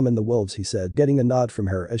I summon the wolves, he said, getting a nod from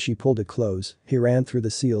her as she pulled it close. He ran through the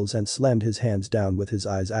seals and slammed his hands down with his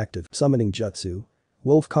eyes active. Summoning jutsu.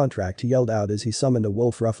 Wolf contract, he yelled out as he summoned a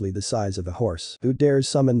wolf roughly the size of a horse. Who dares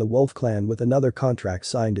summon the wolf clan with another contract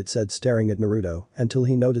signed, it said staring at Naruto until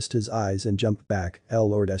he noticed his eyes and jumped back.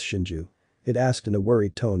 Lord S. Shinju. It asked in a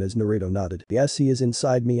worried tone as Naruto nodded. Yes, he is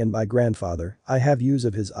inside me and my grandfather. I have use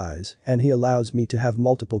of his eyes, and he allows me to have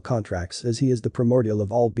multiple contracts as he is the primordial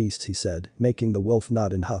of all beasts, he said, making the wolf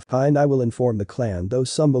nod and huff. Fine, I will inform the clan, though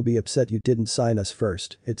some will be upset you didn't sign us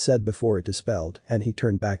first, it said before it dispelled, and he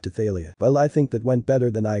turned back to Thalia. Well, I think that went better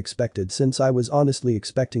than I expected since I was honestly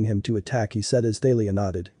expecting him to attack, he said as Thalia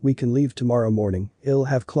nodded. We can leave tomorrow morning. I'll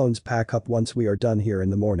have clones pack up once we are done here in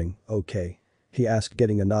the morning, okay? He asked,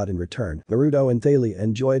 getting a nod in return. Naruto and Thalia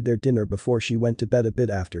enjoyed their dinner before she went to bed. A bit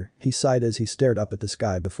after, he sighed as he stared up at the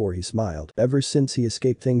sky before he smiled. Ever since he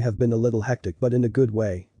escaped things have been a little hectic but in a good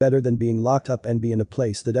way. Better than being locked up and be in a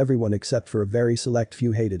place that everyone except for a very select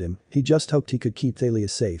few hated him. He just hoped he could keep Thalia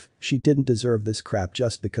safe. She didn't deserve this crap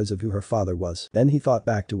just because of who her father was. Then he thought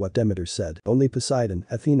back to what Demeter said. Only Poseidon,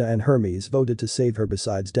 Athena and Hermes voted to save her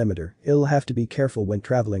besides Demeter. I'll have to be careful when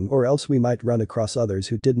traveling or else we might run across others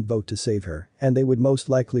who didn't vote to save her. And they would most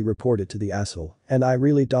likely report it to the asshole. And I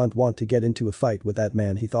really don't want to get into a fight with that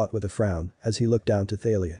man, he thought with a frown as he looked down to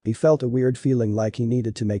Thalia. He felt a weird feeling like he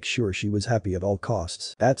needed to make sure she was happy at all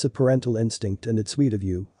costs. That's a parental instinct and it's sweet of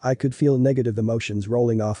you. I could feel negative emotions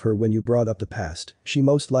rolling off her when you brought up the past. She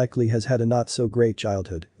most likely has had a not so great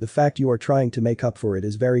childhood. The fact you are trying to make up for it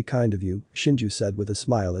is very kind of you, Shinju said with a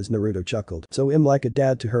smile as Naruto chuckled. So I'm like a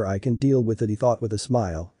dad to her, I can deal with it, he thought with a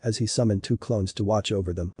smile as he summoned 2 clones to watch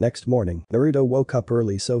over them. Next morning, Naruto woke up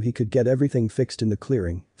early so he could get everything fixed in the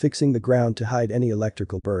clearing, fixing the ground to hide any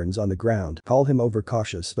electrical burns on the ground. Call him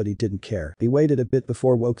overcautious but he didn't care. He waited a bit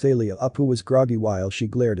before woke Thalia up who was groggy while she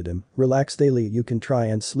glared at him. Relax Thalia, you can try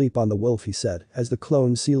and sleep on the wolf, he said as the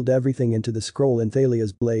clone sealed everything into the scroll and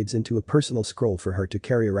Thalia's blades into a personal scroll for her to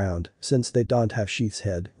carry around since they don't have sheath's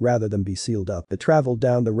head rather than be sealed up. They traveled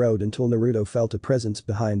down the road until Naruto felt a presence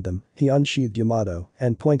behind them. He unsheathed Yamato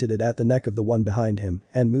and pointed it at the neck of the one behind him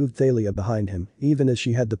and moved Thalia behind him. Even as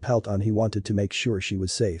she had the pelt on, he wanted to make sure she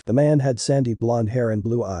was safe. The man had sandy blonde hair and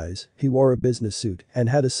blue eyes. He wore a business suit and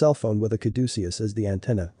had a cell phone with a caduceus as the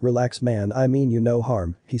antenna. Relax man, I mean you no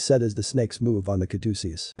harm, he said as the snakes move on the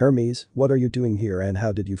caduceus. Hermes, what are you doing here and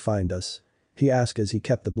how did you find us? He asked as he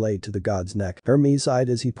kept the blade to the god's neck. Hermes sighed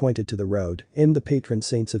as he pointed to the road. In the patron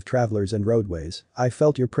saints of travelers and roadways, I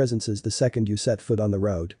felt your presences the second you set foot on the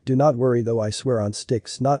road. Do not worry though, I swear on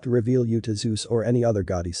sticks not to reveal you to Zeus or any other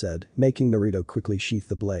god, he said, making Naruto quickly sheath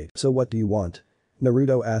the blade. So what do you want?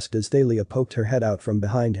 Naruto asked as Thalia poked her head out from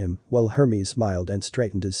behind him while Hermes smiled and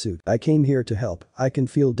straightened his suit. I came here to help. I can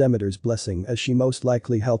feel Demeter's blessing as she most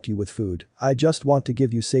likely helped you with food. I just want to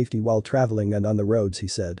give you safety while traveling and on the roads, he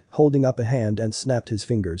said, holding up a hand and snapped his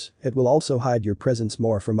fingers. It will also hide your presence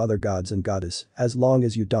more from other gods and goddess as long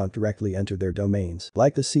as you don't directly enter their domains.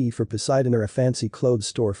 Like the sea for Poseidon or a fancy clothes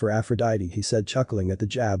store for Aphrodite, he said, chuckling at the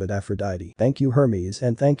jab at Aphrodite. Thank you Hermes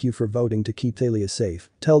and thank you for voting to keep Thalia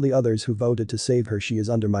safe. Tell the others who voted to save her she is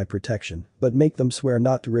under my protection, but make them swear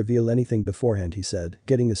not to reveal anything beforehand, he said,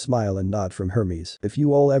 getting a smile and nod from Hermes. If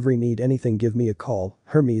you all ever need anything give me a call,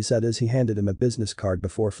 Hermes said as he handed him a business card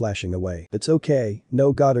before flashing away. It's okay,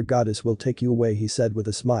 no god or goddess will take you away, he said with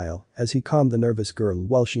a smile as he calmed the nervous girl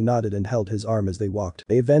while she nodded and held his arm as they walked.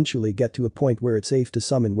 They eventually get to a point where it's safe to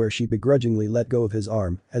summon where she begrudgingly let go of his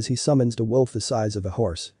arm as he summons a wolf the size of a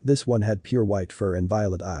horse. This one had pure white fur and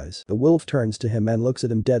violet eyes. The wolf turns to him and looks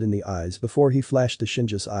at him dead in the eyes before he flashed the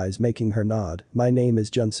Shinju's eyes, making her nod. My name is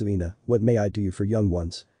Junsuina, what may I do you for young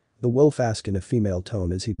ones? The wolf asked in a female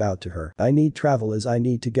tone as he bowed to her. I need travel as I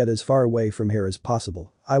need to get as far away from here as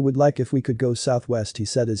possible. I would like if we could go southwest, he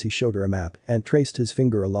said as he showed her a map and traced his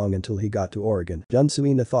finger along until he got to Oregon.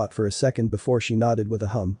 Junsuina thought for a second before she nodded with a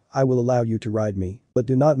hum. I will allow you to ride me, but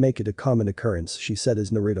do not make it a common occurrence, she said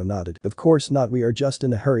as Naruto nodded. Of course not, we are just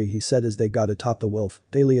in a hurry, he said as they got atop the wolf,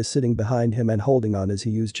 Thalia sitting behind him and holding on as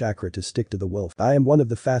he used chakra to stick to the wolf. I am one of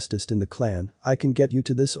the fastest in the clan. I can get you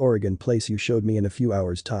to this Oregon place you showed me in a few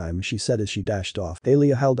hours time, she said as she dashed off.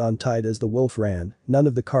 Thalia held on tight as the wolf ran. None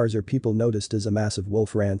of the cars or people noticed as a massive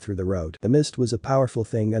wolf ran through the road. The mist was a powerful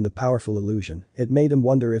thing and a powerful illusion. It made him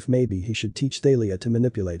wonder if maybe he should teach Thalia to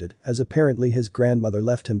manipulate it, as apparently his grandmother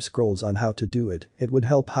left him scrolls on how to do it. It would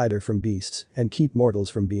help hide her from beasts and keep mortals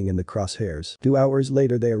from being in the crosshairs. 2 hours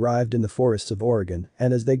later they arrived in the forests of Oregon,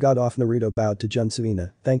 and as they got off Naruto bowed to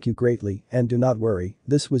Junsuina. Thank you greatly, and do not worry,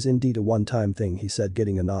 this was indeed a one-time thing, he said,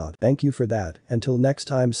 getting a nod. Thank you for that, until next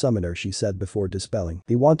time summoner, she said before dispelling.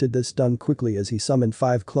 He wanted this done quickly as he summoned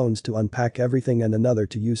 5 clones to unpack everything and another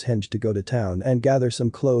to use Hinge to go to town and gather some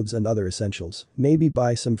clothes and other essentials. Maybe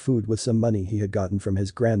buy some food with some money he had gotten from his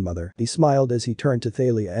grandmother. He smiled as he turned to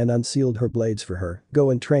Thalia and unsealed her blades for her. Go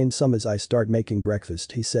and train some as I start making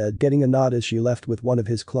breakfast, he said, getting a nod as she left with one of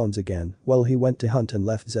his clones again, while he went to hunt and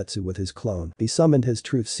left Zetsu with his clone. He summoned his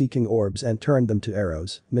truth-seeking orbs and turned them to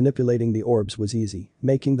arrows. Manipulating the orbs was easy.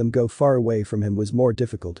 Making them go far away from him was more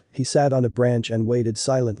difficult. He sat on a branch and waited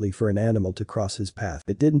silently for an animal to cross his path.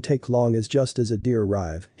 It didn't take long as just as a deer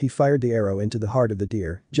arrived, he fired the arrow into the heart of the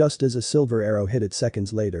deer. Just as a silver arrow hit it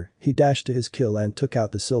seconds later, he dashed to his kill and took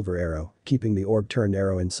out the silver arrow. keeping the orb-turned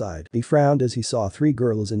arrow inside. He frowned as he saw 3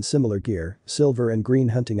 girls in similar gear, silver and green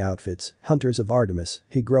hunting outfits, hunters of Artemis.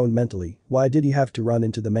 He groaned mentally. Why did he have to run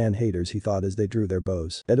into the man-haters, he thought as they drew their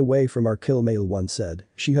bows. Get away from our kill, male one said.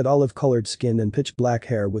 She had olive-colored skin and pitch-black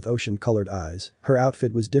hair with ocean-colored eyes. Her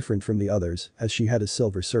outfit was different from the others, as she had a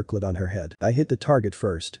silver circlet on her head. I hit the target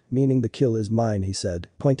first, meaning the kill is mine, he said,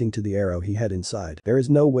 pointing to the arrow he had inside. There is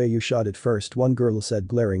no way you shot it first, one girl said,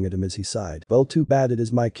 glaring at him as he sighed. Well, too bad, it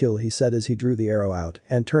is my kill, he said as he drew the arrow out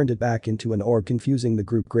and turned it back into an orb, confusing the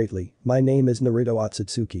group greatly. My name is Naruto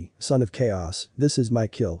Otsutsuki, son of chaos. This is my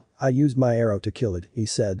kill. I used my arrow to kill it, he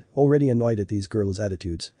said, already annoyed at these girls'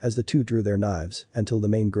 attitudes, as the two drew their knives, until the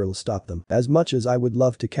main girl stopped them. As much as I would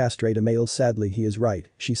love to castrate a male, sadly he is right,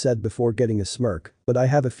 she said before getting a smirk, but I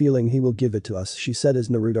have a feeling he will give it to us, she said as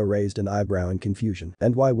Naruto raised an eyebrow in confusion.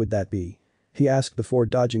 And why would that be? He asked before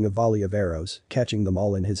dodging a volley of arrows, catching them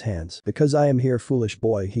all in his hands. Because I am here, foolish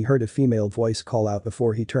boy, he heard a female voice call out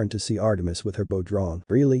before he turned to see Artemis with her bow drawn.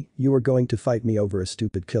 Really? You are going to fight me over a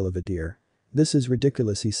stupid kill of a deer? This is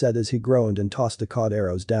ridiculous, he said as he groaned and tossed the caught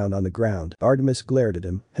arrows down on the ground. Artemis glared at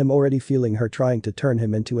him already feeling her trying to turn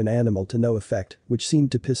him into an animal to no effect, which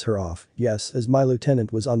seemed to piss her off. Yes, as my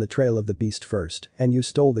lieutenant was on the trail of the beast first, and you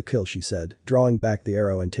stole the kill, she said, drawing back the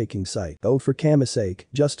arrow and taking sight. Oh, for Kama's sake,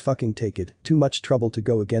 just fucking take it, too much trouble to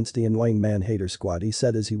go against the annoying man-hater squad, he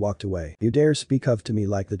said as he walked away. You dare speak of to me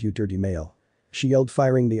like that, you dirty male. She yelled,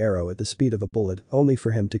 firing the arrow at the speed of a bullet, only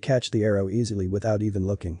for him to catch the arrow easily without even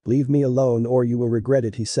looking. Leave me alone or you will regret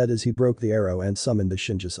it, he said as he broke the arrow and summoned the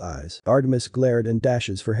Shinja's eyes. Artemis glared and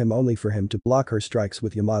dashes for him only for him to block her strikes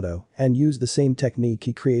with Yamato and use the same technique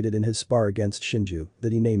he created in his spar against Shinju,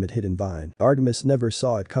 that he named it Hidden Vine. Artemis never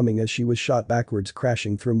saw it coming as she was shot backwards,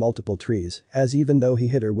 crashing through multiple trees, as even though he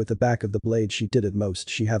hit her with the back of the blade she did at most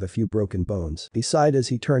she have a few broken bones. He sighed as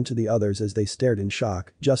he turned to the others as they stared in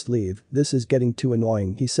shock. Just leave, this is getting too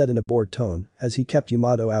annoying, he said in a bored tone, as he kept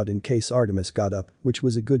Yamato out in case Artemis got up, which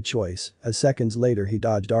was a good choice, as seconds later he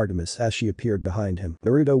dodged Artemis as she appeared behind him.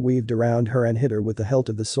 Naruto weaved around her and hit her with the hilt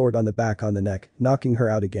of the sword on the back on the neck, knocking her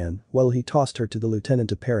out again, while he tossed her to the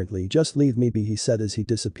lieutenant apparently. Just leave me be, he said as he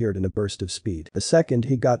disappeared in a burst of speed. The second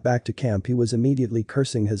he got back to camp he was immediately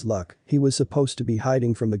cursing his luck. He was supposed to be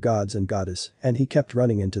hiding from the gods and goddess, and he kept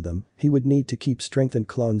running into them. He would need to keep strengthened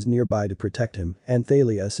clones nearby to protect him, and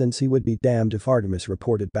Thalia, since he would be damned if Artemis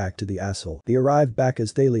reported back to the asshole. He arrived back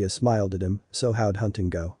as Thalia smiled at him. So how'd hunting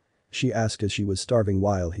go? She asked as she was starving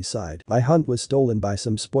while he sighed. My hunt was stolen by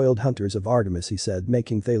some spoiled hunters of Artemis, he said,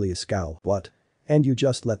 making Thalia scowl. What? And you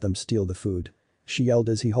just let them steal the food? She yelled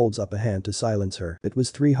as he holds up a hand to silence her. It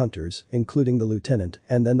was 3 hunters, including the lieutenant,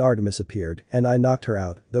 and then Artemis appeared, and I knocked her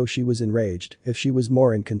out, though she was enraged. If she was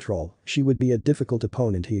more in control, she would be a difficult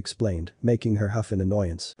opponent, he explained, making her huff in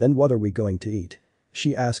annoyance. Then what are we going to eat?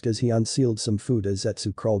 She asked as he unsealed some food as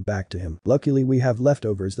Zetsu crawled back to him. Luckily we have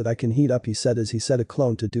leftovers that I can heat up, he said as he set a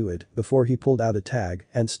clone to do it, before he pulled out a tag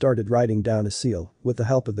and started writing down a seal, with the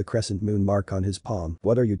help of the crescent moon mark on his palm.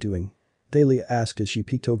 What are you doing? Thalia asked as she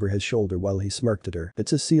peeked over his shoulder while he smirked at her.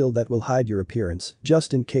 It's a seal that will hide your appearance,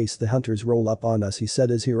 just in case the hunters roll up on us, he said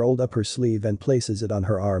as he rolled up her sleeve and places it on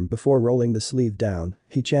her arm before rolling the sleeve down.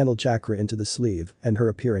 He channeled chakra into the sleeve, and her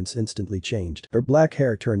appearance instantly changed. Her black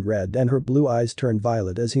hair turned red and her blue eyes turned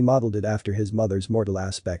violet as he modeled it after his mother's mortal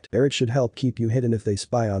aspect. There, it should help keep you hidden if they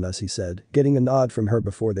spy on us, he said, getting a nod from her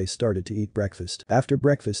before they started to eat breakfast. After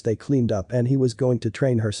breakfast they cleaned up and he was going to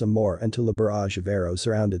train her some more until a barrage of arrows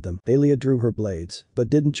surrounded them. Thalia drew her blades, but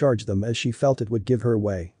didn't charge them as she felt it would give her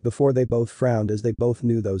away, before they both frowned as they both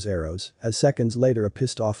knew those arrows. As seconds later a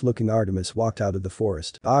pissed off looking Artemis walked out of the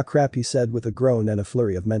forest. Ah crap, he said with a groan and a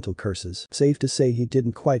flurry of mental curses. Safe to say he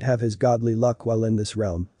didn't quite have his godly luck while in this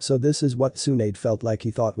realm, so this is what Tsunade felt like,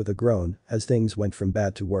 he thought with a groan, as things went from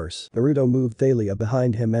bad to worse. Naruto moved Thalia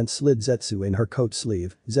behind him and slid Zetsu in her coat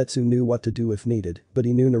sleeve. Zetsu knew what to do if needed, but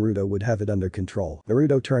he knew Naruto would have it under control.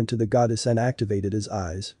 Naruto turned to the goddess and activated his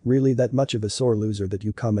eyes. Really that much of a sore loser that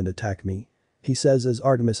you come and attack me? He says as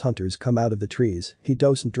Artemis hunters come out of the trees. He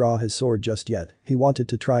doesn't draw his sword just yet. He wanted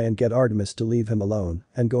to try and get Artemis to leave him alone,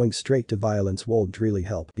 and going straight to violence won't really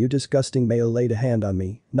help. You disgusting male laid a hand on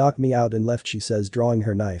me, knocked me out and left, she says, drawing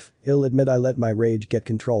her knife. I'll admit I let my rage get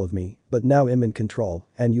control of me, but now I'm in control,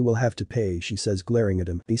 and you will have to pay, she says, glaring at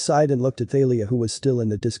him. He sighed and looked at Thalia, who was still in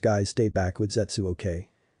the disguise. Stay back with Zetsu, okay?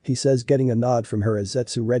 He says, getting a nod from her as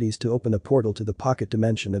Zetsu readies to open a portal to the pocket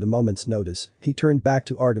dimension at a moment's notice. He turned back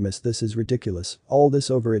to Artemis. This is ridiculous. All this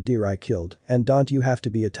over a deer I killed, and don't you have to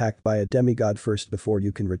be attacked by a demigod first before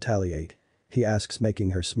you can retaliate? he asks,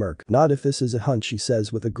 making her smirk. Not if this is a hunt, she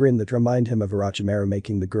says with a grin that remind him of Orochimaru,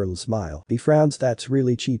 making the girl smile. He frowns. That's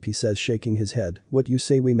really cheap, he says, shaking his head. What you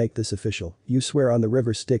say we make this official? You swear on the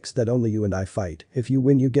river Styx that only you and I fight. If you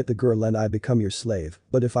win you get the girl and I become your slave.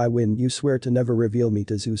 But if I win you swear to never reveal me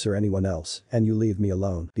to Zeus or anyone else, and you leave me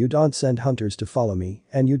alone. You don't send hunters to follow me,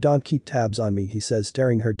 and you don't keep tabs on me, he says,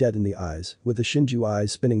 staring her dead in the eyes, with the Shinju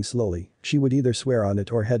eyes spinning slowly. She would either swear on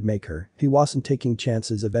it or head make her. He wasn't taking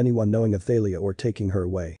chances of anyone knowing of Thalia or taking her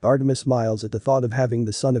away. Artemis smiles at the thought of having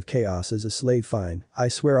the son of chaos as a slave. Fine, I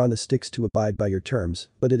swear on the Styx to abide by your terms,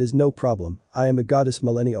 but it is no problem. I am a goddess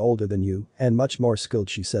millennia older than you, and much more skilled,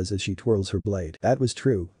 she says as she twirls her blade. That was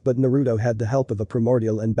true, but Naruto had the help of a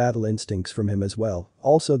primordial and battle instincts from him as well.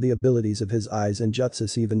 Also the abilities of his eyes and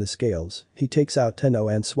jutsus, even the scales. He takes out Tenno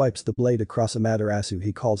and swipes the blade across Amaterasu,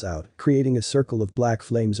 he calls out, creating a circle of black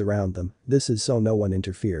flames around them. This is so no one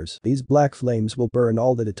interferes. These black flames will burn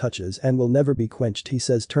all that it touches and will never be quenched, he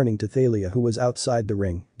says, turning to Thalia, who was outside the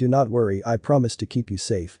ring. Do not worry, I promise to keep you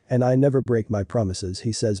safe, and I never break my promises,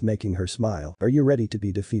 he says, making her smile. Are you ready to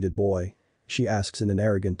be defeated, boy? She asks in an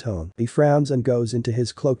arrogant tone. He frowns and goes into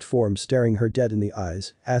his cloaked form, staring her dead in the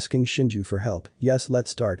eyes, asking Shinju for help. Yes,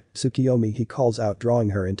 let's start. Tsukiyomi, he calls out, drawing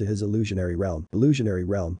her into his illusionary realm. Illusionary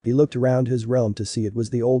realm. He looked around his realm to see it was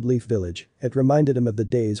the old Leaf Village. It reminded him of the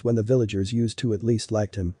days when the villagers used to at least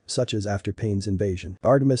liked him, such as after Pain's invasion.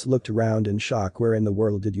 Artemis looked around in shock. Where in the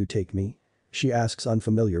world did you take me? She asks,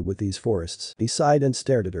 unfamiliar with these forests. He sighed and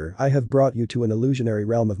stared at her. I have brought you to an illusionary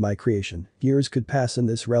realm of my creation. Years could pass in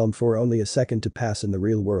this realm for only a second to pass in the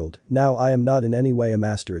real world. Now I am not in any way a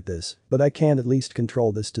master at this, but I can at least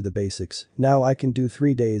control this to the basics. Now I can do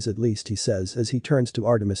 3 days at least, he says as he turns to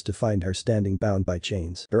Artemis to find her standing bound by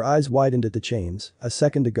chains. Her eyes widened at the chains. A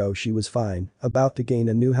second ago she was fine, about to gain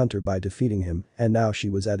a new hunter by defeating him, and now she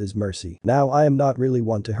was at his mercy. Now I am not really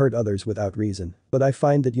one to hurt others without reason, but I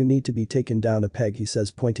find that you need to be taken down a peg, he says,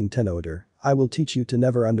 pointing Tenno at her. I will teach you to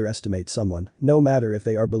never underestimate someone, no matter if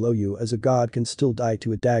they are below you, as a god can still die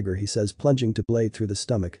to a dagger, he says, plunging the blade through the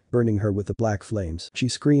stomach, burning her with the black flames. She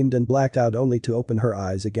screamed and blacked out, only to open her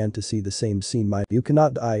eyes again to see the same scene. You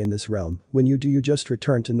cannot die in this realm. When you do, you just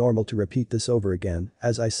return to normal. To repeat this over again.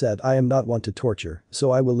 As I said, I am not one to torture, so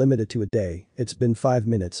I will limit it to a day. It's been 5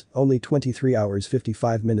 minutes, only 23 hours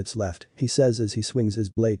 55 minutes left, he says as he swings his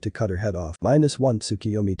blade to cut her head off. -1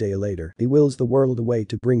 Tsukiyomi. Day later. He wills the world away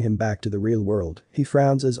to bring him back to the real world. He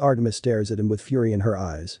frowns as Artemis stares at him with fury in her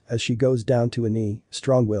eyes as she goes down to a knee.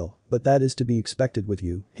 Strong will, but that is to be expected with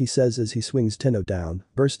you, he says as he swings Tenno down,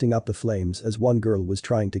 bursting up the flames as one girl was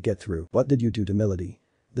trying to get through. What did you do to Milady?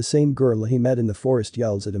 The same girl he met in the forest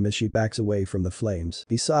yells at him as she backs away from the flames.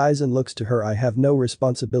 He sighs and looks to her. I have no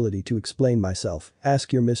responsibility to explain myself.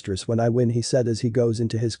 Ask your mistress when I win, he said as he goes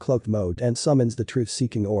into his cloaked mode and summons the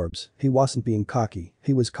truth-seeking orbs. He wasn't being cocky,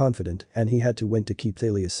 he was confident, and he had to win to keep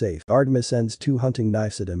Thalia safe. Artemis sends 2 hunting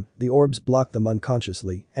knives at him. The orbs block them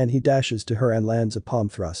unconsciously, and he dashes to her and lands a palm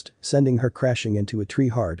thrust, sending her crashing into a tree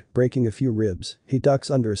hard, breaking a few ribs. He ducks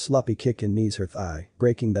under a sloppy kick and knees her thigh,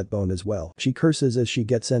 breaking that bone as well. She curses as she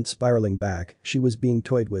gets sent spiraling back. She was being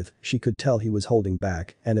toyed with, she could tell he was holding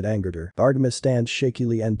back, and it angered her. Artemis stands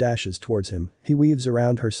shakily and dashes towards him. He weaves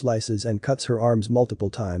around her, slices and cuts her arms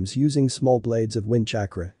multiple times using small blades of wind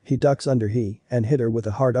chakra. He ducks under and hit her with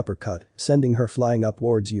a hard uppercut, sending her flying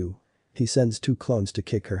upwards. He sends 2 clones to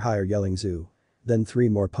kick her higher, yelling Zu. Then 3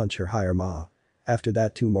 more punch her higher Ma. After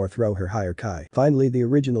that 2 more throw her higher Kai. Finally the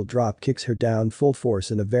original drop kicks her down full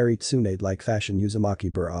force in a very Tsunade-like fashion,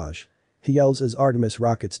 Uzumaki barrage. He yells as Artemis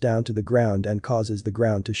rockets down to the ground and causes the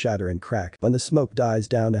ground to shatter and crack. When the smoke dies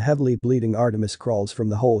down, a heavily bleeding Artemis crawls from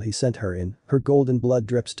the hole he sent her in. Her golden blood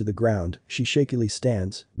drips to the ground. She shakily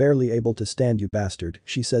stands, barely able to stand. You bastard,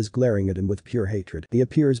 she says, glaring at him with pure hatred. He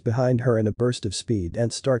appears behind her in a burst of speed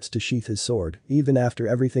and starts to sheath his sword. Even after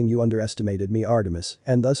everything, you underestimated me, Artemis,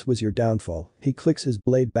 and thus was your downfall. He clicks his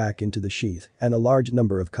blade back into the sheath, and a large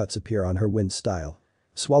number of cuts appear on her wind style.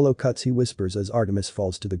 Swallow cuts, he whispers as Artemis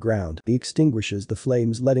falls to the ground. He extinguishes the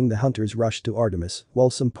flames, letting the hunters rush to Artemis, while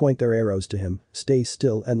some point their arrows to him. Stay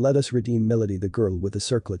still and let us redeem Milady, the girl with the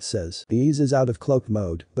circlet says. He eases out of cloaked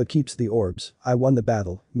mode, but keeps the orbs. I won the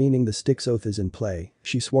battle, meaning the Styx oath is in play.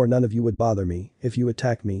 She swore none of you would bother me. If you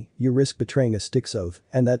attack me, you risk betraying a Styx oath,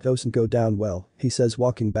 and that doesn't go down well, he says,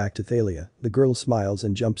 walking back to Thalia. The girl smiles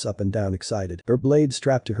and jumps up and down excited. Her blade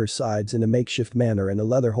strapped to her sides in a makeshift manner and a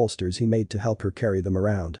leather holsters he made to help her carry them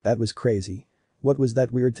around. That was crazy. What was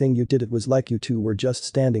that weird thing you did? It was like you two were just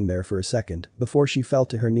standing there for a second before she fell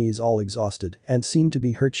to her knees all exhausted and seemed to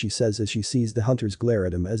be hurt, she says as she sees the hunters glare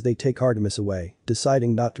at him as they take Artemis away,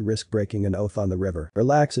 deciding not to risk breaking an oath on the river.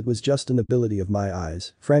 Relax, it was just an ability of my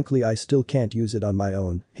eyes. Frankly, I still can't use it on my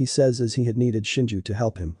own, he says as he had needed Shinju to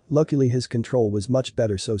help him. Luckily his control was much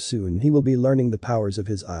better, so soon he will be learning the powers of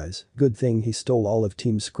his eyes. Good thing he stole all of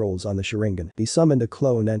Team's scrolls on the Sharingan. He summoned a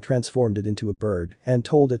clone and transformed it into a bird and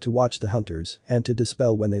told it to watch the hunters and to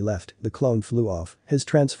dispel when they left. The clone flew off. His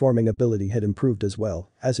transforming ability had improved as well,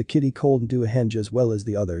 as a kitty couldn't do a henge as well as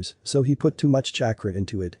the others, so he put too much chakra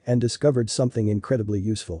into it and discovered something incredibly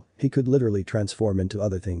useful. He could literally transform into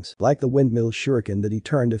other things. Like the windmill shuriken that he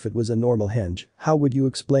turned if it was a normal henge. How would you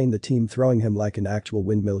explain the team throwing him like an actual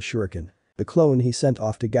windmill shuriken? The clone he sent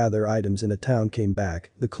off to gather items in a town came back.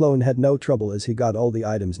 The clone had no trouble as he got all the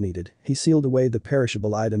items needed. He sealed away the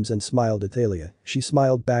perishable items and smiled at Thalia. She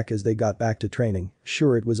smiled back as they got back to training.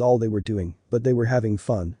 Sure, it was all they were doing, but they were having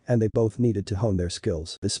fun and they both needed to hone their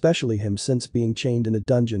skills. Especially him, since being chained in a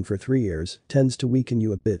dungeon for 3 years tends to weaken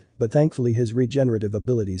you a bit, but thankfully his regenerative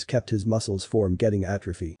abilities kept his muscles from getting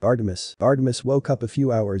atrophy. Artemis woke up a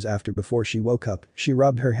few hours after. Before she woke up, she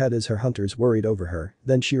rubbed her head as her hunters worried over her.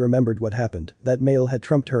 Then she remembered what happened. That male had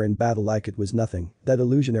trumped her in battle like it was nothing. That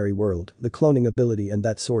illusionary world, the cloning ability and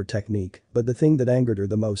that sword technique. But the thing that angered her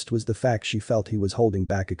the most was the fact she felt he was holding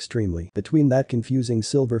back extremely. Between that confusing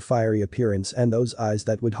silver fiery appearance and those eyes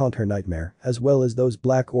that would haunt her nightmare, as well as those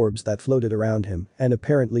black orbs that floated around him and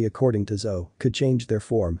apparently, according to Zoe, could change their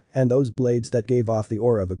form, and those blades that gave off the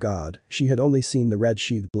aura of a god. She had only seen the red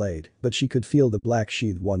sheathed blade, but she could feel the black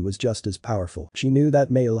sheathed one was just as powerful. She knew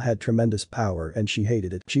that male had tremendous power and she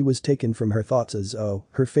hated it. She was taken from her thoughts as Zoe,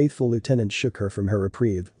 her faithful lieutenant, shook her from her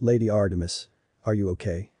reprieve. Lady Artemis. Are you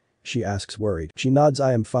okay? She asks, worried. She nods.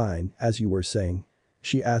 I am fine, as you were saying.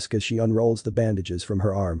 She asks as she unrolls the bandages from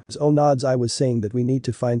her arm. Zoe nods. I was saying that we need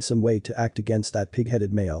to find some way to act against that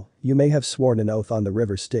pig-headed male. You may have sworn an oath on the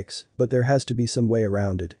river Styx, but there has to be some way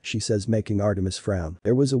around it, she says, making Artemis frown.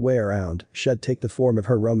 There was a way around. She'd take the form of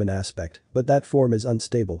her Roman aspect, but that form is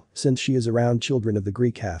unstable. Since she is around children of the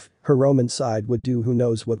Greek half, her Roman side would do who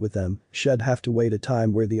knows what with them. She'd have to wait a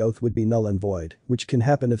time where the oath would be null and void, which can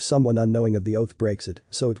happen if someone unknowing of the oath breaks it,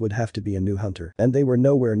 so it would have to be a new hunter. And they were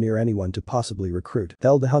nowhere near anyone to possibly recruit.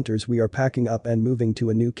 Tell the hunters we are packing up and moving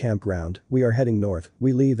to a new campground. We are heading north.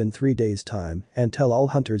 We leave in 3 days' time, and tell all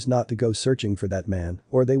hunters not to go searching for that man,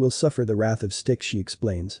 or they will suffer the wrath of Styx, she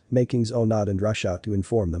explains, making Zoe nod and rush out to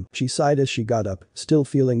inform them. She sighed as she got up, still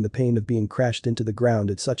feeling the pain of being crashed into the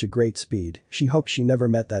ground at such a great speed. She hoped she never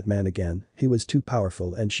met that man again. He was too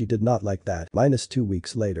powerful and she did not like that. -2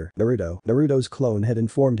 weeks later, Naruto's clone had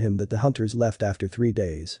informed him that the hunters left after 3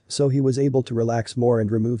 days, so he was able to relax more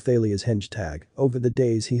and remove Thalia's henge tag. Over the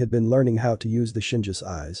days he had been learning how to use the Shinju's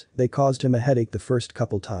eyes. They caused him a headache the first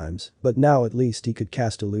couple times, but now at least he could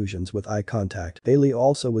cast illusions with eye contact. Thalia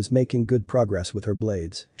also was making good progress with her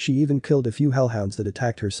blades. She even killed a few hellhounds that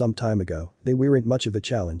attacked her some time ago. They weren't much of a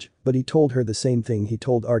challenge, but he told her the same thing he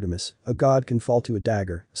told Artemis, a god can fall to a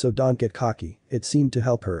dagger, so don't get cocky. It seemed to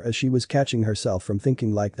help her as she was catching herself from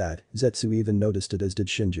thinking like that. Zetsu even noticed it, as did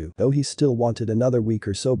Shinju, though he still wanted another week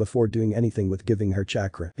or so before doing anything with giving her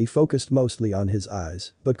chakra. He focused mostly on his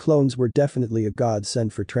eyes, but clones were definitely a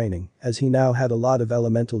godsend for training, as he now had a lot of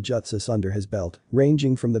elemental jutsus under his belt,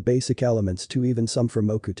 ranging from the basic elements to even some from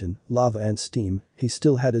Mokuton, lava and steam. He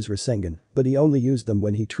still had his Rasengan, but he only used them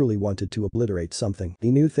when he truly wanted to obliterate something.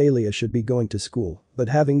 He knew Thalia should be going to school, but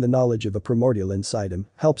having the knowledge of a primordial inside him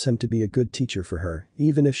helps him to be a good teacher for her,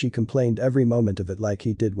 even if she complained every moment of it like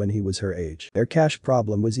he did when he was her age. Their cash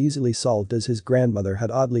problem was easily solved as his grandmother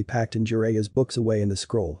had oddly packed Jiraiya's books away in the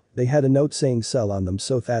scroll. They had a note saying sell on them,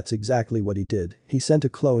 so that's exactly what he did. He sent a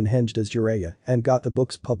clone henged as Jiraiya and got the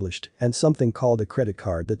books published and something called a credit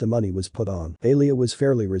card that the money was put on. Thalia was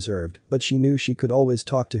fairly reserved, but she knew she could always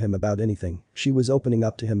talk to him about anything. She was opening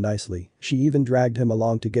up to him nicely. She even dragged him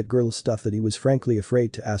along to get girl stuff that he was frankly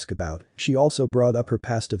afraid to ask about. She also brought up her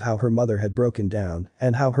past of how her mother had broken down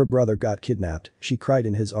and how her brother got kidnapped. She cried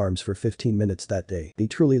in his arms for 15 minutes that day. He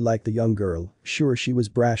truly liked the young girl. Sure, she was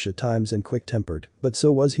brash at times and quick-tempered, but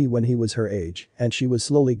so was he when he was her age, and she was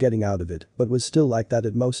slowly getting out of it, but was still like that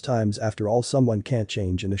at most times. After all, someone can't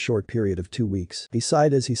change in a short period of 2 weeks. He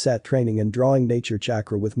sighed as he sat training and drawing nature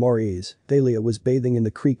chakra with more ease. Thalia was bathing in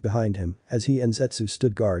the creek behind him as he and Zetsu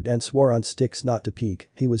stood guard and swore on Styx not to peek.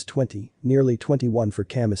 He was 20, nearly 21 for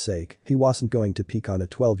Kama's sake. He wasn't going to peek on a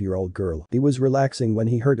 12-year-old girl. He was relaxing when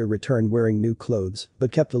he heard her return wearing new clothes,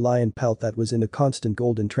 but kept the lion pelt that was in a constant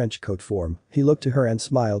golden trench coat form. He looked to her and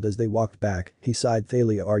smiled as they walked back. He sighed.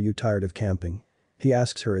 Thalia, are you tired of camping? He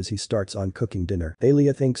asks her as he starts on cooking dinner.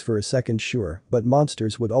 Thalia thinks for a second sure, but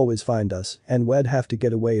monsters would always find us, and we'd have to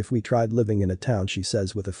get away if we tried living in a town, she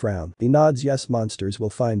says with a frown. He nods, yes, monsters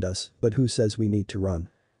will find us, but who says we need to run?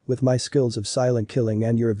 With my skills of silent killing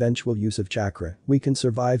and your eventual use of chakra, we can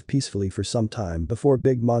survive peacefully for some time before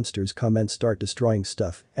big monsters come and start destroying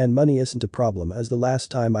stuff, and money isn't a problem, as the last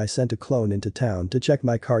time I sent a clone into town to check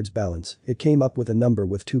my card's balance, it came up with a number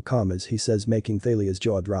with 2 commas, he says, making Thalia's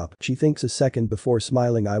jaw drop. She thinks a second before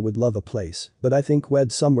smiling. I would love a place, but I think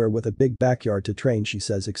we'd somewhere with a big backyard to train, she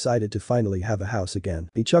says, excited to finally have a house again.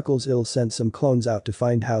 He chuckles. I'll send some clones out to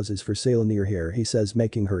find houses for sale near here, he says,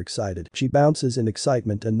 making her excited. She bounces in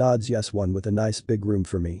excitement and nods, yes, one with a nice big room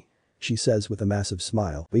for me, she says with a massive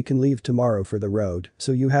smile. We can leave tomorrow for the road,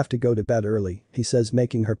 so you have to go to bed early, he says,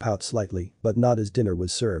 making her pout slightly, but not as dinner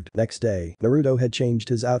was served. Next day, Naruto had changed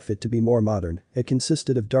his outfit to be more modern. It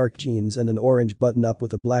consisted of dark jeans and an orange button-up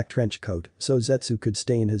with a black trench coat, so Zetsu could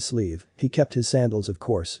stain his sleeve. He kept his sandals, of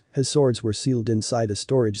course. His swords were sealed inside a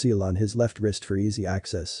storage seal on his left wrist for easy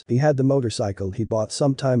access. He had the motorcycle he bought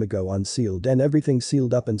some time ago unsealed and everything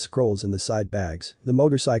sealed up and scrolls in the side bags. The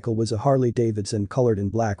motorcycle was a Harley Davidson colored in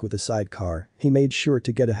black with a sidecar. He made sure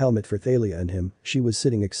to get a helmet for Thalia and him. She was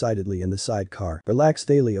sitting excitedly in the sidecar. Relax,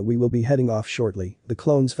 Thalia, we will be heading off shortly. The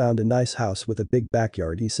clones found a nice house with a big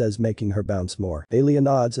backyard, he says, making her bounce more. Thalia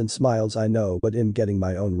nods and smiles. I know, but I'm getting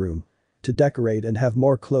my own room to decorate and have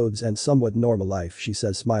more clothes and somewhat normal life, she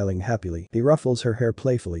says, smiling happily. He ruffles her hair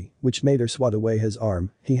playfully, which made her swat away his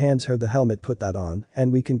arm. He hands her the helmet. Put that on,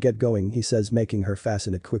 and we can get going, he says, making her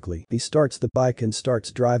fasten it quickly. He starts the bike and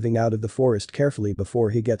starts driving out of the forest carefully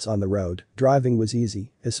before he gets on the road. Driving was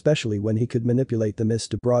easy, especially when he could manipulate the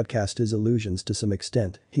mist to broadcast his illusions to some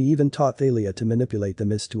extent. He even taught Thalia to manipulate the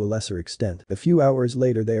mist to a lesser extent. A few hours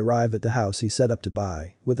later they arrive at the house he set up to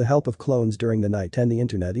buy. With the help of clones during the night and the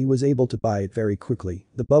internet, he was able to buy it very quickly.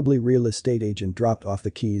 The bubbly real estate agent dropped off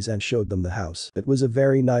the keys and showed them the house. It was a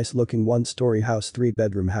very nice looking 1-story house,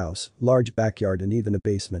 3-bedroom house, large backyard and even a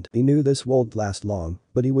basement. He knew this won't last long,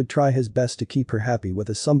 but he would try his best to keep her happy with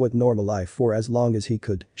a somewhat normal life for as long as he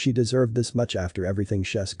could. She deserved this much after everything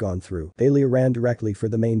she's gone through. Thalia ran directly for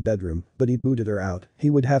the main bedroom, but he booted her out. He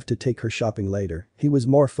would have to take her shopping later. He was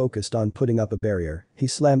more focused on putting up a barrier. He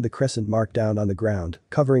slammed the crescent mark down on the ground,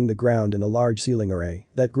 covering the ground in a large sealing array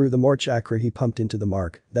that grew. The more chakra he pumped into the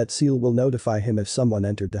mark, that seal will notify him if someone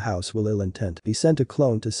entered the house with ill intent. He sent a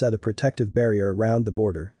clone to set a protective barrier around the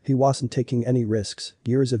border. He wasn't taking any risks.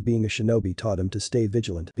 Years of being a shinobi taught him to stay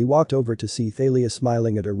vigilant. He walked over to see Thalia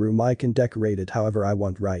smiling at her room. I can decorate it however I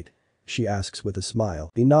want, right? She asks with a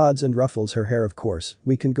smile. He nods and ruffles her hair. Of course,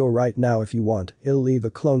 we can go right now if you want. I'll leave a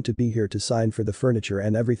clone to be here to sign for the furniture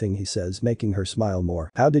and everything, he says, making her smile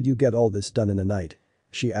more. How did you get all this done in a night?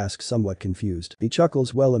 She asks, somewhat confused. He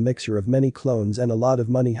chuckles. Well, a mixture of many clones and a lot of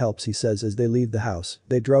money helps, he says as they leave the house.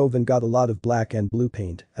 They drove and got a lot of black and blue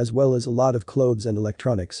paint, as well as a lot of clothes and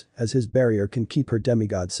electronics, as his barrier can keep her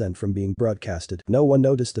demigod scent from being broadcasted. No one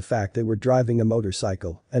noticed the fact they were driving a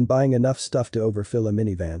motorcycle and buying enough stuff to overfill a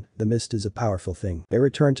minivan. The mist is a powerful thing. They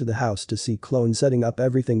return to the house to see clones setting up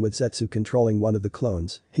everything with Zetsu controlling one of the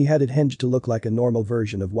clones. He had it hinged to look like a normal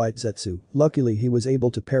version of white Zetsu. Luckily he was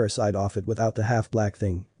able to parasite off it without the half-black thing.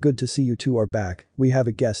 Good to see you two are back. We have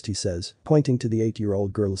a guest, he says, pointing to the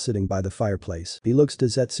 8-year-old girl sitting by the fireplace. He looks to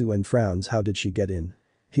Zetsu and frowns. How did she get in?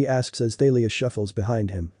 He asks as Thalia shuffles behind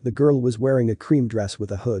him. The girl was wearing a cream dress with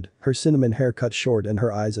a hood, her cinnamon hair cut short and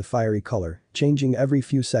her eyes a fiery color, changing every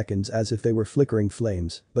few seconds as if they were flickering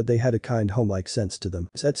flames, but they had a kind home-like sense to them.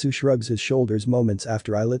 Zetsu shrugs his shoulders. Moments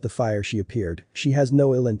after I lit the fire she appeared. She has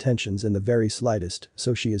no ill intentions in the very slightest,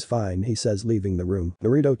 so she is fine, he says, leaving the room.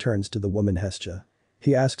 Naruto turns to the woman Hestia.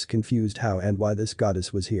 He asks confused how and why this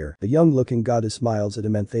goddess was here. The young-looking goddess smiles at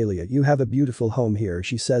him. And Thalia, you have a beautiful home here,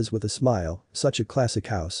 she says with a smile. Such a classic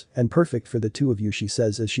house, and perfect for the two of you, she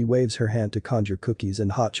says as she waves her hand to conjure cookies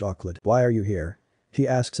and hot chocolate. Why are you here? He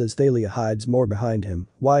asks as Thalia hides more behind him.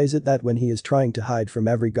 Why is it that when he is trying to hide from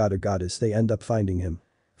every god or goddess they end up finding him?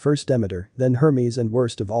 First Demeter, then Hermes, and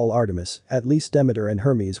worst of all Artemis. At least Demeter and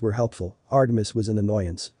Hermes were helpful. Artemis was an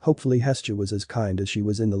annoyance. Hopefully Hestia was as kind as she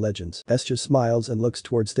was in the legends. Hestia smiles and looks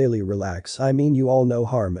towards Thalia. Relax, I mean you all know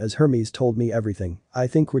harm as Hermes told me everything. I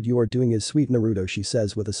think what you are doing is sweet, Naruto, she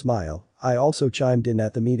says with a smile. I also chimed in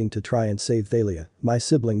at the meeting to try and save Thalia. My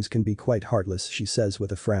siblings can be quite heartless, she says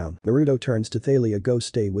with a frown. Naruto turns to Thalia. Go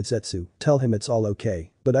stay with Zetsu. Tell him it's all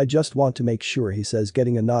okay. But I just want to make sure, he says,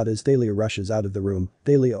 getting a nod as Thalia rushes out of the room.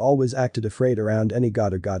 Thalia always acted afraid around any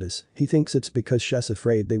god or goddess. He thinks it's because she's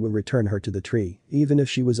afraid they will return her to the tree. Even if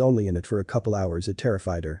she was only in it for a couple hours, it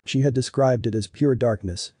terrified her. She had described it as pure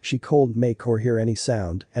darkness. She couldn't make or hear any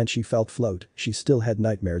sound, and she felt float. She still had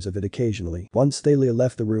nightmares of it occasionally. Once Thalia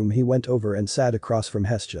left the room, he went over and sat across from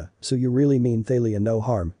Hestia. So you really mean, Thalia, no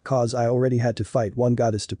harm, cause I already had to fight one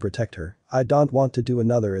goddess to protect her. I don't want to do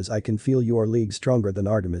another, as I can feel you're league stronger than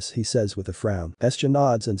Artemis, he says with a frown. Hestia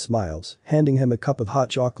nods and smiles, handing him a cup of hot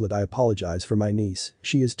chocolate. I apologize for my niece.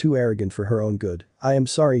 She is too arrogant for her own good. I am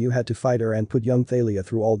sorry you had to fight her and put young Thalia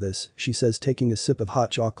through all this, she says, taking a sip of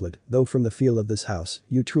hot chocolate, though from the feel of this house,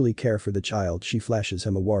 you truly care for the child. She flashes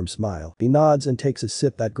him a warm smile. He nods and takes a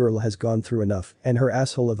sip. That girl has gone through enough, and her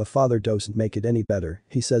asshole of a father doesn't make it any better,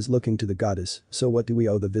 he says, looking to the goddess. So what do we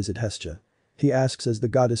owe the visit, Hestia? He asks as the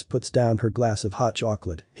goddess puts down her glass of hot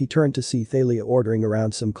chocolate. He turned to see Thalia ordering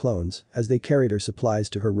around some clones. As they carried her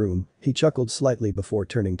supplies to her room, he chuckled slightly before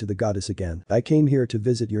turning to the goddess again. I came here to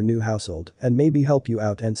visit your new household and maybe help you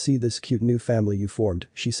out and see this cute new family you formed,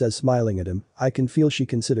 she says, smiling at him. I can feel she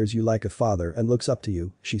considers you like a father and looks up to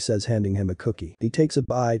you, she says, handing him a cookie. He takes a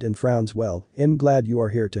bite and frowns. Well, I'm glad you are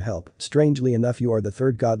here to help. Strangely enough, you are the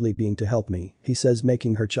third godly being to help me, he says,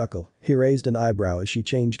 making her chuckle. He raised an eyebrow as she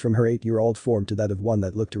changed from her 8-year-old form to that of one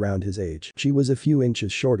that looked around his age. She was a few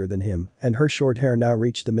inches shorter than him, and her short hair now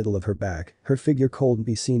reached the middle of her back. Her figure couldn't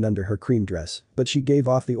be seen under her cream dress, but she gave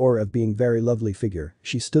off the aura of being very lovely figure.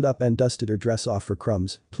 She stood up and dusted her dress off for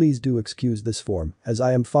crumbs. Please do excuse this form, as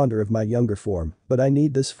I am fonder of my younger form, but I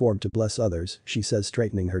need this form to bless others, she says,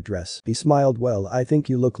 straightening her dress. He smiled. Well, I think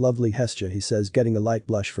you look lovely, Hestia, he says, getting a light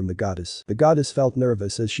blush from the goddess. The goddess felt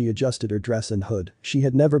nervous as she adjusted her dress and hood. She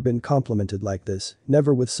had never been complimented like this,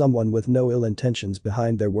 never with someone with no ill intentions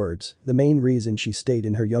behind their words. The main reason she stayed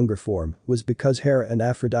in her younger form was because Hera and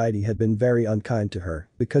Aphrodite had been very unkind to her,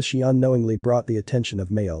 because she unknowingly brought the attention of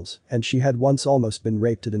males, and she had once almost been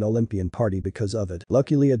raped at an Olympian party because of it.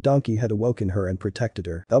 Luckily, a donkey had awoken her and protected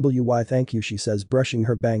her. Why thank you, she says, brushing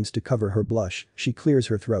her bangs to cover her blush. She clears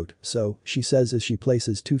her throat. So, she says as she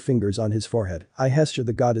places 2 fingers on his forehead. I, Hestia,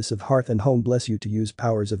 the goddess of hearth and home, bless you to use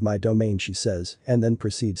powers of my domain, she says, and then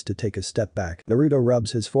proceeds to take a step back. Naruto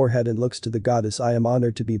rubs his forehead and looks to the goddess. I am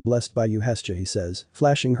honored to be blessed by you, Hestia, he says,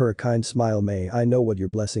 flashing her a kind smile. May I know what your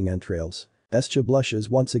blessing entails? Hestia blushes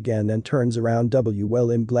once again and turns around.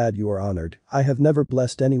 Well, I'm glad you are honored. I have never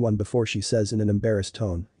blessed anyone before, she says in an embarrassed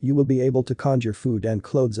tone. You will be able to conjure food and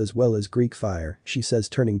clothes as well as Greek fire, she says,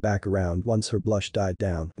 turning back around once her blush died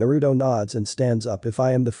down. Naruto nods and stands up. If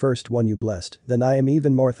I am the first one you blessed, then I am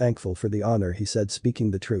even more thankful for the honor, he said,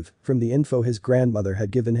 speaking the truth. From the info his grandmother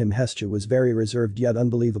had given him, Hestia was very reserved yet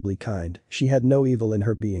unbelievably kind. She had no evil in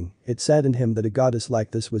her being. It saddened him that a goddess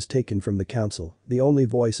like this was taken from the council. The only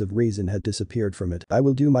voice of reason had disappeared from it. I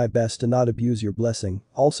will do my best to not abuse your blessing.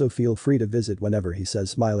 Also feel free to visit whenever, he says,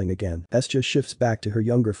 smiling again. Hestia shifts back to her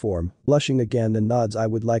younger form, blushing again and nods. I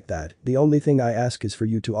would like that. The only thing I ask is for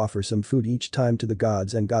you to offer some food each time to the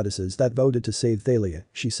gods and goddesses that voted to save Thalia,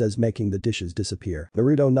 she says, making the dishes disappear.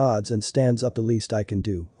 Naruto nods and stands up. The least I can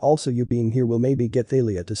do. Also, you being here will maybe get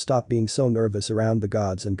Thalia to stop being so nervous around the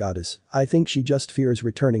gods and goddess. I think she just fears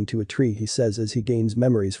returning to a tree, he says as he gains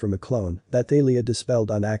memories from a clone that Thalia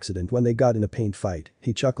dispelled on accident when they got in a paint fight.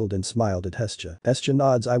 He chuckled and smiled at Hestia. Hestia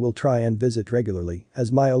nods. I will try and visit regularly,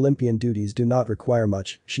 as my Olympian duties do not require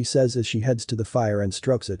much, she says as she heads to the fire and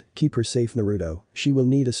strokes it. Keep her safe, Naruto. She will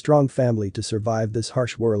need a strong family to survive this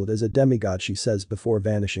harsh world as a demigod, she says before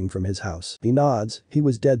vanishing from his house. He nods. He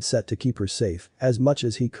was dead set to keep her safe as much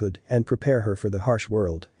as he could and prepare her for the harsh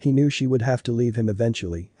world. He knew she would have to leave him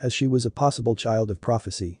eventually, as she was a possible child of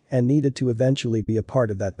prophecy and needed to eventually be a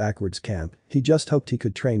part of that backwards camp. He just hoped he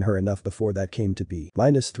could train her enough before that came to be.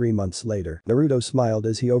 -3 months later, Naruto smiled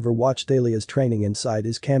as he overwatched Thalia's training inside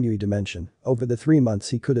his Kamui dimension. Over the 3 months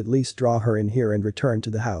he could at least draw her in here and return to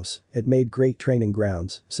the house. It made great training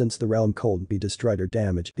grounds, since the realm couldn't be destroyed or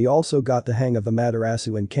damaged. He also got the hang of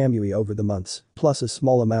Amaterasu and Kamui over the months, plus a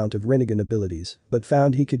small amount of Rinnegan abilities, but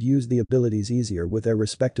found he could use the abilities easier with their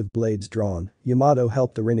respective blades drawn. Yamato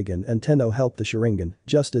helped the Rinnegan and Tenno helped the Sharingan,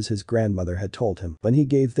 just as his grandmother had told him. When he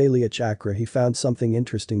gave Thalia chakra, he found something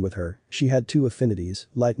interesting with her. She had 2 affinities,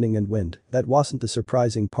 lightning and wind. That wasn't the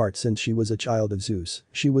surprising part since she was a child of Zeus.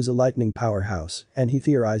 She was a lightning powerhouse, and he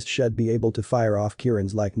theorized she'd be able to fire off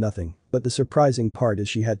Kirins like nothing. But the surprising part is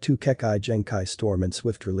she had 2 Kekai Genkai Storm and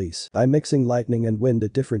Swift Release. By mixing lightning and wind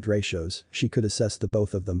at different ratios, she could assess the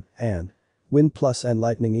both of them, and Wind plus and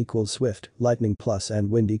lightning equals swift, lightning plus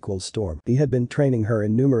and wind equals storm. He had been training her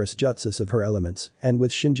in numerous jutsus of her elements, and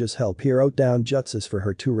with Shinja's help he wrote down jutsus for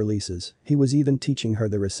her 2 releases. He was even teaching her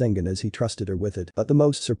the Rasengan as he trusted her with it. But the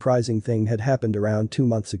most surprising thing had happened around 2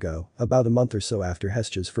 months ago, about a month or so after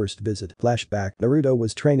Hesja's first visit. Flashback, Naruto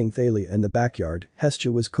was training Thalia in the backyard.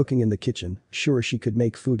 Hesja was cooking in the kitchen. Sure, she could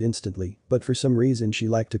make food instantly, but for some reason she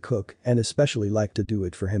liked to cook, and especially liked to do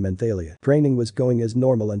it for him and Thalia. Training was going as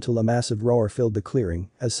normal until a massive roar filled the clearing.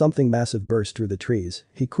 As something massive burst through the trees,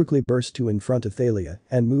 he quickly burst in front of Thalia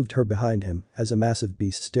and moved her behind him as a massive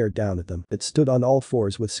beast stared down at them. It stood on all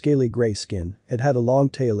 4s with scaly gray skin. It had a long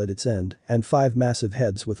tail at its end and 5 massive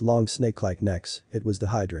heads with long snake-like necks. It was the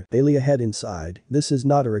Hydra. Thalia head inside. "This is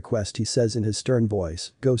not a request," he says in his stern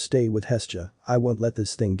voice. "Go stay with Hesja. I won't let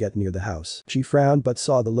this thing get near the house." She frowned but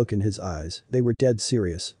saw the look in his eyes. They were dead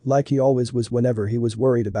serious, like he always was whenever he was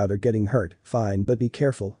worried about her getting hurt. "Fine, but be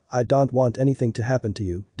careful. I don't want anything to happen to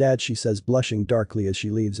you, Dad," she says, blushing darkly as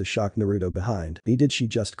she leaves a shocked Naruto behind. "Did she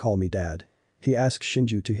just call me Dad?" He asks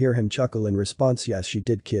Shinju to hear him chuckle in response. "Yes, she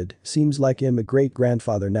did, kid. Seems like I'm a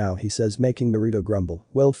great-grandfather now," he says, making Naruto grumble.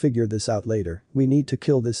 "We'll figure this out later. We need to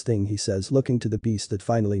kill this thing," he says, looking to the beast that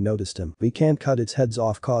finally noticed him. "We can't cut its heads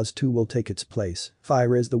off cause 2 will take its place.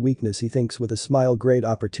 Fire is the weakness," he thinks with a smile. "Great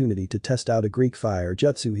opportunity to test out a Greek fire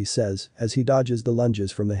jutsu," he says, as he dodges the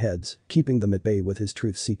lunges from the heads, keeping them at bay with his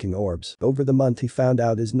truth-seeking orbs. Over the month he found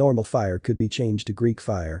out his normal fire could be changed to Greek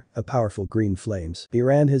fire, a powerful green flames. He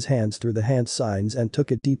ran his hands through the hand signs and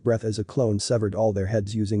took a deep breath as a clone severed all their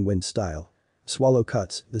heads using wind style. Swallow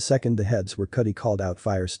cuts, the second the heads were cut he called out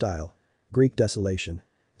fire style. Greek desolation.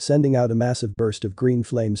 Sending out a massive burst of green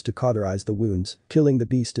flames to cauterize the wounds, killing the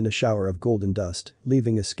beast in a shower of golden dust,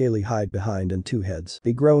 leaving a scaly hide behind and 2 heads.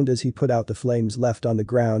 He groaned as he put out the flames left on the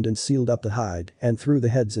ground and sealed up the hide and threw the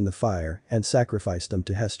heads in the fire and sacrificed them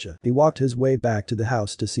to Hesja. He walked his way back to the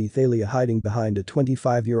house to see Thalia hiding behind a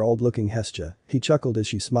 25-year-old looking Hesja. He chuckled as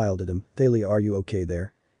she smiled at him. "Thalia, are you okay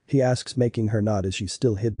there?" he asks, making her nod as she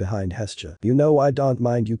still hid behind Hesja. "You know, I don't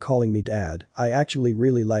mind you calling me Dad. I actually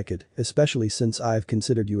really like it, especially since I've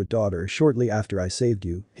considered you a daughter shortly after I saved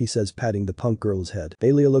you," he says, patting the punk girl's head.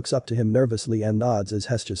 Thalia looks up to him nervously and nods as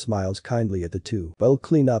Hesja smiles kindly at the two. "Well,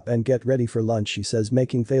 clean up and get ready for lunch," she says,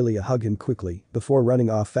 making Thalia hug him quickly before running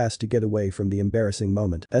off fast to get away from the embarrassing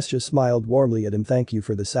moment. Hesja smiled warmly at him. "Thank you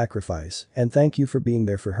for the sacrifice and thank you for being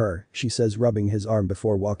there for her," she says, rubbing his arm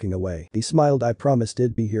before walking away. He smiled. "I promised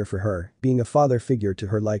I'd be here for her. Being a father figure to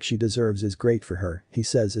her like she deserves is great for her," he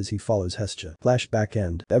says as he follows Hesja. Flashback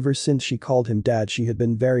end. Ever since she called him Dad she had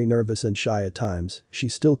been very nervous and shy at times. She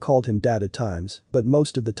still called him Dad at times, but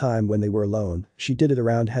most of the time when they were alone, she did it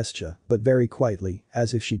around Hesja, but very quietly,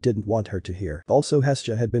 as if she didn't want her to hear. Also,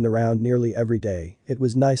 Hesja had been around nearly every day. It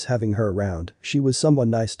was nice having her around. She was someone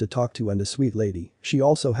nice to talk to and a sweet lady. She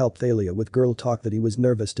also helped Thalia with girl talk that he was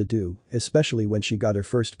nervous to do, especially when she got her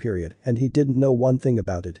first period, and he didn't know one thing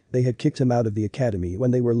about it. They had kicked him out of the academy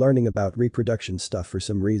when they were learning about reproduction stuff for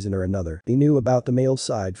some reason or another. He knew about the male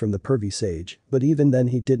side from the pervy sage, but even then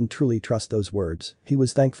he didn't truly trust those words. He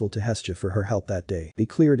was thankful to Hesja for her help that day. He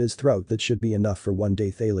cleared his throat. That should be enough for one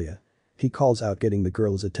day, Thalia. He calls out, getting the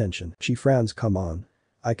girl's attention. She frowns. "Come on.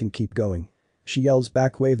 I can keep going," she yells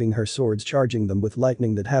back, waving her swords, charging them with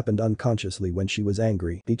lightning that happened unconsciously when she was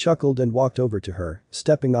angry. He chuckled and walked over to her,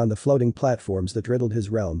 stepping on the floating platforms that riddled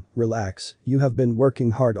his realm. "Relax, you have been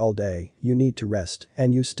working hard all day, you need to rest,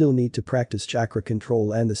 and you still need to practice chakra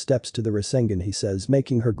control and the steps to the Rasengan," he says,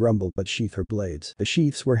 making her grumble but sheath her blades. The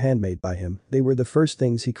sheaths were handmade by him. They were the first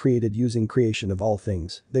things he created using creation of all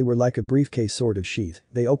things. They were like a briefcase sort of sheath.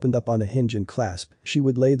 They opened up on a hinge and clasp. She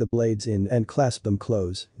would lay the blades in and clasp them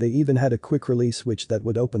close. They even had a quick release switch that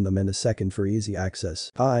would open them in a second for easy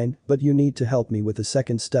access. "Fine, but you need to help me with the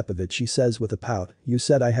second step of it," she says with a pout. "You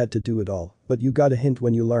said I had to do it all, but you got a hint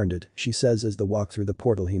when you learned it," she says as they walk through the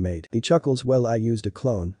portal he made. He chuckles. "Well, I used a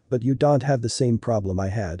clone, but you don't have the same problem I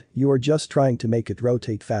had. You are just trying to make it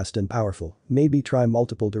rotate fast and powerful. Maybe try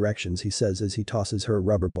multiple directions," he says as he tosses her a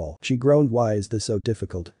rubber ball. She groaned. "Why is this so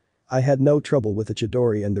difficult? I had no trouble with the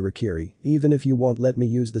Chidori and the Rikiri, even if you won't let me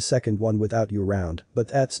use the second one without you around, but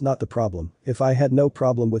that's not the problem. If I had no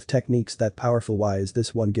problem with techniques that powerful, why is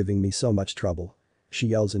this one giving me so much trouble?" she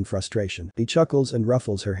yells in frustration. He chuckles and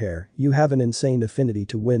ruffles her hair. "You have an insane affinity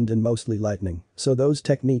to wind and mostly lightning, So those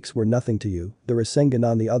techniques were nothing to you. The Rasengan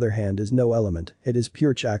on the other hand is no element, it is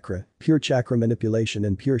pure chakra manipulation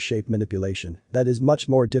and pure shape manipulation. That is much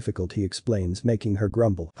more difficult, he explains, making her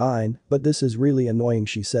grumble. Fine, but this is really annoying,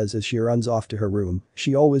 she says as she runs off to her room.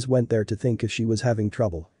 She always went there to think if she was having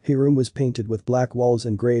trouble. Her room was painted with black walls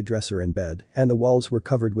and grey dresser and bed, and the walls were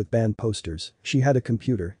covered with band posters. She had a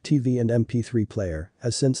computer, TV and MP3 player,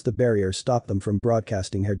 as since the barrier stopped them from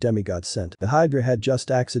broadcasting her demigod scent. The Hydra had just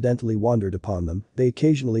accidentally wandered upon them. They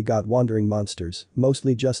occasionally got wandering monsters,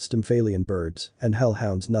 mostly just Stymphalian birds, and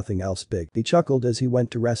hellhounds, nothing else big. He chuckled as he went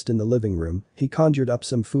to rest in the living room. He conjured up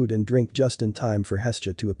some food and drink just in time for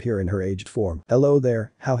Hestia to appear in her aged form. "Hello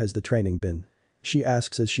there, how has the training been?" she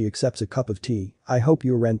asks as she accepts a cup of tea. "I hope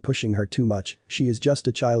you aren't pushing her too much, she is just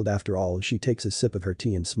a child after all." She takes a sip of her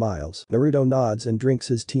tea and smiles. Naruto nods and drinks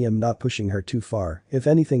his tea. "I'm not pushing her too far. If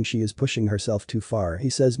anything, she is pushing herself too far," he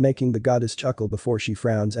says, making the goddess chuckle before she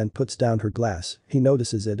frowns and puts down her glass. He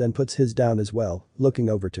notices it and puts his down as well, looking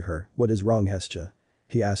over to her. "What is wrong, Hestia?"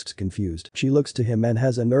 he asks, confused. She looks to him and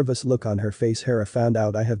has a nervous look on her face. "Hera found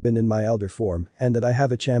out I have been in my elder form and that I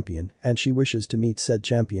have a champion, and she wishes to meet said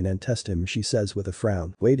champion and test him," she says with a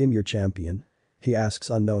frown. "Wait, him your champion?" he asks,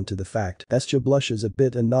 unknown to the fact. Hestia blushes a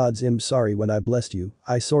bit and nods. "I'm sorry, when I blessed you,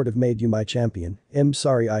 I sort of made you my champion. I'm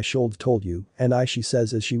sorry I should've told you, and she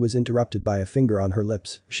says as she was interrupted by a finger on her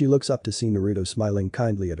lips. She looks up to see Naruto smiling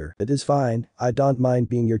kindly at her. "It is fine, I don't mind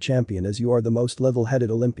being your champion as you are the most level-headed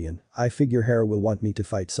Olympian. I figure Hera will want me to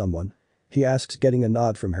fight someone," he asks, getting a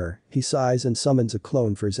nod from her. He sighs and summons a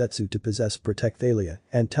clone for Zetsu to possess protect Thalia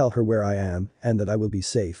and tell her where I am and that I will be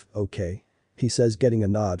safe, okay? He says, getting a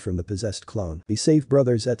nod from the possessed clone. "Be safe,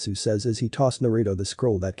 brother," Zetsu says as he tossed Naruto the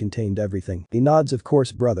scroll that contained everything. He nods. "Of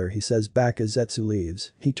course, brother," he says back as Zetsu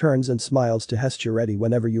leaves. He turns and smiles to Hestia. "Ready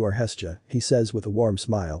whenever you are, Hestia," he says with a warm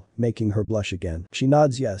smile, making her blush again. She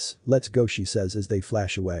nods. "Yes, let's go," she says as they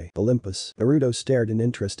flash away. Olympus. Naruto stared in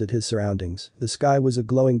interest at his surroundings. The sky was a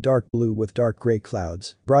glowing dark blue with dark grey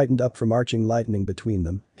clouds, brightened up from arching lightning between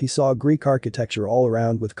them. He saw Greek architecture all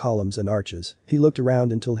around with columns and arches. He looked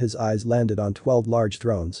around until his eyes landed on 12 large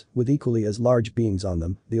thrones, with equally as large beings on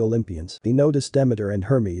them, the Olympians. He noticed Demeter and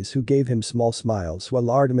Hermes, who gave him small smiles, while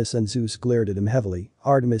Artemis and Zeus glared at him heavily.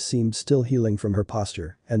 Artemis seemed still healing from her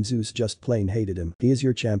posture, and Zeus just plain hated him. "He is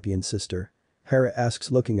your champion, sister?" Hera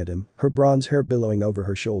asks, looking at him, her bronze hair billowing over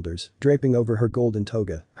her shoulders, draping over her golden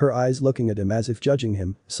toga, her eyes looking at him as if judging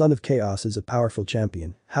him. "Son of Chaos is a powerful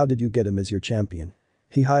champion. How did you get him as your champion?"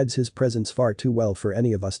 "He hides his presence far too well for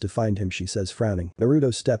any of us to find him," she says, frowning.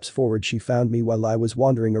 Naruto steps forward. "She found me while I was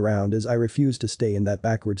wandering around as I refused to stay in that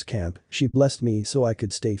backwards camp. She blessed me so I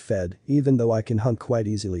could stay fed, even though I can hunt quite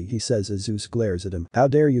easily," he says as Zeus glares at him. "How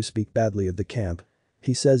dare you speak badly of the camp?"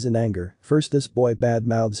 he says in anger. First this boy bad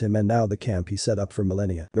mouths him and now the camp he set up for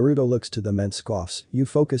millennia. Naruto looks to them and scoffs. "You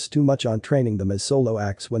focus too much on training them as solo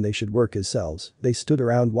acts when they should work as cells." They stood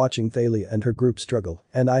around watching Thalia and her group struggle,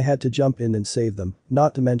 and I had to jump in and save them,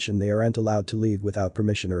 not to mention they aren't allowed to leave without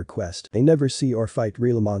permission or request. They never see or fight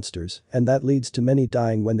real monsters, and that leads to many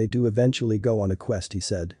dying when they do eventually go on a quest, he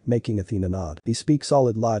said, making Athena nod. He speaks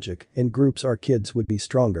solid logic. In groups our kids would be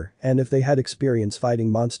stronger, and if they had experience fighting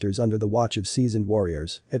monsters under the watch of seasoned warriors,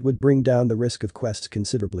 it would bring down the risk of quests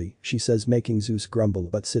considerably, she says, making Zeus grumble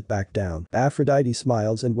but sit back down. Aphrodite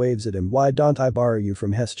smiles and waves at him. "Why don't I borrow you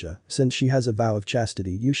from Hestia? Since she has a vow of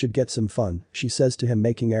chastity you should get some fun," she says to him,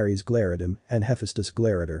 making Ares glare at him and Hephaestus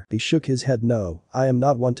glare at her. He shook his head. "No, I am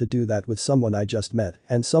not one to do that with someone I just met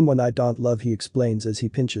and someone I don't love," he explains as he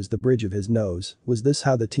pinches the bridge of his nose. Was this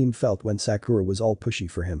how the team felt when Sakura was all pushy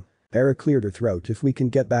for him? Hera cleared her throat. "If we can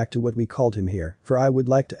get back to what we called him here, for I would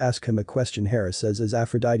like to ask him a question," Hera says as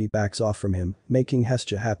Aphrodite backs off from him, making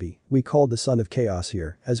Hestia happy. "We called the Son of Chaos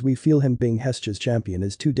here, as we feel him being Hestia's champion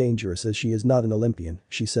is too dangerous as she is not an Olympian,"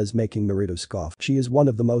 she says, making Naruto scoff. "She is one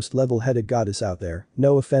of the most level-headed goddess out there.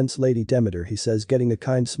 No offense, Lady Demeter," he says, getting a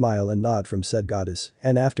kind smile and nod from said goddess.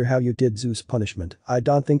 "And after how you did Zeus' punishment, I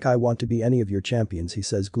don't think I want to be any of your champions," he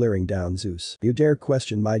says, glaring down Zeus. "You dare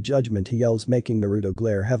question my judgment," he yells, making Naruto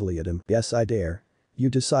glare heavily at him. "Yes, I dare.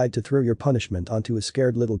 You decide to throw your punishment onto a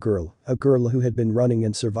scared little girl, a girl who had been running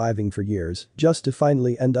and surviving for years, just to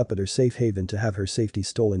finally end up at her safe haven to have her safety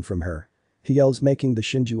stolen from her," he yells, making the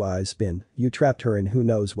Shinju eyes spin. "You trapped her in who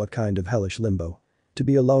knows what kind of hellish limbo. To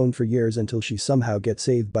be alone for years until she somehow gets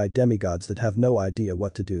saved by demigods that have no idea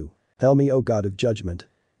what to do. Tell me, O God of judgment.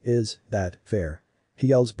 Is that fair?" he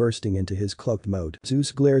yells, bursting into his cloaked mode.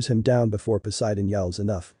 Zeus glares him down before Poseidon yells,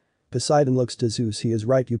 "Enough. Poseidon looks to Zeus. He is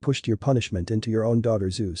right, you pushed your punishment into your own daughter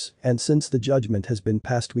Zeus. And since the judgment has been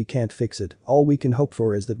passed we can't fix it. All we can hope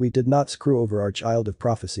for is that we did not screw over our child of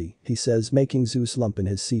prophecy, he says, making Zeus lump in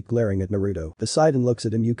his seat glaring at Naruto. Poseidon looks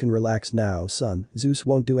at him. You can relax now, son. Zeus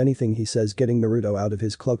won't do anything, he says, getting Naruto out of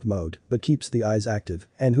his cloaked mode, but keeps the eyes active.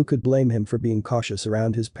 And who could blame him for being cautious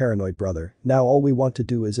around his paranoid brother? Now all we want to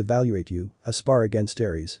do is evaluate you, a spar against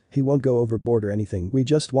Ares. He won't go overboard or anything. We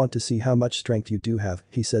just want to see how much strength you do have,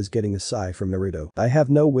 he says, getting a sigh from Naruto. I have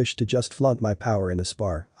no wish to just flaunt my power in a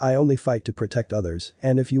spar. I only fight to protect others,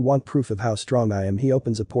 and if you want proof of how strong I am, he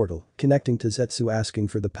opens a portal, connecting to Zetsu, asking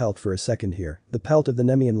for the pelt for a second here. The pelt of the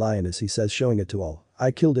Nemean lioness, he says, showing it to all.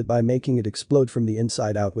 I killed it by making it explode from the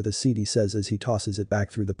inside out with a seed, he says as he tosses it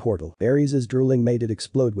back through the portal. Ares is drooling. Made it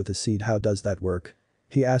explode with a seed. How does that work?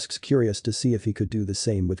 He asks, curious to see if he could do the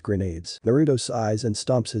same with grenades. Naruto sighs and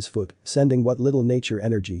stomps his foot, sending what little nature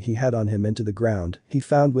energy he had on him into the ground. He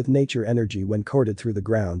found with nature energy when corded through the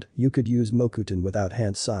ground, you could use Mokuton without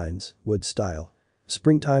hand signs, wood style.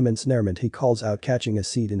 Springtime ensnarement, he calls out, catching a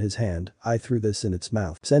seed in his hand. I threw this in its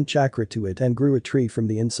mouth. Sent chakra to it and grew a tree from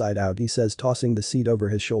the inside out, he says, tossing the seed over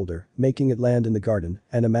his shoulder, making it land in the garden,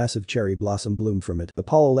 and a massive cherry blossom bloomed from it.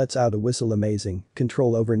 Apollo lets out a whistle. Amazing,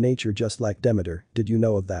 control over nature just like Demeter. Did you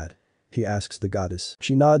know of that? He asks the goddess.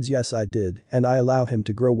 She nods. Yes, I did, and I allow him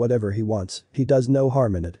to grow whatever he wants. He does no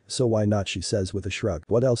harm in it, so why not, she says with a shrug.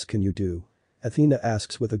 What else can you do? Athena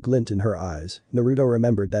asks with a glint in her eyes. Naruto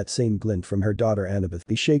remembered that same glint from her daughter Annabeth.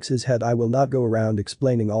 He shakes his head. I will not go around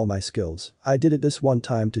explaining all my skills. I did it this one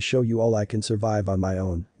time to show you all I can survive on my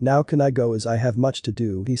own. Now can I go, as I have much to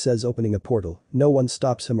do, he says, opening a portal. No one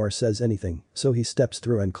stops him or says anything, so he steps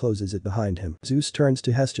through and closes it behind him. Zeus turns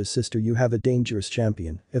to Hestia. Sister, you have a dangerous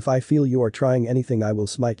champion. If I feel you are trying anything I will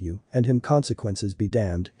smite you, and him consequences be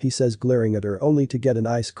damned, he says, glaring at her only to get an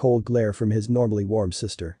ice cold glare from his normally warm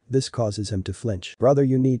sister. This causes him to flinch. Brother,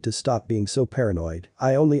 you need to stop being so paranoid.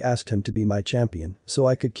 I only asked him to be my champion, so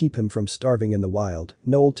I could keep him from starving in the wild.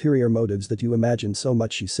 No ulterior motives that you imagine so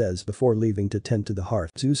much, she says before leaving to tend to the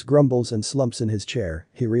hearth. Zeus grumbles and slumps in his chair.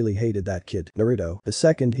 He really hated that kid. Naruto. The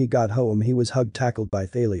second he got home he was tackled by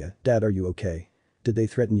Thalia. Dad, are you okay? Did they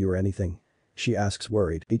threaten you or anything? She asks,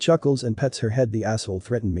 worried. He chuckles and pets her head. The asshole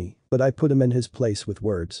threatened me, but I put him in his place with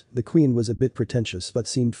words. The queen was a bit pretentious but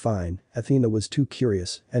seemed fine. Athena was too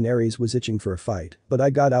curious, and Ares was itching for a fight, but I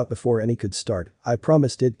got out before any could start. I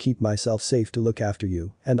promised I'd keep myself safe to look after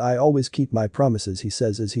you, and I always keep my promises, he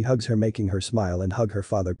says as he hugs her, making her smile and hug her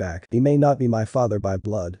father back. He may not be my father by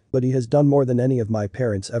blood, but he has done more than any of my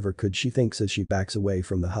parents ever could, she thinks as she backs away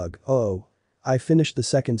from the hug. Oh. I finished the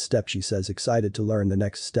second step, she says, excited to learn the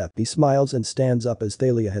next step. He smiles and stands up as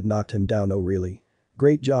Thalia had knocked him down. Oh really?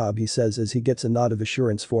 Great job, he says as he gets a nod of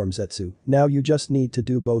assurance from Zetsu. Now you just need to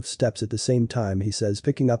do both steps at the same time, he says,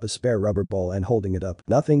 picking up a spare rubber ball and holding it up.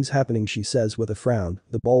 Nothing's happening, she says with a frown.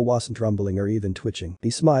 The ball wasn't rumbling or even twitching.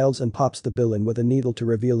 He smiles and pops the bill in with a needle to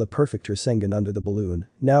reveal a perfect Rasengan under the balloon.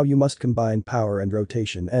 Now you must combine power and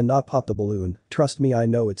rotation and not pop the balloon. Trust me, I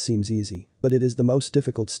know it seems easy, but it is the most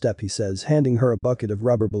difficult step, he says, handing her a bucket of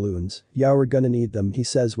rubber balloons. Yeah, we're gonna need them, he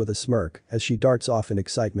says with a smirk as she darts off in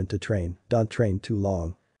excitement to train. Don't train too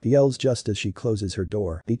long. He yells just as she closes her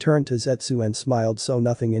door. He turned to Zetsu and smiled. So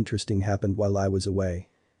nothing interesting happened while I was away?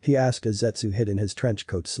 He asked as Zetsu hid in his trench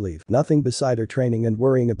coat sleeve. Nothing beside her training and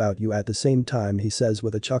worrying about you at the same time, he says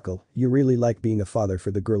with a chuckle. You really like being a father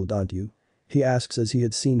for the girl, don't you? He asks as he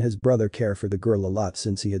had seen his brother care for the girl a lot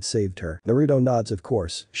since he had saved her. Naruto nods. Of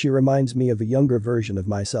course, she reminds me of a younger version of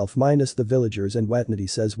myself minus the villagers and whatnot, he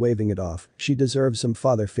says, waving it off. She deserves some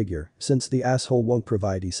father figure, since the asshole won't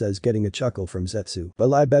provide, he says, getting a chuckle from Zetsu.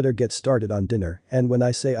 Well, I better get started on dinner, and when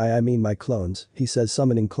I say I mean my clones, he says,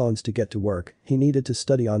 summoning clones to get to work. He needed to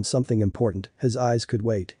study on something important. His eyes could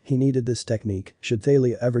wait. He needed this technique should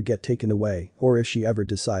Thalia ever get taken away, or if she ever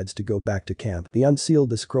decides to go back to camp. He unsealed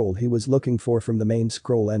the scroll he was looking for from the main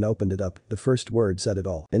scroll and opened it up. The first word said it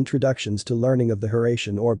all. Introductions to learning of the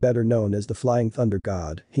Horatian, or better known as the Flying Thunder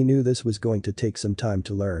God. He knew this was going to take some time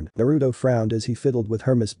to learn. Naruto frowned as he fiddled with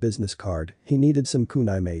Hermes' business card. He needed some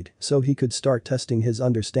kunai made so he could start testing his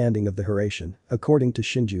understanding of the Horatian. According to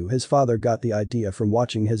Shinju, his father got the idea from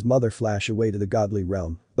watching his mother flash away to the godly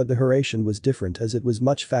realm. But the Horatian was different as it was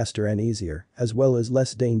much faster and easier, as well as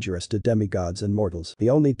less dangerous to demigods and mortals. The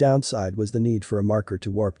only downside was the need for a marker to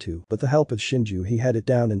warp to. With the help of Shinju he had it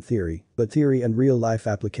down in theory, but theory and real-life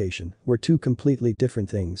application were two completely different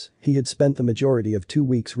things. He had spent the majority of 2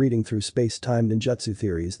 weeks reading through space-time ninjutsu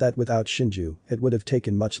theories that without Shinju, it would have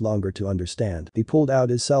taken much longer to understand. He pulled out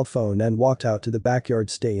his cell phone and walked out to the backyard.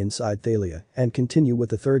 Stay inside, Thalia, and continue with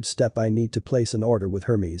the third step. I need to place an order with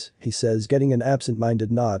Hermes, he says, getting an absent-minded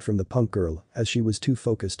nod nod from the punk girl, as she was too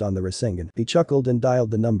focused on the Rasengan. He chuckled and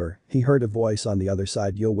dialed the number. He heard a voice on the other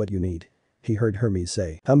side. Yo, what you need? He heard Hermes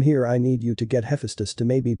say. Come here, I need you to get Hephaestus to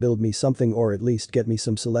maybe build me something or at least get me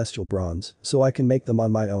some celestial bronze so I can make them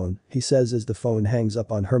on my own, he says as the phone hangs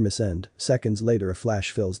up on Hermes' end. Seconds later a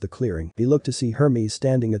flash fills the clearing. He looked to see Hermes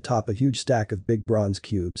standing atop a huge stack of big bronze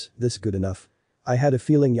cubes. This good enough? I had a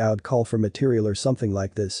feeling you'd call for material or something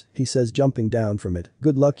like this, he says jumping down from it.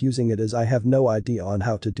 Good luck using it as I have no idea on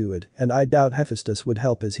how to do it and I doubt Hephaestus would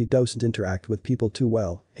help as he doesn't interact with people too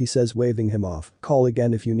well, he says waving him off. Call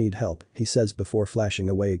again if you need help, he says before flashing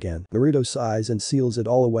away again. Naruto sighs and seals it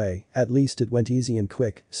all away. At least it went easy and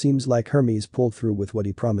quick. Seems like Hermes pulled through with what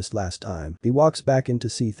he promised last time. He walks back in to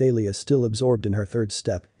see Thalia still absorbed in her third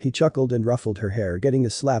step. He chuckled and ruffled her hair, getting a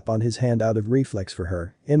slap on his hand out of reflex for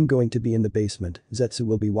her. I'm going to be in the basement. Zetsu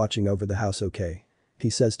will be watching over the house, okay? He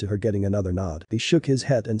says to her, getting another nod. He shook his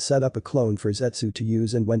head and set up a clone for Zetsu to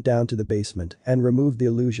use and went down to the basement and removed the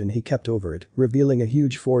illusion he kept over it, revealing a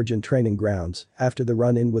huge forge and training grounds. After the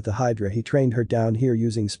run-in with the Hydra, he trained her down here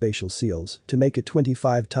using spatial seals to make it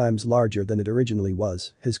 25 times larger than it originally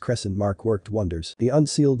was. His crescent mark worked wonders. He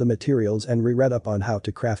unsealed the materials and reread up on how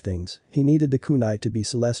to craft things. He needed the kunai to be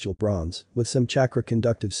celestial bronze with some chakra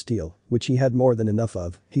conductive steel, which he had more than enough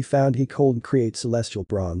of. He found he could create celestial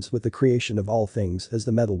bronze with the creation of all things as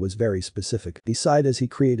the metal was very specific. Besides, as he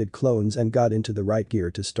created clones and got into the right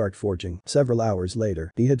gear to start forging. Several hours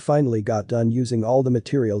later, he had finally got done using all the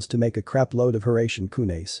materials to make a crap load of Horatian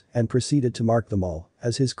kunaes and proceeded to mark them all,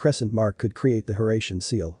 as his crescent mark could create the Horatian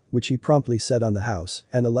seal, which he promptly set on the house,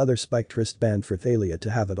 and a leather spiked wristband for Thalia to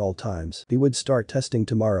have at all times. He would start testing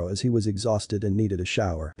tomorrow as he was exhausted and needed a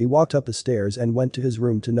shower. He walked up the stairs and went to his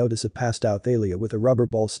room to notice a passed out Thalia with a rubber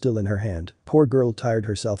ball still in her hand. Poor girl tired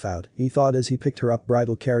herself out, he thought as he picked her up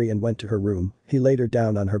bridal carry and went to her room. He laid her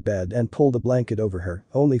down on her bed and pulled a blanket over her,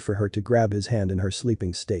 only for her to grab his hand in her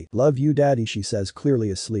sleeping state. Love you daddy, she says, clearly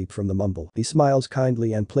asleep from the mumble. He smiles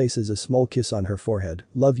kindly and places a small kiss on her forehead.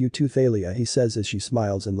 Love you too Thalia, he says as she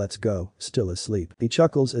smiles and lets go, still asleep. He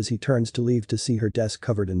chuckles as he turns to leave to see her desk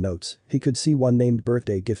covered in notes. He could see one named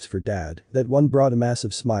birthday gifts for dad. That one brought a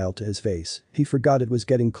massive smile to his face. He forgot it was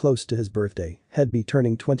getting close to his birthday. He'd be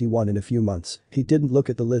turning 21 in a few months. He didn't look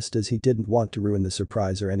at the list as he didn't want to ruin the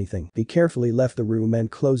surprise or anything. He carefully left the room and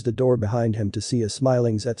closed the door behind him to see a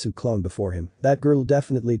smiling Zetsu clone before him. That girl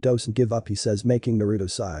definitely doesn't give up, he says, making Naruto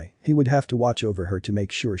sigh. He would have to watch over her to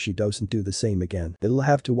make sure she doesn't do the same again. He'll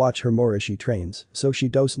have to watch her more as she trains, so she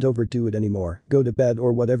doesn't overdo it anymore. Go to bed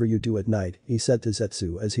or whatever you do at night, he said to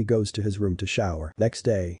Zetsu as he goes to his room to shower. Next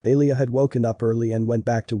day, Thalia had woken up early and went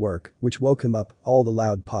back to work, which woke him up. All the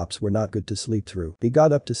loud pops were not good to sleep through. He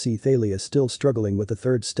got up to see Thalia still struggling with the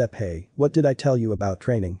third step. Hey, what did I tell you about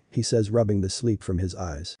training? He says, rubbing the sleep from his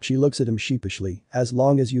eyes. She looks at him sheepishly. As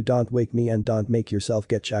long as you don't wake me and don't make yourself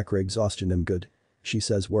get chakra exhaustion, I'm good, she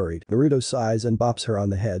says, worried. Naruto sighs and bops her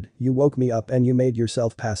on the head. You woke me up and you made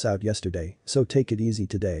yourself pass out yesterday, so take it easy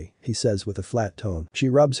today, he says with a flat tone. She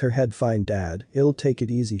rubs her head. Fine dad, I'll take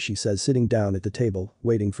it easy, she says, sitting down at the table,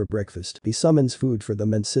 waiting for breakfast. He summons food for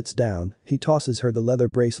them and sits down. He tosses her the leather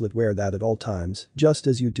bracelet. Wear that at all times, just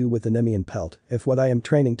as you do with the Nemean pelt. If what I am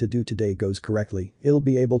training to do today goes correctly, I'll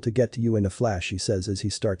be able to get to you in a flash, he says as he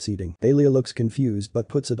starts eating. Thalia looks confused but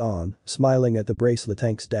puts it on, smiling at the bracelet.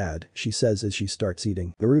 Thanks dad, she says as she starts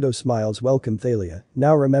eating. Naruto smiles. Welcome Thalia.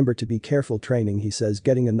 Now remember to be careful training, he says,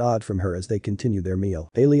 getting a nod from her as they continue their meal.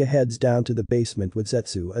 Thalia heads down to the basement with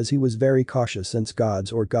Zetsu as he was very cautious since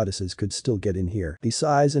gods or goddesses could still get in here. He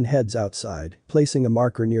sighs and heads outside, placing a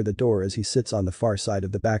marker near the door as he sits on the far side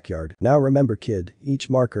of the backyard. Now remember kid, each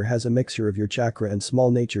marker has a mixture of your chakra and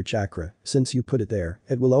small nature chakra. Since you put it there,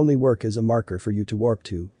 it will only work as a marker for you to warp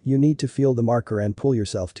to. You need to feel the marker and pull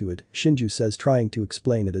yourself to it, Shinju says, trying to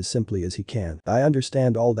explain it as simply as he can. I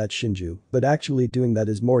understand all that Shinju, but actually doing that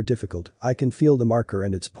is more difficult. I can feel the marker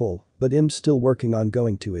and its pull, but I'm still working on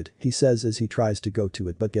going to it, he says as he tries to go to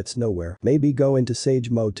it but gets nowhere. Maybe go into sage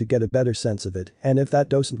mode to get a better sense of it, and if that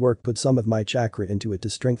doesn't work, put some of my chakra into it to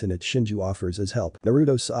strengthen it, Shinju offers as help.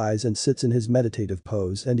 Naruto sighs and sits in his meditative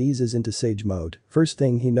pose and eases into sage mode. First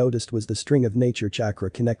thing he noticed was the string of nature chakra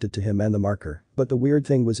connected to him and the marker. But the weird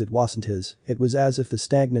thing was it wasn't his. It was as if the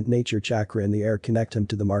stagnant nature chakra in the air connect him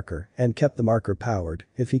to the marker and kept the marker powered.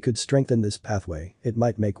 If he could strengthen this pathway, it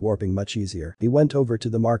might make warping much easier. He went over to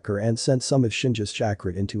the marker and and sent some of Shinja's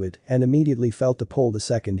chakra into it and immediately felt the pull the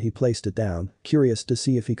second he placed it down, curious to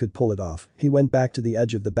see if he could pull it off. He went back to the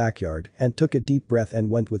edge of the backyard and took a deep breath and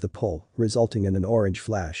went with a pull, resulting in an orange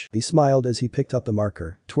flash. He smiled as he picked up the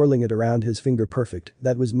marker, twirling it around his finger. Perfect,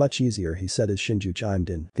 that was much easier, he said as Shinju chimed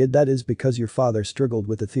in. Good, that is because your father struggled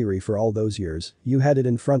with the theory for all those years. You had it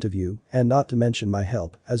in front of you, and not to mention my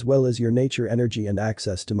help, as well as your nature energy and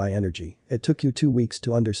access to my energy. It took you 2 weeks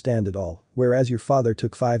to understand it all, whereas your father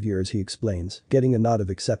took 5 years, he explains, getting a nod of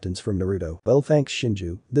acceptance from Naruto. Well, thanks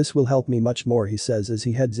Shinju, this will help me much more, he says as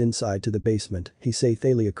he heads inside to the basement. He say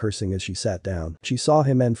Thalia cursing as she sat down. She saw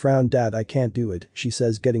him and frowned. Dad, I can't do it, she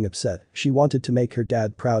says getting upset. She wanted to make her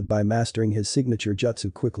dad proud by mastering his signature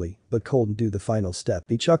jutsu quickly, but couldn't do the final step.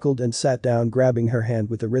 He chuckled and sat down, grabbing her hand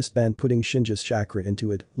with the wristband, putting Shinja's chakra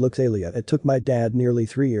into it. Look Thalia, it took my dad nearly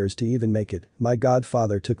 3 years to even make it. My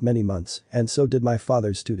godfather took many months, and so did my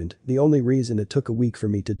father's student. The only reason it took a week for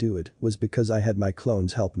me to do it was because I had my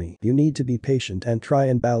clones help me. You need to be patient and try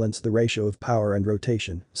and balance the ratio of power and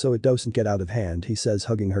rotation so it doesn't get out of hand, he says,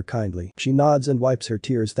 hugging her kindly. She nods and wipes her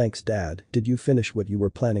tears. Thanks Dad, did you finish what you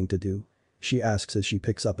were planning to do? She asks as she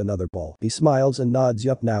picks up another ball. He smiles and nods.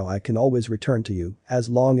 Yup, now I can always return to you as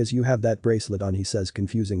long as you have that bracelet on, he says,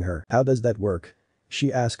 confusing her. How does that work?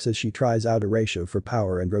 She asks as she tries out a ratio for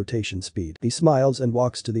power and rotation speed. He smiles and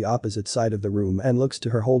walks to the opposite side of the room and looks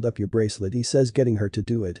to her. Hold up your bracelet, he says, getting her to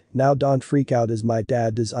do it. Now don't freak out as my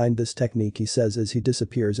dad designed this technique, he says as he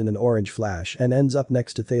disappears in an orange flash and ends up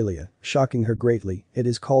next to Thalia, shocking her greatly. It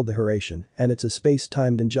is called the Hiraishin, and it's a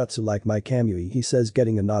space-timed ninjutsu like my Kamui, he says,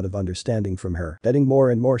 getting a nod of understanding from her. Getting more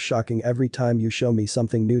and more shocking every time you show me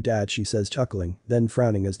something new, Dad, she says, chuckling, then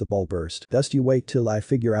frowning as the ball burst. Just you wait till I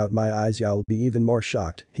figure out my eyes, y'all be even more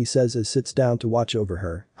shocked, he says as sits down to watch over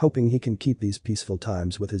her, hoping he can keep these peaceful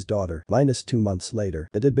times with his daughter. -2 months later.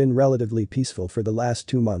 It had been relatively peaceful for the last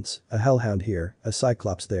 2 months, a hellhound here, a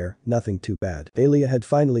cyclops there, nothing too bad. Thalia had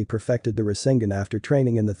finally perfected the Rasengan after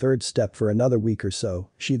training in the 3rd step for another week or so.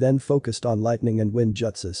 She then focused on lightning and wind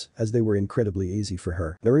jutsus, as they were incredibly easy for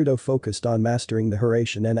her. Naruto focused on mastering the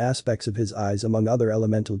Hiraishin and aspects of his eyes among other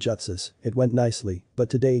elemental jutsus. It went nicely,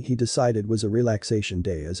 but today he decided was a relaxation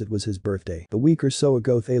day as it was his birthday. A week or so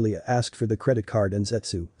ago Thalia asked for the credit card and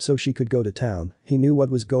Zetsu so she could go to town. He knew what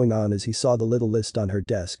was going on as he saw the little list on her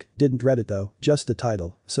desk. Didn't read it though, just the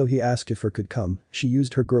title, so he asked if her could come. She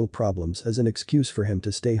used her girl problems as an excuse for him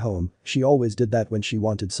to stay home. She always did that when she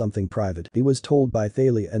wanted something private. He was told by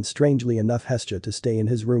Thalia and strangely enough Hestia to stay in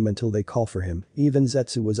his room until they call for him. Even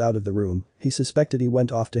Zetsu was out of the room. He suspected he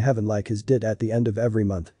went off to heaven like his did at the end of every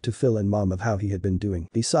month to fill in mom of how he had been doing.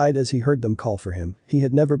 He sighed as he heard them call for him. He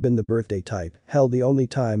had never been the birthday type. Hell, the only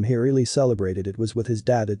time he really celebrated it was with his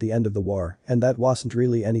dad at the end of the war, and that wasn't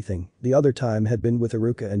really anything. The other time had been with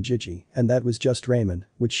Iruka and Gigi, and that was just ramen,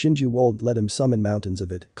 which Shinju won't let him summon mountains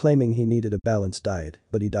of it, claiming he needed a balanced diet,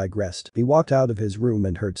 but he digressed. He walked out of his room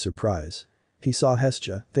and heard surprise. He saw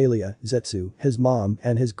Hestia, Thalia, Zetsu, his mom,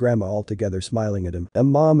 and his grandma all together smiling at him.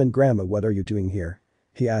 Mom and grandma, what are you doing here?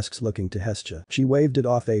 He asks, looking to Hestia. She waved it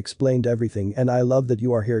off. I explained everything and I love that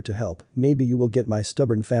you are here to help. Maybe you will get my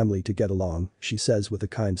stubborn family to get along, she says with a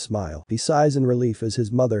kind smile. He sighs in relief as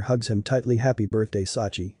his mother hugs him tightly. Happy birthday,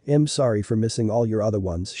 Sachi. I'm sorry for missing all your other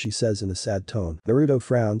ones, she says in a sad tone. Naruto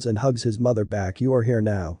frowns and hugs his mother back. You are here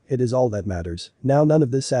now, it is all that matters. Now none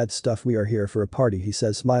of this sad stuff, we are here for a party, he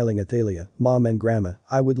says, smiling at Thalia. Mom and grandma,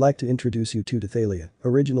 I would like to introduce you to Thalia,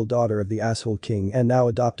 original daughter of the asshole king and now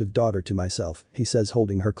adoptive daughter to myself, he says,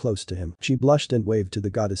 holding her close to him. She blushed and waved to the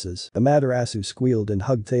goddesses. Amaterasu squealed and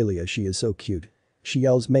hugged Thalia. She is so cute, she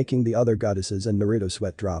yells, making the other goddesses and Naruto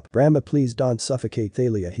sweat drop. Grandma, please don't suffocate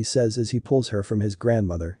Thalia, he says as he pulls her from his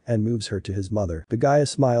grandmother and moves her to his mother. Pagaya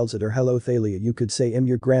smiles at her. Hello Thalia, you could say I'm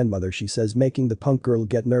your grandmother, she says, making the punk girl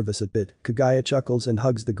get nervous a bit. Kagaya chuckles and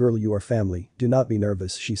hugs the girl. You are family, do not be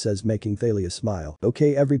nervous, she says, making Thalia smile.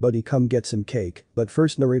 Okay everybody, come get some cake, but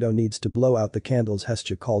first Naruto needs to blow out the candles,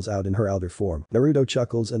 Hestia calls out in her elder form. Naruto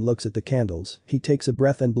chuckles and looks at the candles. He takes a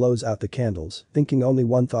breath and blows out the candles, thinking only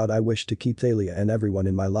one thought: I wish to keep Thalia and everyone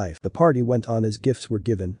in my life. The party went on as gifts were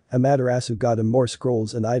given. Amaterasu got him more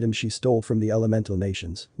scrolls and items she stole from the elemental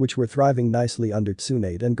nations, which were thriving nicely under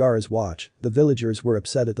Tsunade and Gaara's watch. The villagers were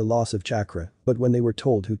upset at the loss of chakra, but when they were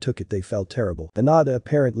told who took it they felt terrible. Hinata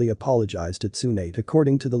apparently apologized to Tsunade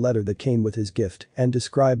according to the letter that came with his gift and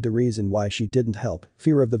described the reason why she didn't help: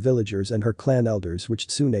 fear of the villagers and her clan elders, which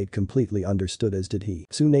Tsunade completely understood, as did he.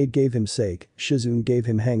 Tsunade gave him sake, Shizune gave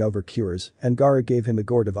him hangover cures, and Gaara gave him a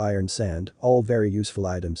gourd of iron sand, all very useful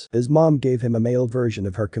items. His mom gave him a male version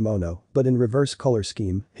of her kimono, but in reverse color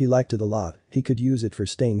scheme, he liked it a lot. He could use it for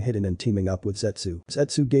staying hidden and teaming up with Zetsu.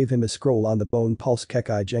 Zetsu gave him a scroll on the bone pulse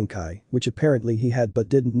Kekai Genkai, which apparently he had but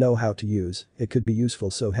didn't know how to use. It could be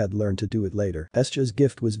useful so had learned to do it later. Hesja's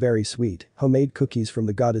gift was very sweet, homemade cookies from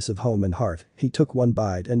the goddess of home and hearth. He took one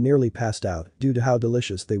bite and nearly passed out due to how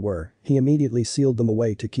delicious they were. He immediately sealed them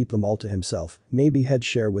away to keep them all to himself. Maybe he'd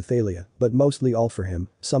share with Thalia, but mostly all for him,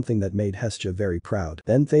 something that made Hesja very proud.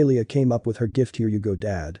 Then Thalia came up with her gift. Here you go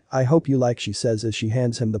dad. I hope you like, she says as she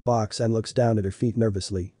hands him the box and looks down at her feet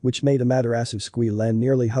nervously, which made Amaterasu squeal and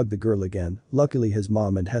nearly hug the girl again. Luckily his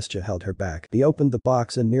mom and Hesja held her back. He opened the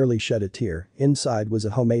box and nearly shed a tear. Inside was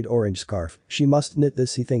a homemade orange scarf. She must knit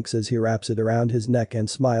this, he thinks as he wraps it around his neck and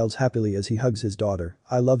smiles happily as he hugs his daughter.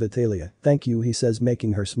 I love it Thalia. Thank you, he says,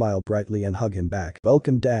 making her smile brightly and hug him back.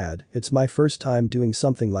 Welcome dad, it's my first time doing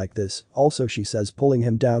something like this. Also, she says, pulling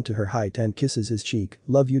him down to her height and kisses his cheek.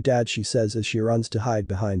 Love you dad, she says as she runs to hide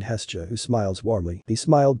behind Hesja, who smiles warmly. He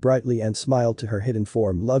smiled brightly and smiled to her hidden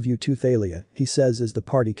form. Love you too Thalia, he says as the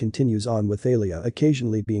party continues on with Thalia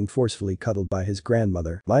occasionally being forcefully cuddled by his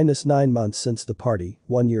grandmother. -9 months since the party,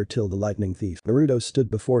 1 year till the lightning thief. Naruto stood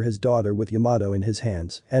before his daughter with Yamato in his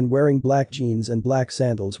hands and wearing black jeans and black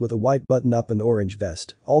sandals with a white button-up and orange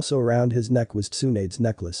vest. Also around his neck was Tsunede's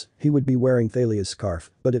necklace. He would be wearing Thalia's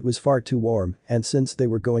scarf, but it was far too warm, and since they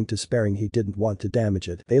were going to sparing he didn't want to damage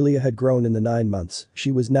it. Thalia had grown in the 9 months,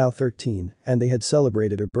 she was now 13, and they had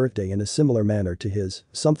celebrated her birthday in a similar manner to his,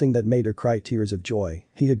 something that made her cry tears of joy.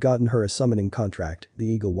 He had gotten her a summoning contract, the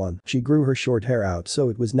eagle one. She grew her short hair out so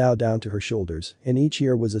it was now down to her shoulders. In each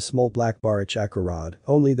ear was a small black bar, a chakra rod,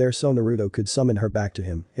 only there so Naruto could summon her back to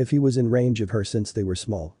him if he was in range of her since they were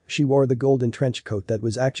small. She wore the golden trench coat that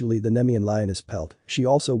was actually the Nemean lioness pelt. She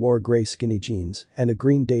also wore gray skinny jeans and a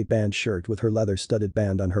green date band shirt with her leather-studded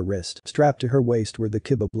band on her wrist. Strapped to her waist were the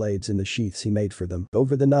kiba blades in the sheaths he made for them.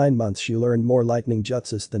 Over the 9 months she learned more lightning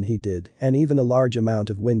jutsus than he did, and even a large amount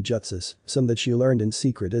of wind jutsus, some that she learned in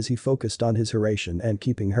secret as he focused on his Hiraishin and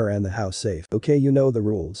keeping her and the house safe. Okay, you know the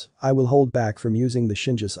rules. I will hold back from using the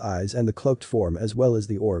Shinja's eyes and the cloaked form as well as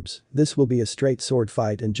the orbs. This will be a straight sword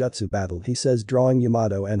fight and jutsu battle, he says, drawing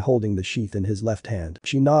Yamato and holding the sheath in his left hand.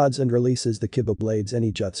 She nods and releases the kiba blades.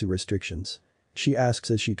 Any jutsu restrictions? She asks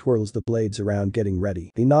as she twirls the blades around getting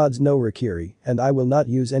ready. He nods. No Rikiri, and I will not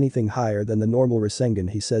use anything higher than the normal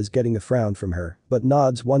Rasengan, he says, getting a frown from her, but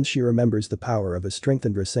nods once she remembers the power of a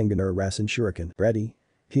strengthened Rasengan or Rasen Shuriken. Ready?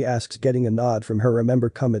 He asks, getting a nod from her. Remember,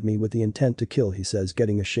 come at me with the intent to kill, he says,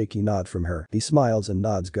 getting a shaky nod from her. He smiles and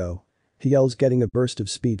nods. Go. He yells, getting a burst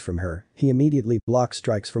of speed from her. He immediately blocks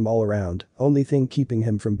strikes from all around. Only thing keeping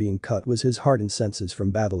him from being cut was his hardened senses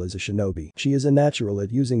from battle as a shinobi. She is a natural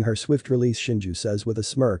at using her swift release, Shinju says with a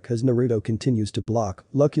smirk as Naruto continues to block.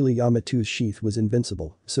 Luckily Yamato's sheath was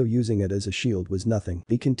invincible, so using it as a shield was nothing.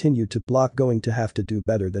 He continued to block, going to have to do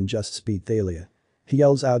better than just speed Thalia. He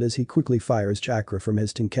yells out as he quickly fires chakra from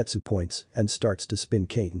his Tenketsu points and starts to spin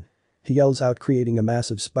Kaiten. He yells out, creating a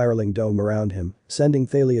massive spiraling dome around him, sending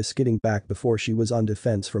Thalia skidding back before she was on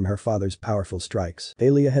defense from her father's powerful strikes.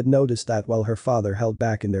 Thalia had noticed that while her father held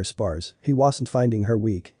back in their spars, he wasn't finding her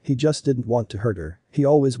weak, he just didn't want to hurt her. He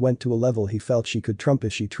always went to a level he felt she could trump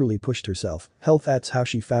if she truly pushed herself. Hell, that's how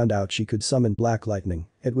she found out she could summon black lightning.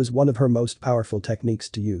 It was one of her most powerful techniques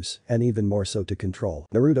to use, and even more so to control.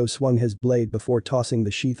 Naruto swung his blade before tossing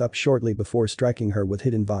the sheath up shortly before striking her with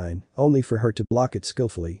Hidden Vine, only for her to block it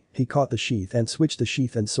skillfully. He caught the sheath and switched the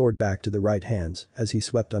sheath and sword back to the right hands as he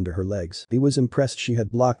swept under her legs. He was impressed she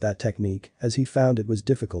had blocked that technique, as he found it was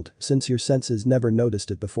difficult since your senses never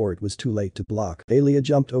noticed it before it was too late to block. Thalia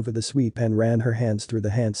jumped over the sweep and ran her hands through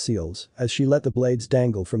the hand seals as she let the blades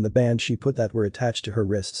dangle from the band she put that were attached to her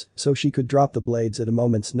wrists so she could drop the blades at a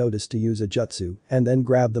moment's notice to use a jutsu and then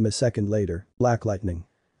grab them a second later. Black lightning.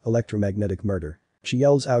 Electromagnetic murder. She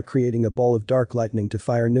yells out, creating a ball of dark lightning to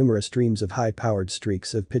fire numerous streams of high-powered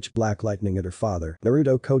streaks of pitch black lightning at her father.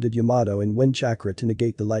 Naruto coated Yamato in wind chakra to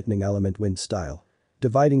negate the lightning element wind style.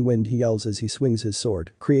 Dividing wind, he yells as he swings his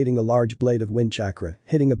sword, creating a large blade of wind chakra,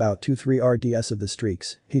 hitting about 2-3 RDS of the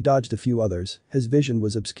streaks. He dodged a few others. His vision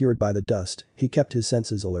was obscured by the dust. He kept his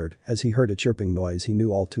senses alert as he heard a chirping noise he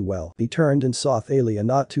knew all too well. He turned and saw Thalia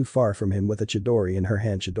not too far from him with a Chidori in her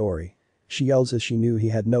hand. Chidori. she yells as she knew he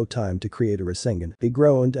had no time to create a Rasengan. He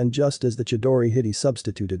groaned and just as the Chidori hit he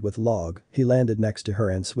substituted with log, he landed next to her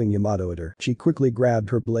and swung Yamato at her. She quickly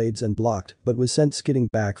grabbed her blades and blocked, but was sent skidding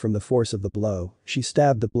back from the force of the blow. She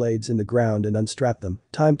stabbed the blades in the ground and unstrapped them.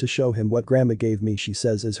 Time to show him what grandma gave me, she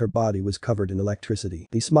says as her body was covered in electricity.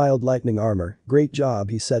 He smiled. Lightning armor. Great job,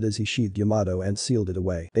 he said as he sheathed Yamato and sealed it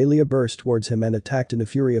away. Thalia burst towards him and attacked in a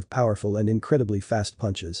fury of powerful and incredibly fast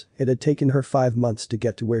punches. It had taken her 5 months to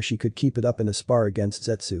get to where she could keep it up in a spar against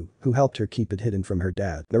Zetsu, who helped her keep it hidden from her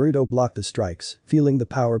dad. Naruto blocked the strikes, feeling the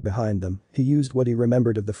power behind them. He used what he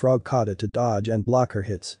remembered of the frog kata to dodge and block her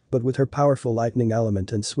hits, but with her powerful lightning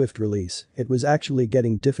element and swift release, it was actually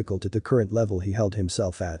getting difficult at the current level he held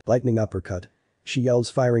himself at. Lightning uppercut. She yells,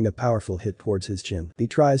 firing a powerful hit towards his chin. He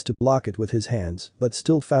tries to block it with his hands, but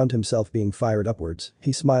still found himself being fired upwards.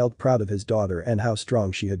 He smiled, proud of his daughter and how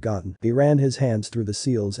strong she had gotten. He ran his hands through the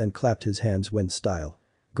seals and clapped his hands when style.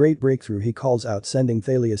 Great breakthrough, he calls out, sending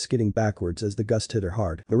Thalia skidding backwards as the gust hit her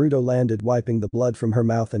hard. Naruto landed, wiping the blood from her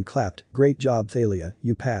mouth and clapped. Great job, Thalia,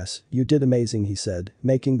 you pass. You did amazing, he said,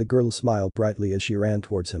 making the girl smile brightly as she ran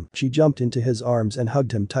towards him. She jumped into his arms and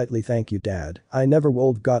hugged him tightly. Thank you, Dad. I never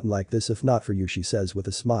would have gotten like this if not for you, she says with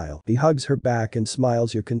a smile. He hugs her back and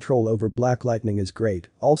smiles. Your control over black lightning is great.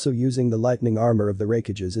 Also using the lightning armor of the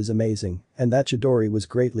Raikages is amazing. And that Chidori was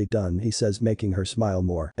greatly done, he says, making her smile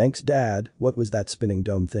more. Thanks, Dad. What was that spinning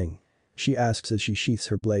dome thing? She asks as she sheaths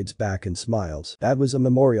her blades back and smiles. That was a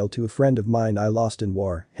memorial to a friend of mine I lost in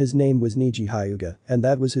war. His name was Niji Hyuga, and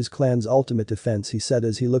that was his clan's ultimate defense, he said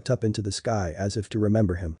as he looked up into the sky as if to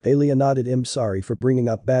remember him. Thalia nodded. I'm sorry for bringing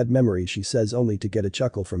up bad memories, she says, only to get a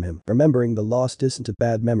chuckle from him. Remembering the lost isn't a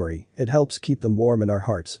bad memory, it helps keep them warm in our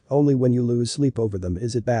hearts. Only when you lose sleep over them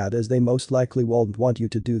is it bad, as they most likely won't want you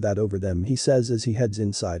to do that over them, he says as he heads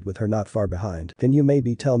inside with her not far behind. Can you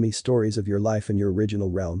maybe tell me stories of your life in your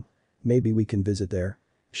original realm? Maybe we can visit there?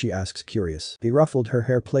 She asks, curious. He ruffled her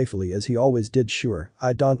hair playfully as he always did. Sure,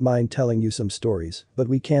 I don't mind telling you some stories, but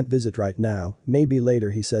we can't visit right now, maybe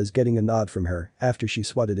later, he says, getting a nod from her after she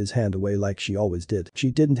swatted his hand away like she always did.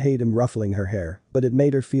 She didn't hate him ruffling her hair, but it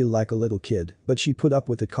made her feel like a little kid, but she put up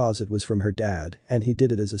with it cause it was from her dad, and he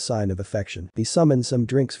did it as a sign of affection. He summoned some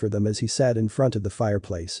drinks for them as he sat in front of the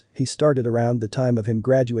fireplace. He started around the time of him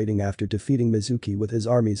graduating after defeating Mizuki with his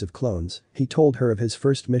armies of clones. He told her of his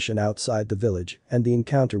first mission outside the village and the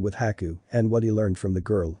encounter with Haku and what he learned from the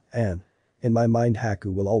girl, Anne. In my mind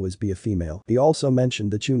Haku will always be a female. He also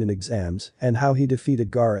mentioned the Chunin exams and how he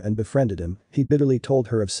defeated Gaara and befriended him. He bitterly told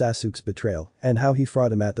her of Sasuke's betrayal and how he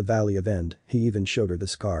fought him at the Valley of End. He even showed her the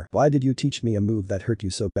scar. Why did you teach me a move that hurt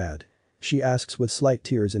you so bad? She asks with slight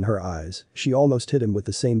tears in her eyes. She almost hit him with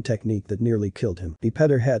the same technique that nearly killed him. He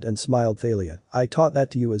pet her head and smiled. Thalia, I taught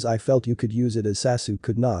that to you as I felt you could use it as Sasuke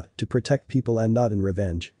could not, to protect people and not in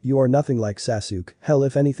revenge. You are nothing like Sasuke. Hell,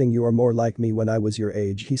 if anything you are more like me when I was your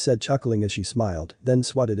age, he said, chuckling as she smiled, then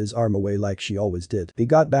swatted his arm away like she always did. He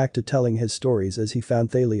got back to telling his stories as he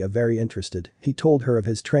found Thalia very interested. He told her of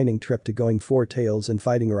his training trip to going Four Tails and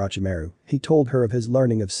fighting Orochimaru. He told her of his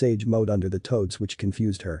learning of Sage Mode under the toads, which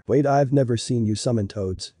confused her. Wait, I've never seen you summon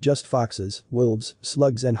toads, just foxes, wolves,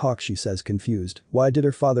 slugs and hawks, she says, confused. Why did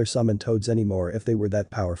her father summon toads anymore if they were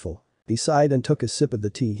that powerful? He sighed and took a sip of the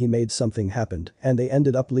tea he made. Something happened, and they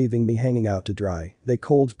ended up leaving me hanging out to dry. They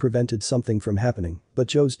cold prevented something from happening, but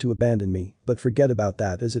chose to abandon me, but forget about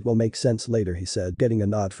that as it will make sense later, he said, getting a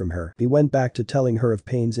nod from her. He went back to telling her of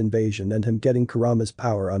Pain's invasion and him getting Kurama's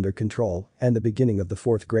power under control, and the beginning of the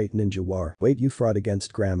Fourth Great Ninja War. Wait, you fought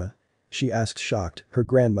against Grandma? She asked, shocked. Her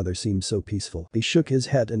grandmother seemed so peaceful. He shook his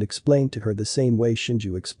head and explained to her the same way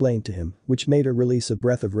Shinju explained to him, which made her release a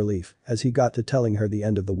breath of relief as he got to telling her the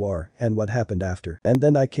end of the war and what happened after. And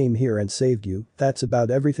then I came here and saved you. That's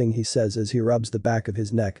about everything, he says as he rubs the back of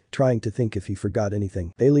his neck, trying to think if he forgot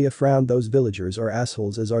anything. Thalia frowned. Those villagers are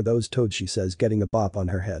assholes as are those toads, she says, getting a bop on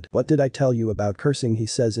her head. What did I tell you about cursing, he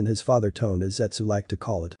says in his father tone as Zetsu liked to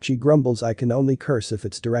call it. She grumbles. I can only curse if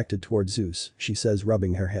it's directed towards Zeus, she says,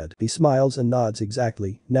 rubbing her head. He smiles and nods.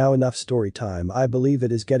 Exactly, now enough story time. I believe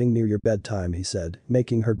it is getting near your bedtime, he said,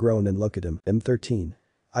 making her groan and look at him. I'm 13.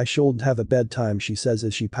 I shouldn't have a bedtime, she says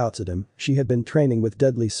as she pouts at him. She had been training with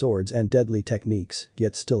deadly swords and deadly techniques,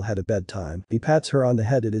 yet still had a bedtime. He pats her on the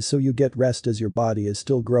head. It is so you get rest as your body is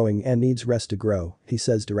still growing and needs rest to grow, he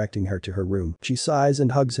says, directing her to her room. She sighs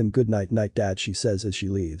and hugs him. Good night, night, Dad, she says as she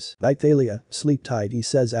leaves. Night, Thalia, sleep tight, he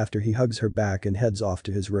says after he hugs her back and heads off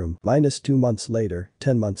to his room. -2 months later,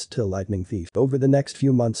 10 months till Lightning Thief. Over the next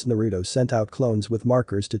few months Naruto sent out clones with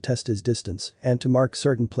markers to test his distance and to mark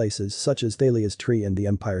certain places such as Thalia's tree and the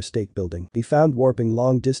Empire State Building. He found warping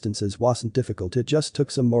long distances wasn't difficult, it just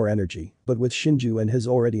took some more energy, but with Shinju and his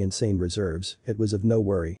already insane reserves, it was of no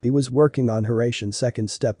worry. He was working on Horatian's second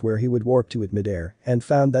step where he would warp to it midair and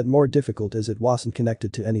found that more difficult as it wasn't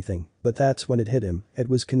connected to anything. But that's when it hit him, it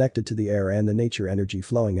was connected to the air and the nature energy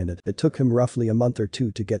flowing in it. It took him roughly a month or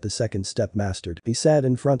two to get the second step mastered. He sat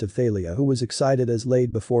in front of Thalia who was excited as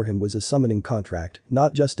laid before him was a summoning contract,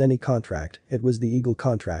 not just any contract, it was the Eagle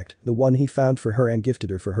contract, the one he found for her and gifted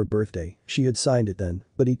her for her birthday. She had signed it then,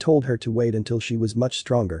 but he told her to wait until she was much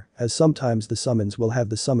stronger, as sometimes the summons will have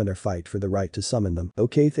the summoner fight for the right to summon them.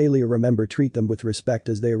 Okay Thalia, remember, treat them with respect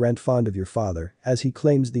as they aren't fond of your father, as he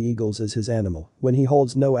claims the eagles as his animal, when he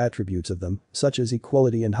holds no attributes of them, such as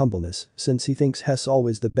equality and humbleness, since he thinks Hess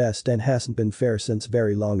always the best and hasn't been fair since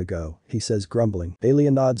very long ago, he says grumbling. Thalia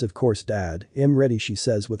nods, of course dad, I'm ready, she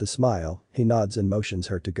says with a smile. He nods and motions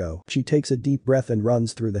her to go. She takes a deep breath and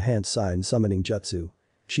runs through the hand sign summoning jutsu.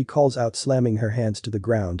 She calls out, slamming her hands to the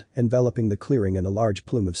ground, enveloping the clearing in a large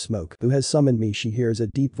plume of smoke. Who has summoned me? She hears a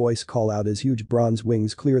deep voice call out as huge bronze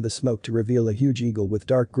wings clear the smoke to reveal a huge eagle with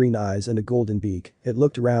dark green eyes and a golden beak. It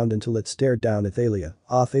looked around until it stared down at Thalia.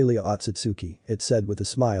 Ah, Thalia Otsutsuki, it said with a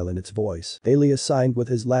smile in its voice. Thalia signed with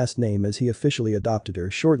his last name as he officially adopted her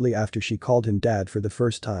shortly after she called him dad for the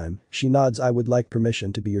first time. She nods. I would like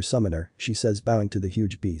permission to be your summoner, she says, bowing to the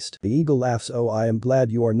huge beast. The eagle laughs. Oh, I am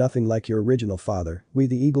glad you are nothing like your original father. We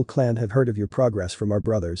the Eagle clan have heard of your progress from our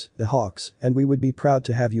brothers, the Hawks, and we would be proud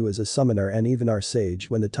to have you as a summoner and even our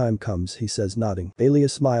sage when the time comes, he says, nodding. Thalia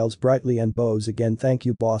smiles brightly and bows again. Thank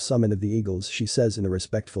you, boss summon of the eagles, she says in a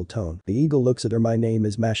respectful tone. The eagle looks at her. My name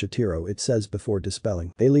is Mashitiro, it says before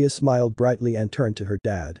dispelling. Thalia smiled brightly and turned to her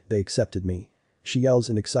dad. They accepted me. She yells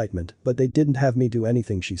in excitement, but they didn't have me do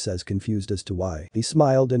anything, she says, confused as to why. He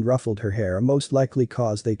smiled and ruffled her hair. Most likely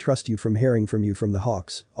cause they trust you from hearing from you from the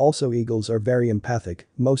Hawks. Also eagles are very empathic,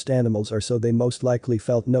 most animals are, so they most likely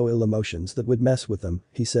felt no ill emotions that would mess with them,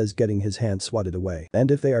 he says, getting his hand swatted away. And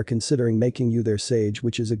if they are considering making you their sage,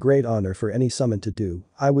 which is a great honor for any summon to do,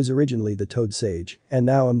 I was originally the Toad Sage, and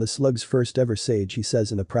now I'm the Slug's first ever sage, he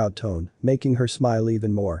says in a proud tone, making her smile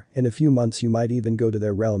even more. In a few months you might even go to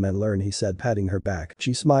their realm and learn, he said, patting her back.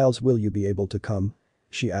 She smiles. Will you be able to come?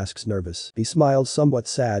 She asks, nervous. He smiles somewhat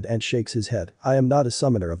sad and shakes his head. I am not a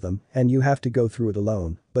summoner of them, and you have to go through it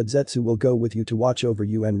alone. But Zetsu will go with you to watch over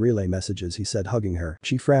you and relay messages, he said, hugging her.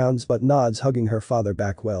 She frowns but nods, hugging her father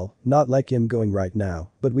back. Well, not like him going right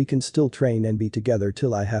now, but we can still train and be together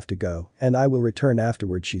till I have to go, and I will return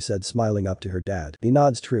afterward, she said, smiling up to her dad. He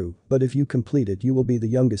nods. True, but if you complete it you will be the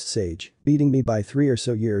youngest sage, beating me by 3 or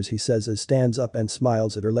so years, he says as stands up and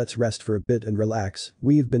smiles at her. Let's rest for a bit and relax,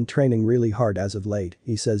 we've been training really hard as of late,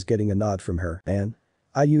 he says, getting a nod from her. And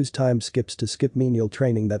I use time skips to skip menial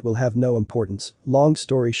training that will have no importance. Long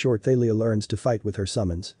story short, Thalia learns to fight with her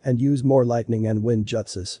summons and use more lightning and wind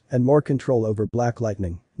jutsus and more control over black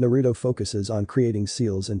lightning. Naruto focuses on creating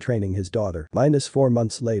seals and training his daughter. -4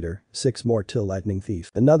 months later, 6 more till Lightning Thief.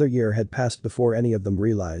 Another year had passed before any of them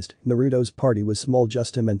realized Naruto's party was small,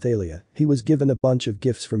 just him and Thalia. He was given a bunch of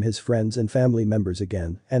gifts from his friends and family members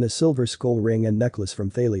again, and a silver skull ring and necklace from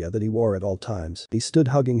Thalia that he wore at all times. He stood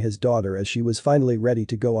hugging his daughter as she was finally ready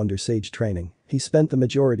to go under sage training. He spent the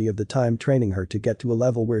majority of the time training her to get to a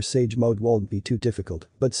level where sage mode won't be too difficult,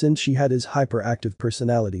 but since she had his hyperactive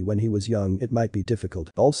personality when he was young, it might be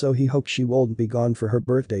difficult. Also, he hoped she won't be gone for her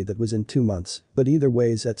birthday that was in 2 months, but either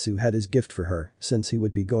way Zetsu had his gift for her, since he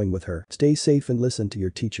would be going with her. Stay safe and listen to your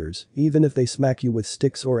teachers, even if they smack you with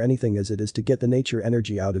sticks or anything, as it is to get the nature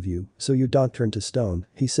energy out of you, so you don't turn to stone,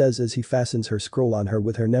 he says as he fastens her scroll on her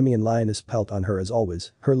with her Nemean lioness pelt on her as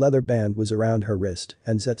always. Her leather band was around her wrist,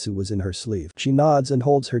 and Zetsu was in her sleeve. She nods and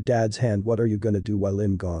holds her dad's hand. What are you gonna do while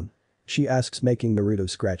I'm gone? She asks, making Naruto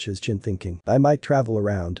scratch his chin, thinking. I might travel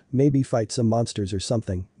around, maybe fight some monsters or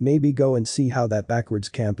something, maybe go and see how that backwards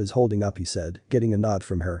camp is holding up, he said, getting a nod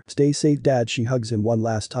from her. Stay safe dad. She hugs him one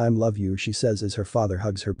last time. Love you, she says as her father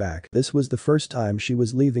hugs her back. This was the first time she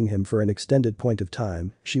was leaving him for an extended point of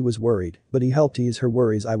time. She was worried, but he helped ease her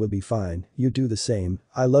worries. I will be fine, you do the same.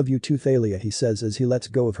 I love you too Thalia, he says as he lets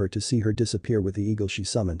go of her to see her disappear with the eagle she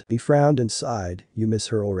summoned. He frowned and sighed. You miss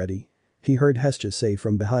her already? He heard Hestia say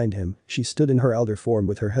from behind him. She stood in her elder form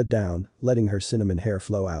with her head down, letting her cinnamon hair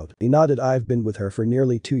flow out. He nodded. I've been with her for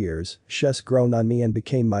nearly 2 years. She's grown on me and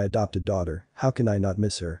became my adopted daughter. How can I not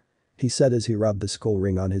miss her? He said as he rubbed the skull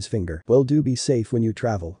ring on his finger. Well, do be safe when you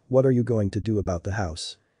travel. What are you going to do about the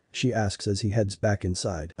house? She asks as he heads back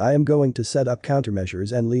inside. I am going to set up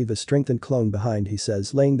countermeasures and leave a strengthened clone behind, he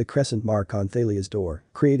says, laying the crescent mark on Thalia's door,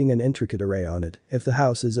 creating an intricate array on it. If the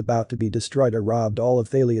house is about to be destroyed or robbed, all of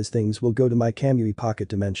Thalia's things will go to my Kamui pocket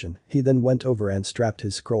dimension. He then went over and strapped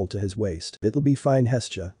his scroll to his waist. It'll be fine,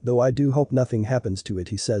 Hestia, though I do hope nothing happens to it,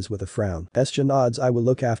 he says with a frown. Hestia nods. I will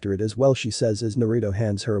look after it as well, she says as Naruto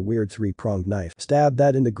hands her a weird three-pronged knife. Stab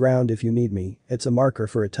that in the ground if you need me. It's a marker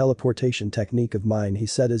for a teleportation technique of mine, he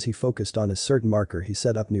said as he focused on a certain marker he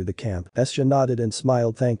set up near the camp. Hestia nodded and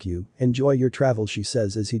smiled. Thank you. Enjoy your travel, she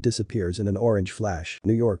says as he disappears in an orange flash.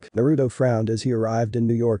 New York. Naruto frowned as he arrived in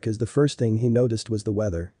New York as the first thing he noticed was the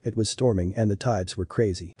weather. It was storming and the tides were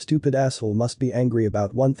crazy. Stupid asshole must be angry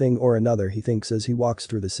about one thing or another, he thinks as he walks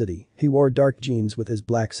through the city. He wore dark jeans with his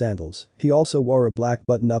black sandals. He also wore a black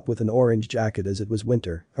button-up with an orange jacket as it was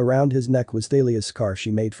winter. Around his neck was Thalia's scarf she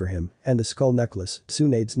made for him, and the skull necklace.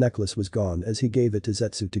 Tsunade's necklace was gone as he gave it to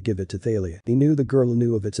Zetsu to give it to Thalia. He knew the girl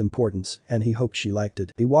knew of its importance, and he hoped she liked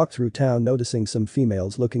it. He walked through town noticing some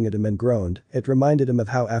females looking at him and groaned. It reminded him of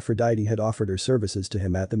how Aphrodite had offered her services to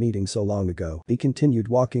him at the meeting so long ago. He continued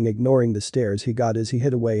walking, ignoring the stares he got as he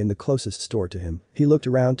hid away in the closest store to him. He looked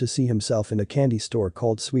around to see himself in a candy store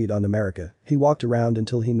called Sweet on America. He walked around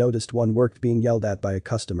until he noticed one worked being yelled at by a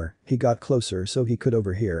customer. He got closer so he could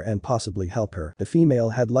overhear and possibly help her. The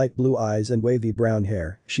female had light blue eyes and wavy brown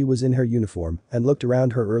hair. She was in her uniform and looked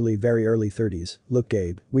around her very early 30s. Look,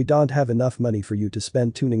 Gabe, we don't have enough money for you to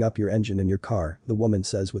spend tuning up your engine in your car, the woman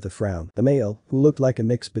says with a frown. The male, who looked like a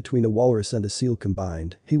mix between a walrus and a seal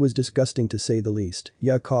combined, he was disgusting to say the least.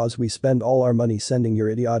 Yeah, cause we spend all our money sending your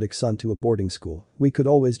idiotic son to a boarding school. We could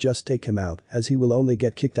always just take him out, as he will only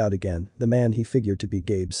get kicked out again, the man he figured to be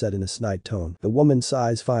Gabe said in a snide tone. The woman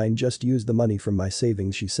sighs. Fine, just use the money from my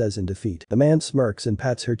savings, she says in defeat. The man smirks and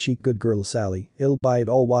pats her cheek. Good girl, Sally. I'll buy it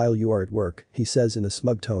all while you are at work, he says in a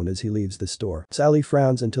smug tone as he leaves the store. Sally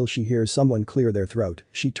frowns until she hears someone clear their throat.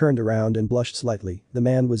 She turned around and blushed slightly. The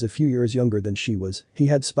man was a few years younger than she was. He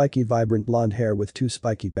had spiky vibrant blonde hair with two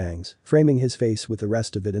spiky bangs, framing his face with the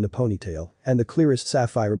rest of it in a ponytail, and the clearest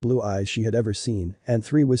sapphire blue eyes she had ever seen, and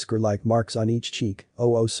 3 whisker-like marks on each cheek.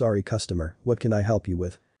 Oh, sorry customer, what can I help you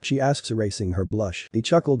with? She asks, erasing her blush. He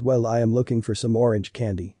chuckled. Well, I am looking for some orange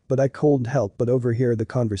candy, but I couldn't help but overhear the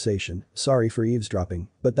conversation. Sorry for eavesdropping,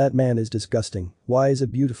 but that man is disgusting. Why is a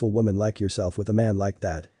beautiful woman like yourself with a man like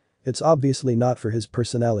that? It's obviously not for his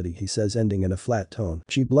personality, he says, ending in a flat tone.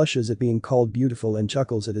 She blushes at being called beautiful and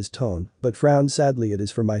chuckles at his tone, but frowns sadly. It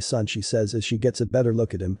is for my son, she says as she gets a better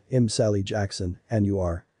look at him. Sally Jackson, and you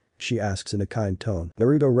are? She asks in a kind tone.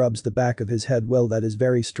 Naruto rubs the back of his head. Well, that is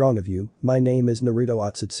very strong of you. My name is Naruto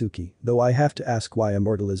Otsutsuki, though I have to ask why a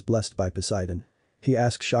mortal is blessed by Poseidon. He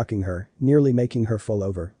asks, shocking her, nearly making her fall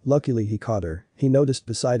over. Luckily he caught her. He noticed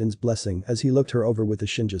Poseidon's blessing as he looked her over with the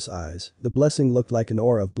Shinja's eyes. The blessing looked like an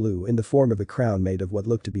aura of blue in the form of a crown made of what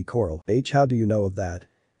looked to be coral. How do you know of that?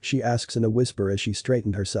 She asks in a whisper as she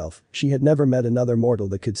straightened herself. She had never met another mortal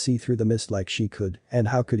that could see through the mist like she could, and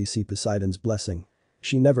how could he see Poseidon's blessing?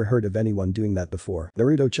 She never heard of anyone doing that before.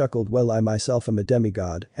 Naruto chuckled. Well, I myself am a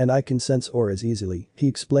demigod, and I can sense auras easily, he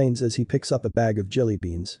explains as he picks up a bag of jelly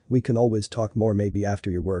beans. We can always talk more maybe after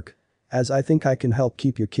your work. As I think I can help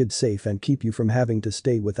keep your kid safe and keep you from having to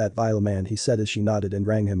stay with that vile man, he said as she nodded and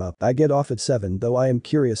rang him up. I get off at 7, though I am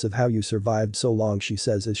curious of how you survived so long, she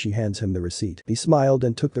says as she hands him the receipt. He smiled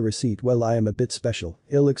and took the receipt. Well, I am a bit special.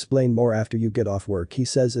 I'll explain more after you get off work, he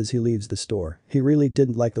says as he leaves the store. He really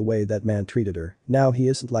didn't like the way that man treated her. Now he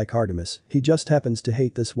isn't like Artemis. He just happens to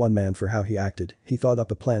hate this one man for how he acted. He thought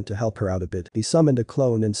up a plan to help her out a bit. He summoned a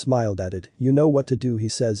clone and smiled at it. You know what to do, he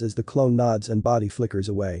says as the clone nods and body flickers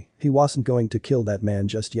away. He wasn't going to kill that man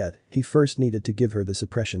just yet. He first needed to give her the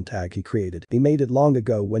suppression tag he created. He made it long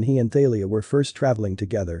ago when he and Thalia were first traveling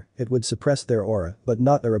together. It would suppress their aura, but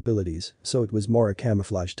not their abilities, so it was more a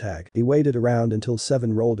camouflage tag. He waited around until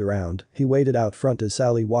 7 rolled around. He waited out front as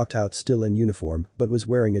Sally walked out, still in uniform, but was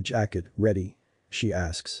wearing a jacket. Ready? She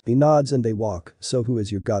asks. He nods and they walk. So who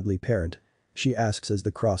is your godly parent? She asks as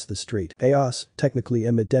they cross the street. Chaos, technically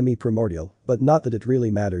I'm a demi-primordial, but not that it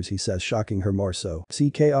really matters, he says, shocking her more so.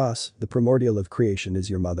 See, Chaos, the primordial of creation, is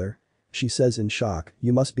your mother? She says in shock.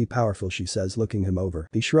 You must be powerful, she says, looking him over.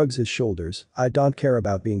 He shrugs his shoulders. I don't care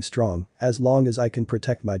about being strong, as long as I can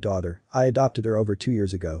protect my daughter. I adopted her over 2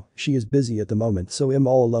 years ago. She is busy at the moment, so I'm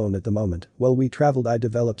all alone at the moment. While we traveled, I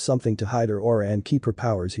developed something to hide her aura and keep her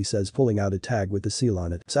powers, he says, pulling out a tag with the seal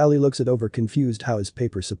on it. Sally looks it over, confused. How is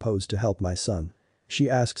paper supposed to help my son? She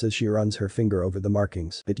asks as she runs her finger over the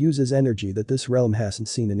markings. It uses energy that this realm hasn't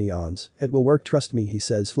seen in eons. It will work, trust me, he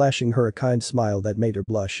says, flashing her a kind smile that made her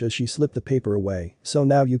blush as she slipped the paper away. So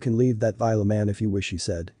now you can leave that vile man if you wish, he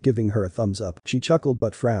said, giving her a thumbs up. She chuckled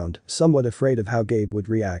but frowned, somewhat afraid of how Gabe would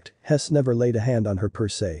react. Hess never laid a hand on her per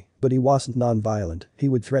se. But he wasn't non-violent, he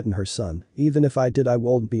would threaten her son. Even if I did, I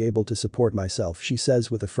won't be able to support myself, she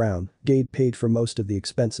says with a frown. Gabe paid for most of the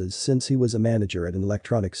expenses since he was a manager at an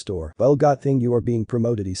electronics store. Well, good thing you are being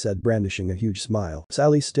promoted, he said, brandishing a huge smile.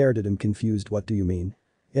 Sally stared at him, confused. What do you mean?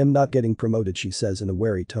 I'm not getting promoted, she says in a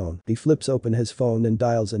wary tone. He flips open his phone and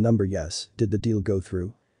dials a number. Yes, did the deal go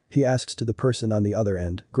through? He asks to the person on the other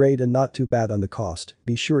end. Great and not too bad on the cost.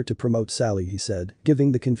 Be sure to promote Sally, he said,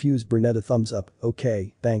 giving the confused brunette a thumbs up.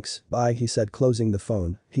 Okay, thanks, bye, he said, closing the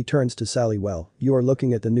phone. He turns to Sally. Well, you are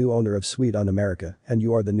looking at the new owner of Sweet on America, and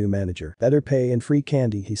you are the new manager. Better pay and free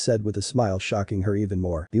candy, he said with a smile, shocking her even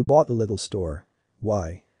more. You bought the little store.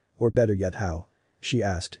 Why? Or better yet, how? She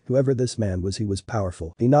asked. Whoever this man was, he was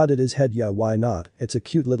powerful. He nodded his head. Yeah, why not? It's a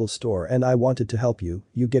cute little store and I wanted to help you.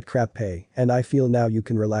 You get crap pay, and I feel now you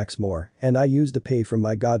can relax more. And I used the pay from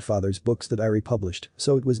my godfather's books that I republished,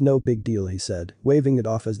 so it was no big deal, he said, waving it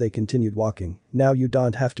off as they continued walking. Now you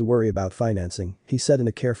don't have to worry about financing, he said in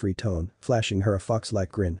a carefree tone, flashing her a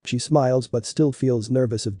fox-like grin. She smiles but still feels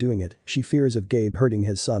nervous of doing it. She fears of Gabe hurting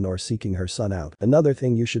his son or seeking her son out. Another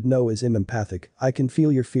thing you should know is I'm empathic. I can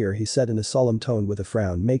feel your fear, he said in a solemn tone with a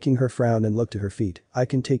frown, making her frown and look to her feet. I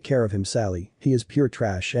can take care of him, Sally. He is pure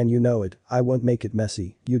trash and you know it. I won't make it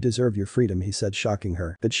messy. You deserve your freedom, he said, shocking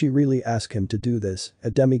her. Did she really ask him to do this?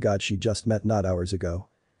 A demigod she just met not hours ago.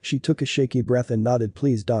 She took a shaky breath and nodded.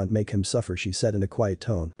 Please don't make him suffer, she said in a quiet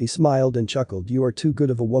tone. He smiled and chuckled. You are too good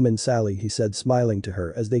of a woman, Sally, he said, smiling to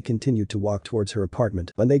her as they continued to walk towards her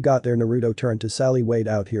apartment. When they got there, Naruto turned to Sally. Wait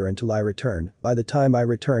out here until I return. By the time I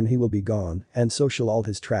return he will be gone, and so shall all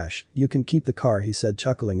his trash. You can keep the car, he said,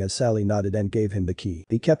 chuckling as Sally nodded and gave him the key.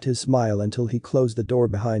 He kept his smile until he closed the door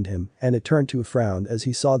behind him, and it turned to a frown as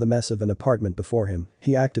he saw the mess of an apartment before him.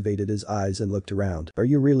 He activated his eyes and looked around. Are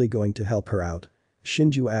you really going to help her out?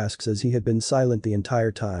 Shinju asks as he had been silent the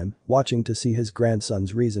entire time, watching to see his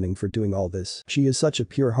grandson's reasoning for doing all this. She is such a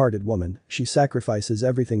pure-hearted woman, she sacrifices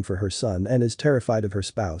everything for her son and is terrified of her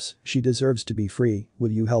spouse. She deserves to be free.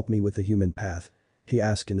 Will you help me with the human path? He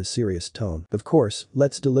asked in a serious tone. Of course,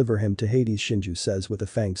 let's deliver him to Hades, Shinju says with a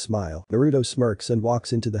fanged smile. Naruto smirks and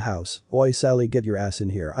walks into the house. Oi Sally, get your ass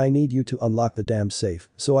in here. I need you to unlock the damn safe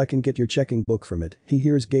so I can get your checking book from it. He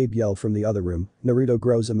hears Gabe yell from the other room. Naruto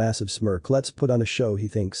grows a massive smirk. Let's put on a show, he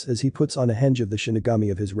thinks as he puts on a henge of the Shinigami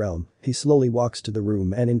of his realm. He slowly walks to the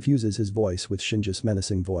room and infuses his voice with Shinju's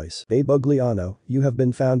menacing voice. Babe Ugliano, you have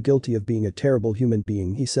been found guilty of being a terrible human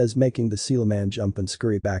being, he says, making the seal man jump and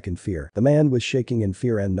scurry back in fear. The man was shaking in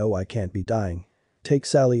fear. And no, I can't be dying. Take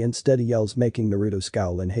Sally instead, he yells, making Naruto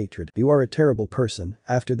scowl in hatred. You are a terrible person.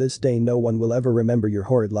 After this day no one will ever remember your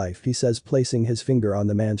horrid life, he says, placing his finger on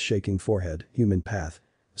the man's shaking forehead. Human path.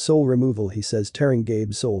 Soul removal, he says, tearing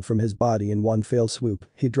Gabe's soul from his body in one fell swoop.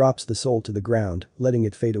 He drops the soul to the ground, letting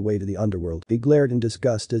it fade away to the underworld. He glared in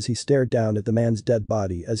disgust as he stared down at the man's dead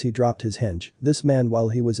body as he dropped his henge. This man, while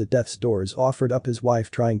he was at death's doors, offered up his wife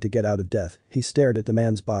trying to get out of death. He stared at the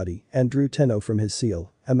man's body and drew Tenno from his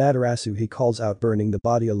seal. Amaterasu, he calls out, burning the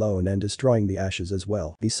body alone and destroying the ashes as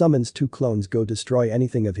well. He summons two clones. Go destroy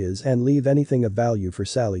anything of his and leave anything of value for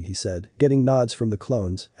Sally, he said, getting nods from the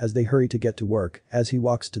clones as they hurry to get to work. As he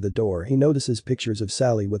walks to the door he notices pictures of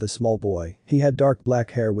Sally with a small boy. He had dark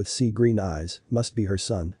black hair with sea green eyes. Must be her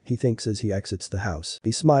son, he thinks as he exits the house.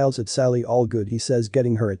 He smiles at Sally. All good, he says,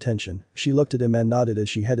 getting her attention. She looked at him and nodded as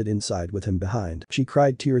she headed inside with him behind. She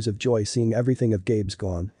cried tears of joy seeing everything of Gabe's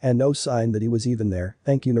gone and no sign that he was even there.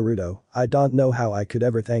 Thank you, Naruto. I don't know how I could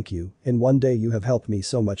ever thank you. In one day you have helped me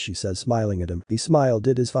so much, she says, smiling at him. He smiled.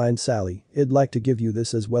 It is fine, Sally. I'd like to give you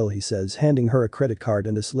this as well, he says, handing her a credit card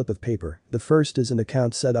and a slip of paper. The first is an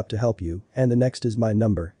account set up to help you, and the next is my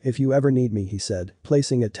number. If you ever need me, he said,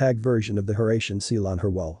 placing a tag version of the Horatian seal on her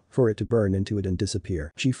wall, for it to burn into it and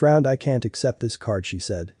disappear. She frowned. I can't accept this card, she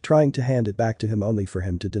said, trying to hand it back to him only for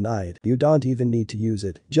him to deny it. You don't even need to use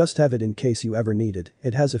it, just have it in case you ever need it.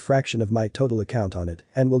 It has a fraction of my total account on it,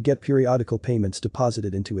 and will get periodical payments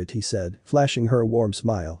deposited into it, he said, flashing her a warm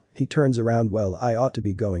smile. He turns around. Well, I ought to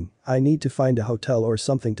be going. I need to find a hotel or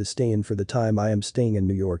something to stay in for the time I am staying in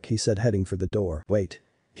New York, he said, heading for the door. Wait.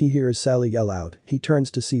 He hears Sally yell out. He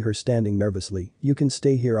turns to see her standing nervously. You can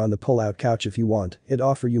stay here on the pull-out couch if you want. I'd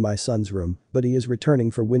offer you my son's room, but he is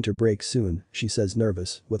returning for winter break soon, she says,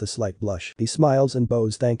 nervous, with a slight blush. He smiles and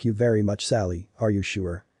bows. Thank you very much, Sally. Are you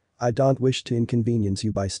sure? I don't wish to inconvenience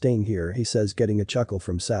you by staying here, he says, getting a chuckle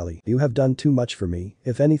from Sally. You have done too much for me,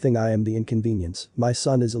 if anything I am the inconvenience. My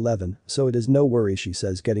son is 11, so it is no worry, she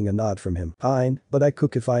says, getting a nod from him. Fine, but I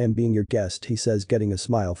cook if I am being your guest, he says, getting a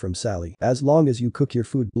smile from Sally. As long as you cook your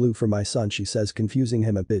food blue for my son, she says, confusing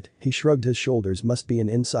him a bit. He shrugged his shoulders, must be an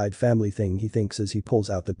inside family thing, he thinks as he pulls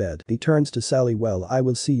out the bed. He turns to Sally. Well, I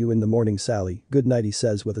will see you in the morning, Sally. Good night, he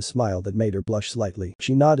says with a smile that made her blush slightly.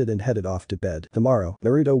 She nodded and headed off to bed. Tomorrow,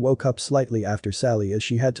 Naruto woke up slightly after Sally as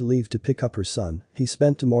she had to leave to pick up her son. He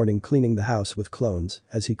spent the morning cleaning the house with clones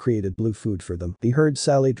as he created blue food for them. He heard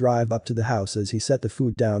Sally drive up to the house as he set the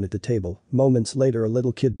food down at the table. Moments later, a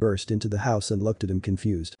little kid burst into the house and looked at him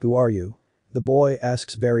confused. Who are you? The boy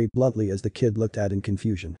asks very bluntly as the kid looked at in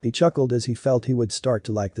confusion. He chuckled as he felt he would start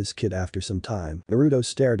to like this kid after some time. Naruto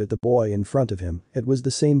stared at the boy in front of him. It was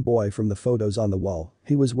the same boy from the photos on the wall.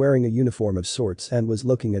 He was wearing a uniform of sorts and was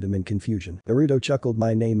looking at him in confusion. Naruto chuckled.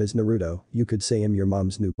 My name is Naruto, you could say I'm your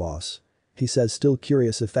mom's new boss. He says, still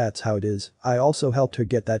curious if that's how it is. I also helped her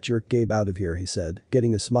get that jerk Gabe out of here, he said,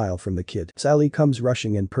 getting a smile from the kid. Sally comes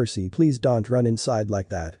rushing in. Percy, please don't run inside like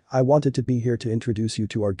that. I wanted to be here to introduce you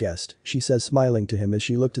to our guest, she says, smiling to him as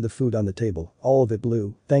she looked at the food on the table. All of it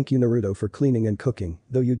blue. Thank you, Naruto, for cleaning and cooking,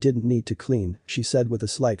 though you didn't need to clean, she said with a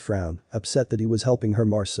slight frown, upset that he was helping her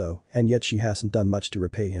more so, and yet she hasn't done much to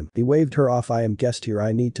repay him. He waved her off. I am guest here,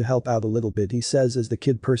 I need to help out a little bit, he says as the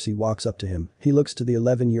kid Percy walks up to him. He looks to the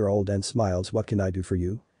 11-year-old and smiles. What can I do for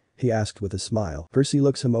you? He asked with a smile. Percy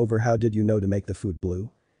looks him over. How did you know to make the food blue?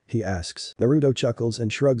 He asks. Naruto chuckles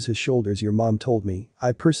and shrugs his shoulders. Your mom told me.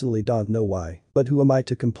 I personally don't know why. But who am I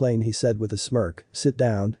to complain, he said with a smirk. Sit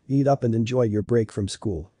down, eat up and enjoy your break from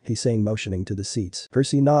school, he's saying, motioning to the seats.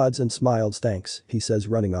 Percy nods and smiles. Thanks, he says,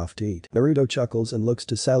 running off to eat. Naruto chuckles and looks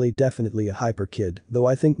to Sally. Definitely a hyper kid, though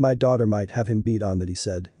I think my daughter might have him beat on that, he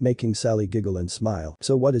said, making Sally giggle and smile.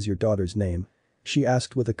 So what is your daughter's name? She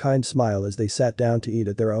asked with a kind smile as they sat down to eat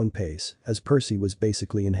at their own pace, as Percy was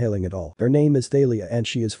basically inhaling it all. Her name is Thalia and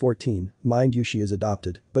she is 14, mind you she is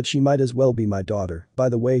adopted, but she might as well be my daughter. By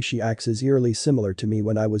the way, she acts as eerily similar to me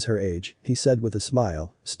when I was her age, he said with a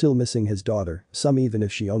smile, still missing his daughter, some even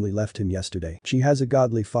if she only left him yesterday. She has a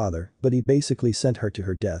godly father, but he basically sent her to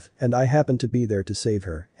her death, and I happened to be there to save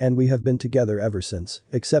her, and we have been together ever since,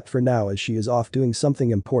 except for now as she is off doing something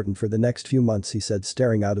important for the next few months, he said,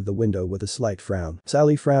 staring out of the window with a slight frown.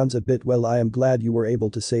 Sally frowns a bit. Well, I am glad you were able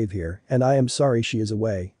to save her, and I am sorry she is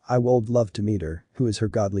away. I would love to meet her. Who is her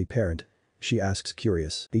godly parent? She asks,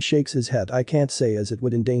 curious. He shakes his head. I can't say as it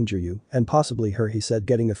would endanger you, and possibly her, he said,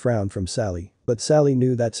 getting a frown from Sally. But Sally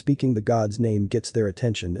knew that speaking the god's name gets their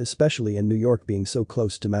attention, especially in New York being so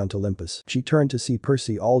close to Mount Olympus. She turned to see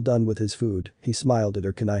Percy all done with his food. He smiled at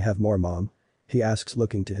her. Can I have more, Mom? He asks,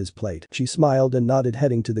 looking to his plate. She smiled and nodded,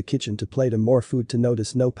 heading to the kitchen to plate him more food to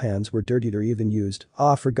notice no pans were dirtied or even used.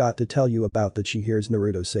 Forgot to tell you about that, she hears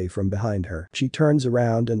Naruto say from behind her. She turns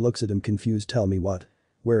around and looks at him confused. Tell me what?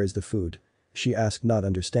 Where is the food? She asked, not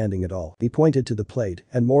understanding at all. He pointed to the plate,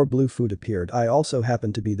 and more blue food appeared. I also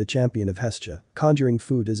happen to be the champion of Hestia. Conjuring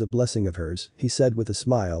food is a blessing of hers, he said with a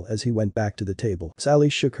smile as he went back to the table. Sally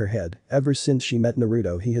shook her head. Ever since she met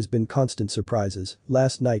Naruto, he has been constant surprises.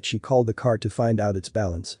 Last night she called the card to find out its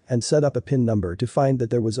balance, and set up a PIN number to find that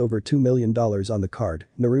there was over $2 million on the card.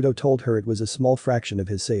 Naruto told her it was a small fraction of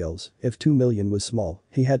his sales. If 2 million was small,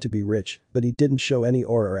 he had to be rich, but he didn't show any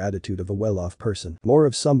aura or attitude of a well-off person. More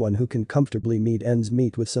of someone who can comfortably meet ends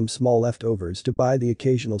meet with some small leftovers to buy the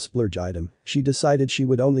occasional splurge item. She decided she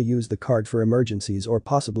would only use the card for emergencies or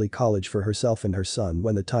possibly college for herself and her son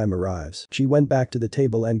when the time arrives. She went back to the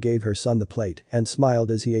table and gave her son the plate and smiled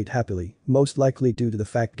as he ate happily, most likely due to the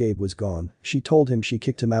fact Gabe was gone. She told him she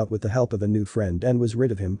kicked him out with the help of a new friend and was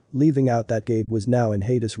rid of him, leaving out that Gabe was now in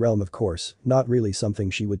Hades' realm, of course, not really something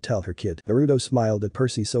she would tell her kid. Naruto smiled at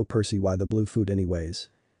Percy. So Percy, why the blue food anyways?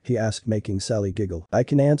 He asked, making Sally giggle. I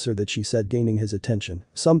can answer that, she said, gaining his attention.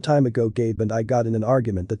 Some time ago Gabe and I got in an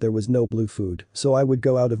argument that there was no blue food, so I would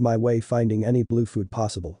go out of my way finding any blue food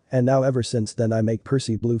possible, and now ever since then I make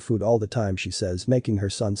Percy blue food all the time, she says, making her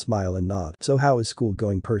son smile and nod. So how is school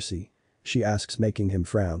going, Percy? She asks, making him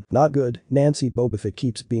frown. Not good, Nancy Bobafett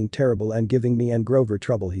keeps being terrible and giving me and Grover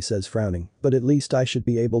trouble, he says, frowning, but at least I should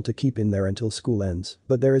be able to keep in there until school ends.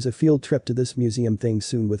 But there is a field trip to this museum thing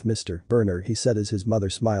soon with Mr. Burner, he said as his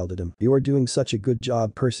mother smiled at him. You are doing such a good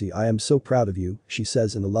job, Percy, I am so proud of you, she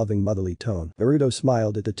says in a loving motherly tone. Naruto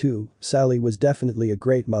smiled at the two. Sally was definitely a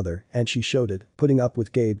great mother, and she showed it. Putting up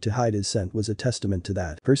with Gabe to hide his scent was a testament to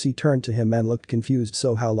that. Percy turned to him and looked confused.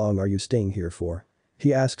 So how long are you staying here for?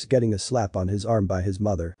 He asks, getting a slap on his arm by his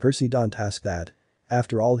mother. Percy, don't ask that.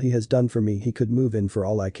 After all he has done for me he could move in for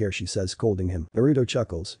all I care, she says, scolding him. Naruto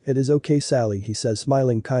chuckles. It is okay, Sally, he says,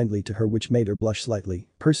 smiling kindly to her, which made her blush slightly.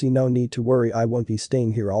 Percy, no need to worry, I won't be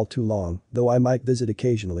staying here all too long, though I might visit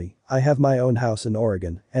occasionally. I have my own house in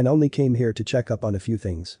Oregon and only came here to check up on a few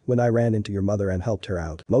things when I ran into your mother and helped her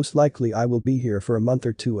out. Most likely I will be here for a month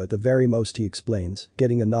or two at the very most, he explains,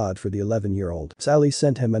 getting a nod for the 11-year-old. Sally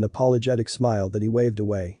sent him an apologetic smile that he waved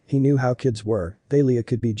away. He knew how kids were. Thalia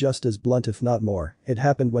could be just as blunt if not more. It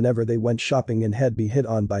happened whenever they went shopping and had be hit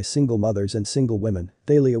on by single mothers and single women.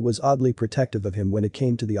 Thalia was oddly protective of him when it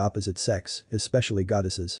came to the opposite sex, especially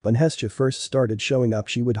goddesses. When Hestia first started showing up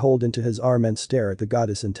she would hold into his arm and stare at the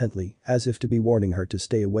goddess intently, as if to be warning her to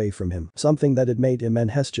stay away from him. Something that had made him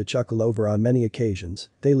and Hestia chuckle over on many occasions.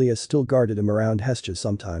 Thalia still guarded him around Hestia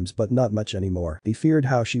sometimes, but not much anymore. He feared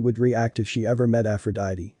how she would react if she ever met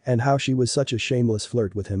Aphrodite, and how she was such a shameless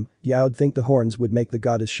flirt with him. Yeah, I'd think the horns would make the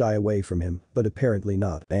goddess shy away from him, but apparently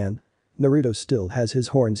not. Man. Naruto still has his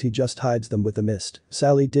horns, he just hides them with a mist.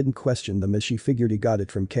 Sally didn't question them as she figured he got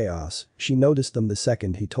it from chaos. She noticed them the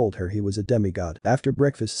second he told her he was a demigod. After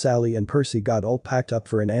breakfast Sally and Percy got all packed up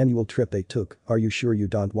for an annual trip they took. Are you sure you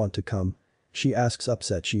don't want to come? She asks,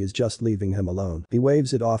 upset she is just leaving him alone. He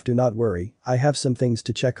waves it off. Do not worry, I have some things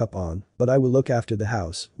to check up on, but I will look after the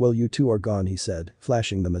house while you two are gone, he said,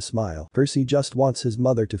 flashing them a smile. Percy just wants his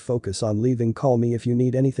mother to focus on leaving. Call me if you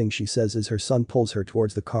need anything, she says as her son pulls her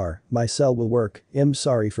towards the car. My cell will work. I'm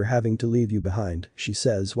sorry for having to leave you behind, she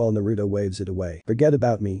says while Naruto waves it away. Forget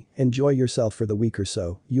about me, enjoy yourself for the week or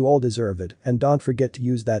so, you all deserve it, and don't forget to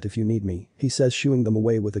use that if you need me, he says, shooing them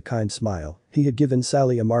away with a kind smile. He had given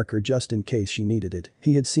Sally a marker just in case she needed it.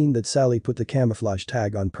 He had seen that Sally put the camouflage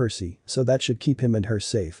tag on Percy, so that should keep him and her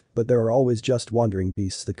safe, but there are always just wandering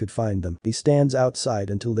beasts that could find them. He stands outside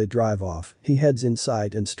until they drive off. He heads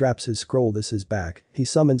inside and straps his scroll this his back. He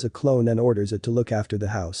summons a clone and orders it to look after the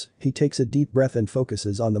house. He takes a deep breath and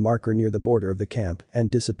focuses on the marker near the border of the camp and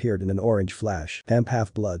disappeared in an orange flash. Camp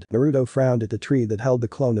Half-Blood. Naruto frowned at the tree that held the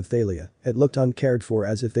clone of Thalia. It looked uncared for,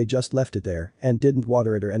 as if they just left it there and didn't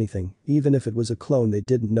water it or anything. Even if it was a clone they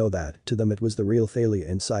didn't know that. To them it was the real Thalia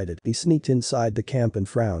inside it. He sneaked inside the camp and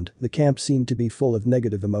frowned. The camp seemed to be full of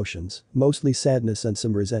negative emotions, mostly sadness and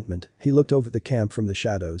some resentment. He looked over the camp from the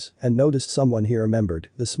shadows and noticed someone he remembered,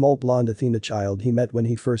 the small blonde Athena child he met when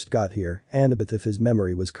he first got here, Annabeth if his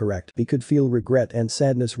memory was correct. He could feel regret and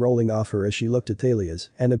sadness rolling off her as she looked at Thalia's,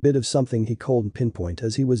 and a bit of something he couldn't pinpoint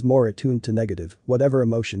as he was more attuned to negative. Whatever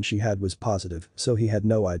emotion she had was positive, so he had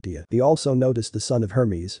no idea. He also noticed the son of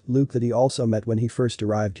Hermes, Luke, that he also met when he first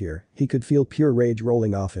arrived here. He could feel pure rage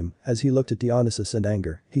rolling off him as he looked at Dionysus and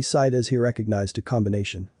anger. He sighed as he recognized a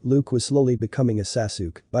combination. Luke was slowly becoming a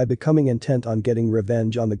Sasuke by becoming intent on getting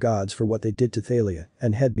revenge on the gods for what they did to Thalia,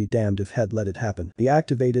 and he'd be damned if he'd let it happen. He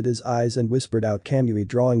activated his eyes and whispered out Kamui,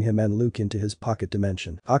 drawing him and Luke into his pocket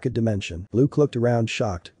dimension. Pocket dimension. Luke looked around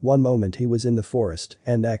shocked. One moment he was in the forest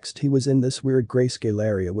and next he was in this weird grayscale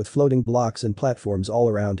area with floating blocks and platforms all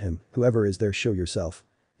around him. Whoever is there, show yourself,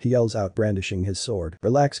 he yells out, brandishing his sword.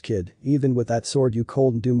 Relax, kid, even with that sword you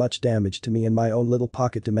couldn't do much damage to me in my own little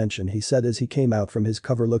pocket dimension, he said as he came out from his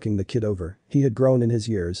cover, looking the kid over. He had grown in his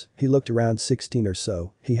years. He looked around 16 or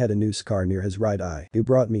so. He had a new scar near his right eye. You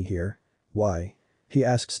brought me here? Why? He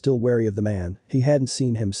asked, still wary of the man. He hadn't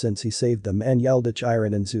seen him since he saved them and yelled at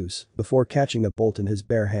Chiron and Zeus before catching a bolt in his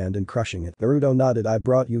bare hand and crushing it. Naruto nodded. I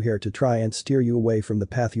brought you here to try and steer you away from the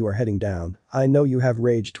path you are heading down. I know you have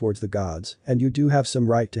rage towards the gods, and you do have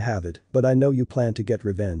some right to have it, but I know you plan to get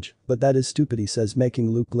revenge. But that is stupid, he says,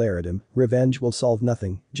 making Luke glare at him. Revenge will solve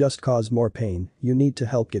nothing, just cause more pain. You need to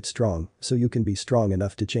help get strong, so you can be strong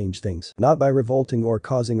enough to change things. Not by revolting or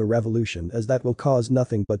causing a revolution, as that will cause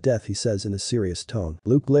nothing but death, he says in a serious tone.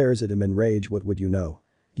 Luke glares at him in rage. What would you know?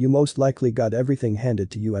 You most likely got everything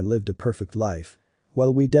handed to you and lived a perfect life.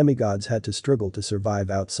 While we demigods had to struggle to survive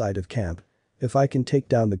outside of camp. If I can take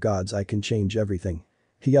down the gods I can change everything.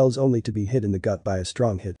 He yells, only to be hit in the gut by a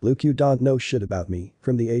strong hit. Luke, you don't know shit about me.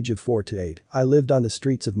 From the age of 4 to 8, I lived on the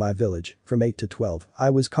streets of my village. From 8 to 12,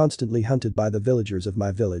 I was constantly hunted by the villagers of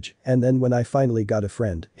my village, and then when I finally got a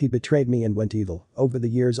friend, he betrayed me and went evil. Over the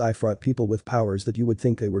years I fought people with powers that you would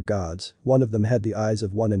think they were gods. One of them had the eyes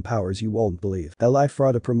of one and powers you won't believe. Hell, I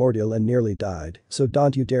fought a primordial and nearly died, so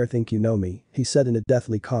don't you dare think you know me. he said in a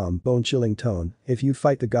deathly calm, bone-chilling tone. If you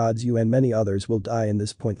fight the gods, you and many others will die in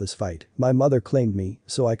this pointless fight. My mother claimed me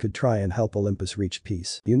so I could try and help Olympus reach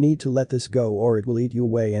peace. You need to let this go or it will eat you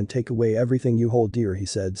away and take away everything you hold dear, he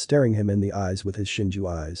said, staring him in the eyes with his Shinju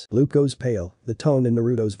eyes. Luke goes pale. The tone in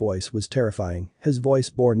Naruto's voice was terrifying. His voice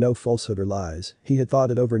bore no falsehood or lies. He had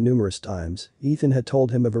thought it over numerous times. Ethan had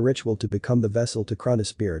told him of a ritual to become the vessel to crown a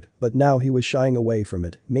spirit, but now he was shying away from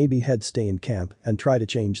it. Maybe he'd stay in camp and try to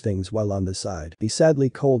change things while on the side. Be sadly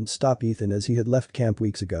cold stop Ethan as he had left camp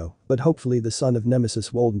weeks ago, but hopefully the son of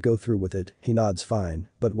Nemesis won't go through with it. He nods fine,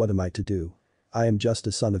 but what am I to do? I am just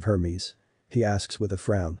a son of Hermes, he asks with a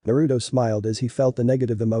frown. Naruto smiled as he felt the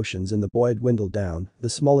negative emotions in the boy dwindle down. The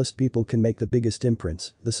smallest people can make the biggest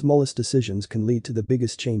imprints. The smallest decisions can lead to the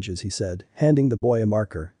biggest changes, he said, handing the boy a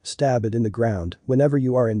marker. Stab it in the ground whenever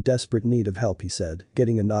you are in desperate need of help, he said,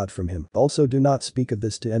 getting a nod from him. Also do not speak of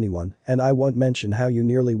this to anyone, and I won't mention how you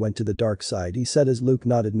nearly went to the dark side, he said as Luke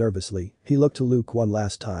nodded nervously. He looked to Luke one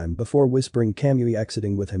last time before whispering Kamui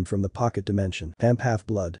exiting with him from the pocket dimension. Pamp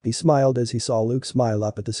half-blood. He smiled as he saw Luke smile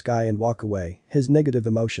up at the sky and walk away. His negative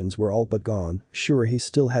emotions were all but gone. Sure, he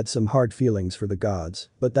still had some hard feelings for the gods,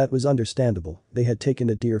 but that was understandable. They had taken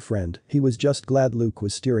a dear friend. He was just glad Luke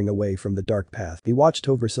was steering away from the dark path. He watched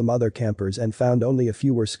over some other campers and found only a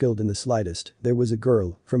few were skilled in the slightest. There was a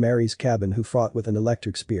girl from Aries' cabin who fought with an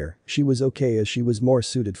electric spear. She was okay as she was more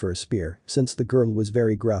suited for a spear, since the girl was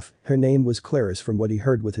very gruff. Her name was Claris from what he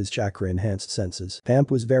heard with his chakra-enhanced senses. Pamp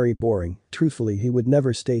was very boring. Truthfully, he would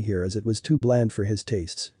never stay here as it was too bland for his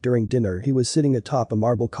tastes. During dinner, he was sitting atop a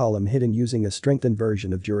marble column hidden using a strengthened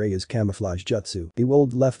version of Jiraiya's camouflage jutsu.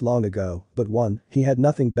 Bewold left long ago, but 1, he had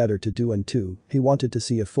nothing better to do, and 2, he wanted to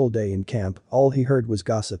see a full day in camp. All he heard was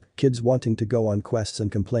gossip, kids wanting to go on quests and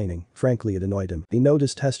complaining. Frankly, it annoyed him. He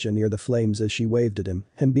noticed Hestia near the flames as she waved at him.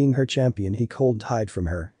 Him being her champion, he couldn't hide from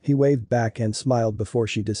her. He waved back and smiled before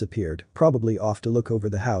she disappeared, probably off to look over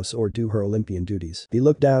the house or do her Olympian duties. He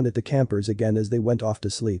looked down at the campers again as they went off to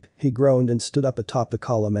sleep. He groaned and stood up atop the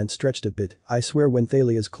column and stretched a bit. I swear when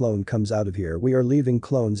Thalia's clone comes out of here, we are leaving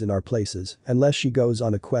clones in our places, unless she goes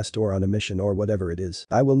on a quest or on a mission or whatever it is.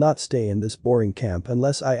 I will not stay in this boring camp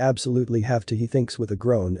unless I absolutely have to, he thinks with a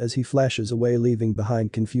groan as he flashes away, leaving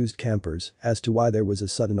behind confused campers as to why there was a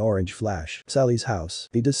sudden orange flash. Sally's house.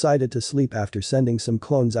 He decided to sleep after sending some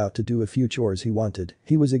clones out to do a few chores he wanted.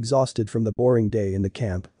 He was exhausted from the boring day in the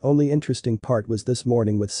camp. Only interesting part was this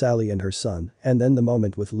morning with Sally and her son, and then the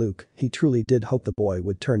moment with Luke. He truly did hope the boy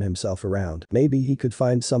would turn himself around. Maybe he could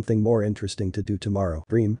find something more interesting to do tomorrow.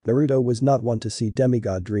 Dream. Naruto was not one to see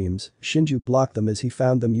demigod dreams. Shinju blocked them as he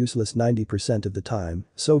found them useless 90% of the time,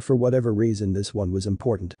 so for whatever reason this one was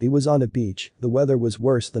important. He was on a beach. The weather was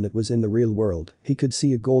worse than it was in the real world. He could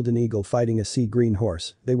see a golden eagle fighting a sea green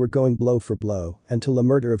horse. They were going blow for blow until a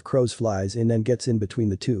murder of crows flies in and gets in between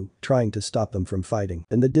the two, trying to stop them from fighting.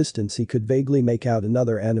 In the distance he could vaguely make out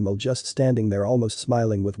another animal just standing there, almost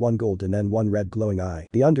smiling with one golden and one red glowing eye.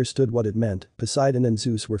 He understood what it meant. Poseidon and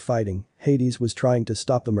Zeus were fighting. Hades was trying to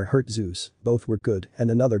stop them or hurt Zeus. Both were good,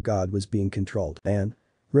 and another god was being controlled. And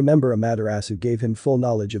remember, Amaterasu gave him full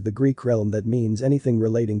knowledge of the Greek realm that means anything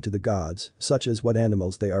relating to the gods, such as what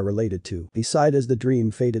animals they are related to. He sighed as the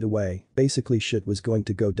dream faded away. Basically shit was going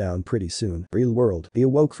to go down pretty soon. Real world. He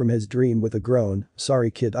awoke from his dream with a groan. Sorry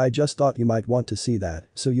kid, I just thought you might want to see that,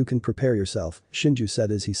 so you can prepare yourself, Shinju said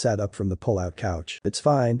as he sat up from the pull-out couch. It's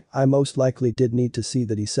fine, I most likely did need to see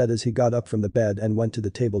that, he said as he got up from the bed and went to the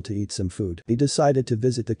table to eat some food. He decided to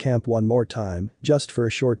visit the camp one more time, just for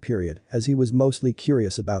a short period, as he was mostly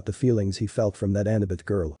curious about the feelings he felt from that Annabeth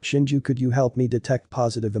girl. Shinju, could you help me detect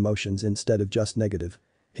positive emotions instead of just negative?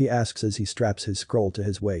 He asks as he straps his scroll to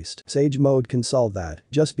his waist. Sage mode can solve that.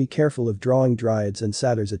 Just be careful of drawing Dryad's and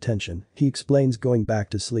Satyr's attention, he explains, going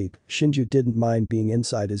back to sleep. Shinju didn't mind being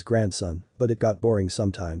inside his grandson, but it got boring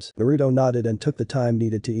sometimes. Naruto nodded and took the time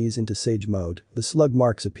needed to ease into sage mode. The slug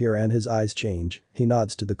marks appear and his eyes change. He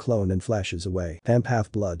nods to the clone and flashes away. Pamp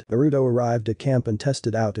half-blood. Naruto arrived at camp and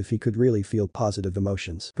tested out if he could really feel positive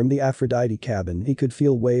emotions. From the Aphrodite cabin he could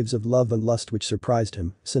feel waves of love and lust which surprised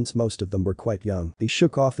him, since most of them were quite young. He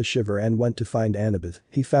shook off a shiver and went to find Annabeth.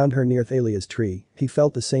 He found her near Thalia's tree. He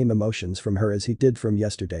felt the same emotions from her as he did from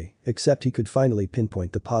yesterday, except he could finally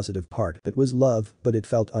pinpoint the positive part. It was love, but it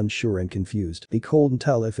felt unsure and confused. He couldn't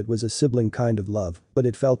tell if it was a sibling kind of love, But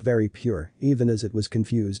it felt very pure, even as it was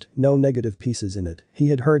confused, no negative pieces in it. He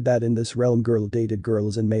had heard that in this realm girl dated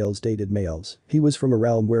girls and males dated males. He was from a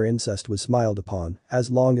realm where incest was smiled upon, as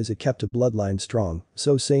long as it kept a bloodline strong,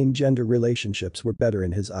 so same-gender relationships were better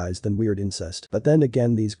in his eyes than weird incest. But then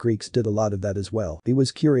again these Greeks did a lot of that as well. He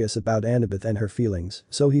was curious about Annabeth and her feelings,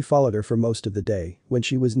 so he followed her for most of the day. When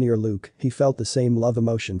she was near Luke, he felt the same love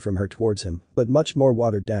emotion from her towards him, but much more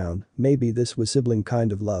watered down. Maybe this was sibling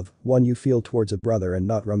kind of love, one you feel towards a brother and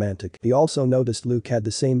not romantic. He also noticed Luke had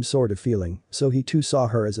the same sort of feeling, so he too saw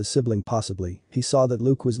her as a sibling possibly. He saw that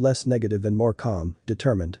Luke was less negative and more calm,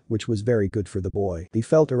 determined, which was very good for the boy. He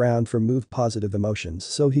felt around for move positive emotions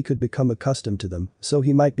so he could become accustomed to them, so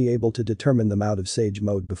he might be able to determine them out of sage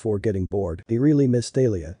mode before getting bored. He really missed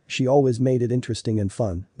Thalia, she always made it interesting and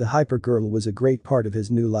fun. The hyper girl was a great part of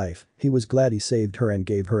his new life. He was glad he saved her and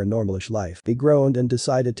gave her a normalish life. He groaned and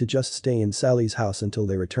decided to just stay in Sally's house until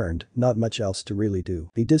they returned, not much else to really do.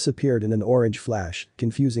 He disappeared in an orange flash,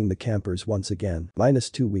 confusing the campers once again.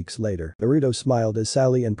 -2 weeks later. Naruto smiled as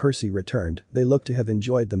Sally and Percy returned. They looked to have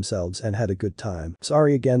enjoyed themselves and had a good time.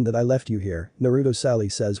 Sorry again that I left you here, Naruto Sally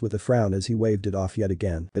says with a frown as he waved it off yet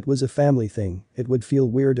again. It was a family thing. It would feel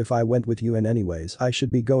weird if I went with you and anyways I should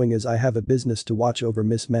be going as I have a business to watch over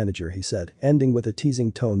Miss Manager he said, ending with a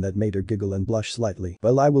teasing tone that made her giggle and blush slightly.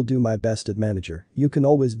 Well I will do my best at manager. You can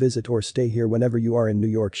always visit or stay here whenever you are in New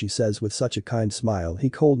York she says with such a kind smile he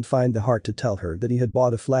couldn't find the heart to tell her that he had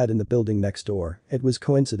bought a flat in the building next door. It was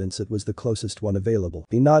coincidence it was the closest one available.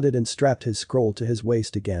 He nodded and strapped his scroll to his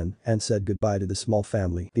waist again and said goodbye to the small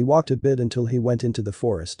family. He walked a bit until he went into the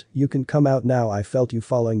forest. You can come out now I felt you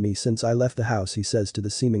following me since I left the house he says to the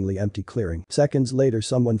seemingly empty clearing. Seconds later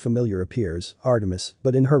someone familiar appears, Artemis,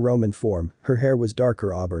 but in her Roman form. Her hair was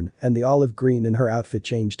darker auburn and the olive green in her outfit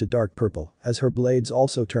changed to dark purple as her blades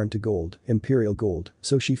also turned to gold, imperial gold,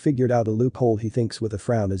 so she figured out a loophole he thinks with a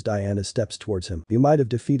frown as Diana steps towards him. You might have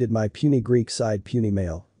defeated my puny Greek side puny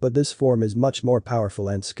male. But this form is much more powerful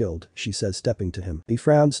and skilled, she says stepping to him. He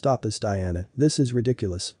frowned stop this Diana, this is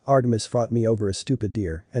ridiculous, Artemis fought me over a stupid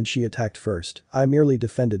deer and she attacked first. I merely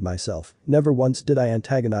defended myself. Never once did I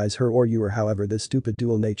antagonize her or you or however this stupid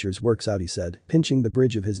dual natures works out he said, pinching the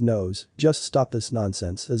bridge of his nose. Just stop this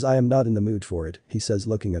nonsense as I am not in the mood for it, he says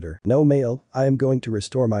looking at her. No male, I am going to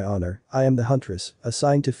restore my honor. I am the huntress,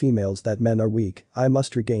 assigned to females that men are weak. I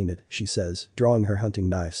must regain it, she says, drawing her hunting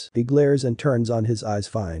knives. He glares and turns on his eyes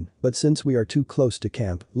fine. But since we are too close to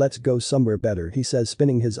camp, let's go somewhere better he says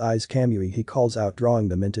spinning his eyes Kamui he calls out drawing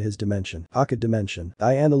them into his dimension. Pocket dimension.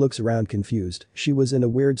 Diana looks around confused. She was in a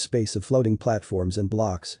weird space of floating platforms and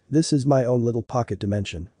blocks. This is my own little pocket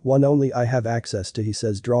dimension. One only I have access to he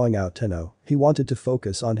says drawing out Tenno. He wanted to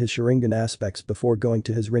focus on his Sharingan aspects before going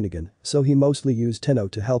to his Rinnegan, so he mostly used Tenno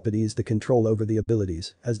to help it ease the control over the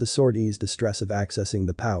abilities, as the sword eased the stress of accessing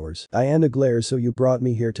the powers. Diana glares so you brought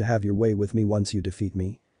me here to have your way with me once you defeat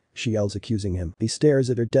me? She yells accusing him. He stares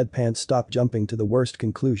at her deadpan stop jumping to the worst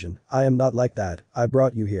conclusion. I am not like that, I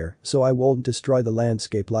brought you here, so I won't destroy the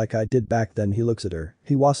landscape like I did back then he looks at her.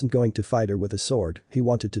 He wasn't going to fight her with a sword, he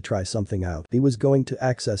wanted to try something out. He was going to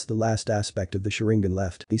access the last aspect of the Sharingan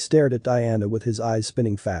left. He stared at Diana with his eyes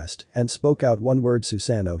spinning fast and spoke out one word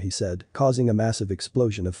Susanoo he said, causing a massive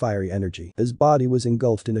explosion of fiery energy. His body was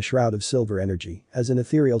engulfed in a shroud of silver energy as an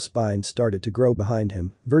ethereal spine started to grow behind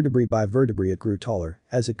him. Vertebrae by vertebrae it grew taller.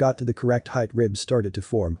 As it got to the correct height ribs started to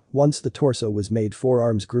form. Once the torso was made 4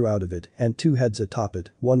 arms grew out of it and 2 heads atop it,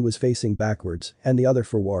 one was facing backwards and the other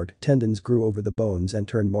forward. Tendons grew over the bones and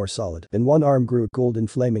turned more solid. In one arm grew a golden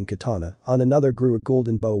flaming katana, on another grew a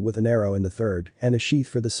golden bow with an arrow in the third and a sheath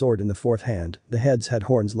for the sword in the fourth hand. The heads had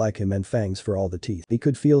horns like him and fangs for all the teeth. He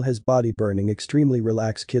could feel his body burning extremely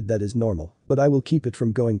relaxed kid that is normal. But I will keep it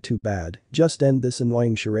from going too bad. Just end this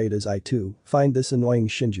annoying charade as I too find this annoying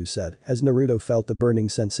Shinju said as Naruto felt the burning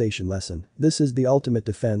sensation lessen. This is the ultimate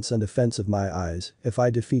defense and offense of my eyes. If I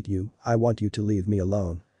defeat you, I want you to leave me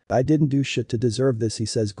alone. I didn't do shit to deserve this he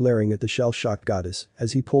says glaring at the shell-shocked goddess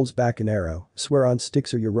as he pulls back an arrow. Swear on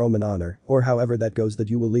sticks or your Roman honor or however that goes that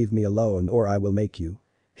you will leave me alone or I will make you.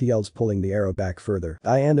 He yells pulling the arrow back further.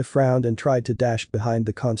 Diana frowned and tried to dash behind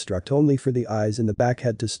the construct only for the eyes in the back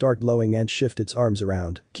head to start glowing and shift its arms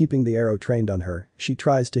around, keeping the arrow trained on her. She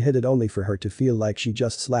tries to hit it only for her to feel like she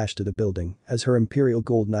just slashed at a building as her imperial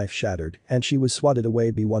gold knife shattered and she was swatted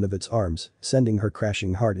away by one of its arms, sending her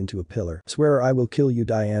crashing hard into a pillar. Swear or I will kill you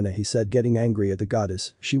Diana he said getting angry at the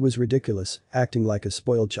goddess. She was ridiculous, acting like a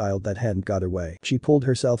spoiled child that hadn't got her way. She pulled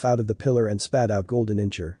herself out of the pillar and spat out golden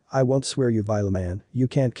incher. I won't swear you vile man, you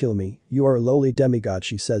can't can't kill me, you are a lowly demigod,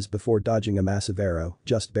 she says before dodging a massive arrow,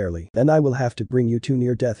 just barely. Then I will have to bring you to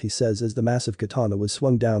near death, he says as the massive katana was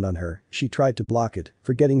swung down on her. She tried to block it,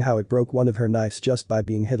 forgetting how it broke one of her knives just by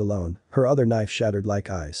being hit alone. Her other knife shattered like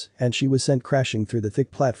ice, and she was sent crashing through the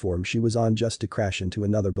thick platform she was on just to crash into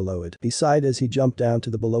another below it. Beside, as he jumped down to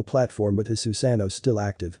the below platform with his Susanoo still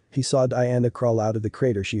active, he saw Diana crawl out of the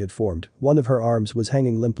crater she had formed. One of her arms was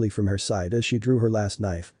hanging limply from her side as she drew her last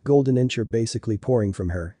knife, golden incher basically pouring from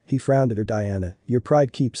her. He frowned at her. Diana, your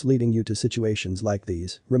pride keeps leading you to situations like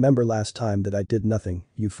these. Remember last time that I did nothing,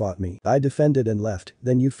 you fought me. I defended and left,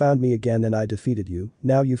 then you found me again and I defeated you,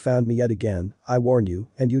 now you found me yet again, I warned you,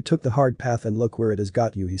 and you took the hard path and look where it has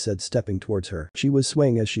got you, he said stepping towards her. She was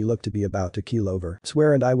swaying as she looked to be about to keel over.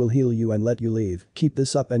 Swear and I will heal you and let you leave. Keep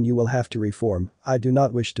this up and you will have to reform. I do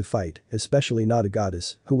not wish to fight, especially not a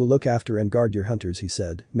goddess, who will look after and guard your hunters, he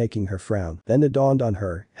said, making her frown. Then it dawned on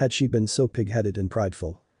her, had she been so pig-headed and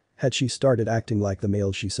prideful? Had she started acting like the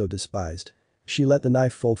male she so despised? She let the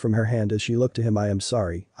knife fall from her hand as she looked to him. I am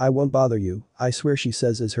sorry, I won't bother you, I swear, she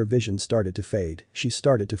says as her vision started to fade. She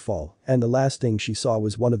started to fall, and the last thing she saw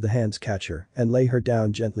was one of the hands catch her and lay her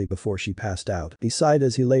down gently before she passed out. Beside,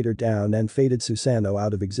 as he laid her down and faded Susanoo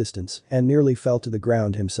out of existence and nearly fell to the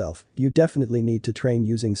ground himself. You definitely need to train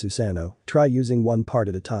using Susanoo. Try using one part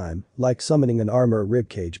at a time, like summoning an arm or a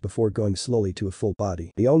ribcage before going slowly to a full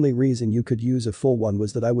body. The only reason you could use a full one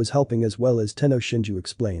was that I was helping, as well as Tenno, Shinju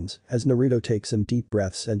explains, as Naruto takes some deep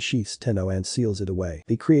breaths and sheaths Tenno and seals it away.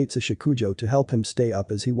 He creates a Shikujo to help him stay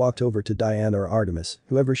up as he walked over to Diana or Artemis,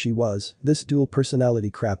 whoever she was. This dual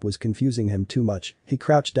personality crap was confusing him too much. He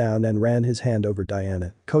crouched down and ran his hand over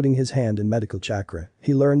Diana, coating his hand in medical chakra.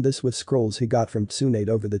 He learned this with scrolls he got from Tsunade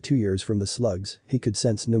over the 2 years from the slugs. He could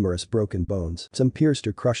sense numerous broken bones, some pierced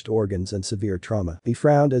or crushed organs and severe trauma. He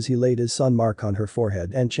frowned as he laid his sun mark on her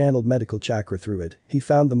forehead and channeled medical chakra through it. He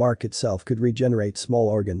found the mark itself could regenerate small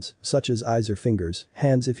organs, such as eyes or fingers,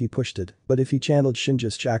 hands if he pushed it, but if he channeled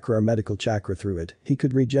Shinju's chakra or medical chakra through it, he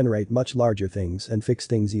could regenerate much larger things and fix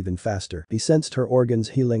things even faster. He sensed her organs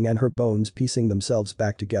healing and her bones piecing themselves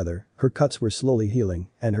back together. Her cuts were slowly healing,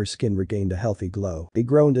 and her skin regained a healthy glow. He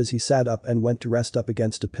groaned as he sat up and went to rest up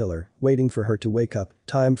against a pillar, waiting for her to wake up.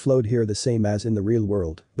 Time flowed here the same as in the real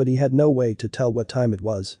world, but he had no way to tell what time it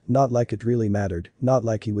was, not like it really mattered, not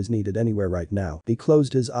like he was needed anywhere right now. He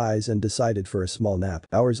closed his eyes and decided for a small nap.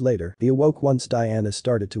 Hours later, he awoke once Diana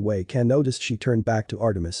started to wake and noticed she turned back to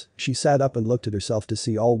Artemis. She sat up and looked at herself to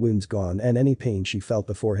see all wounds gone and any pain she felt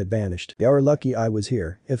before had vanished. You are lucky I was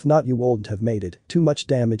here, if not you wouldn't have made it. Too much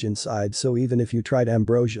damage inside, so even if you tried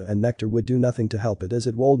ambrosia and nectar would do nothing to help it, as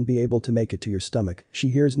it won't be able to make it to your stomach, she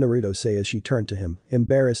hears Naruto say as she turned to him,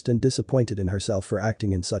 embarrassed and disappointed in herself for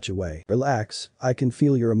acting in such a way. Relax, I can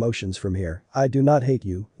feel your emotions from here. I do not hate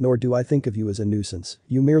you, nor do I think of you as a nuisance.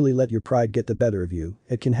 You merely let your pride get the better of you.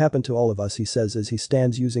 It can happen to all of us, he says as he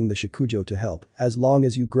stands using the Shikujo to help. As long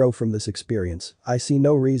as you grow from this experience, I see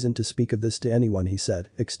no reason to speak of this to anyone, he said,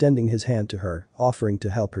 extending his hand to her, offering to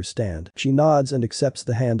help her stand. She nods and accepts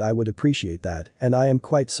the hand. I would appreciate that, and I am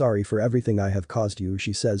quite sorry for everything I have caused you,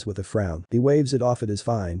 she says with a frown. He waves it off. It is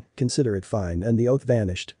fine, consider it fine, and the oath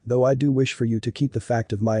vanished, though I do wish for you to keep the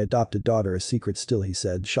fact of my adopted daughter a secret still, he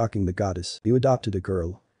said, shocking the goddess. You adopted a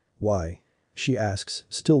girl? Why? She asks,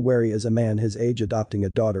 still wary as a man his age adopting a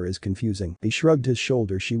daughter is confusing. He shrugged his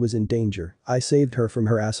shoulders. She was in danger. I saved her from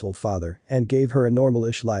her asshole father and gave her a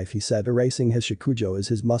normal-ish life, he said, erasing his Shikujo as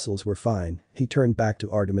his muscles were fine. He turned back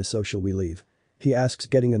to Artemis. So shall we leave? He asks,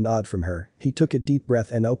 getting a nod from her. He took a deep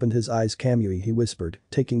breath and opened his eyes. Kamui, he whispered,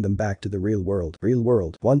 taking them back to the real world. Real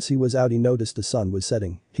world. Once he was out, he noticed the sun was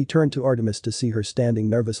setting. He turned to Artemis to see her standing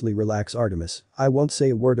nervously. Relax, Artemis. I won't say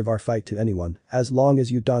a word of our fight to anyone, as long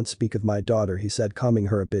as you don't speak of my daughter, he said, calming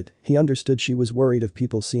her a bit. He understood she was worried of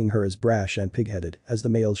people seeing her as brash and pig-headed as the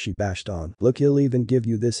males she bashed on. Look, he'll even give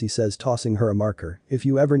you this, he says, tossing her a marker. If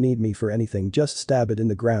you ever need me for anything, just stab it in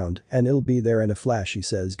the ground and it'll be there in a flash, he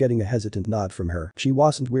says, getting a hesitant nod from her. She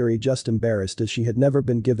wasn't weary, just embarrassed, as she had never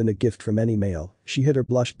been given a gift from any male. She hid her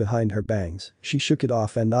blush behind her bangs. She shook it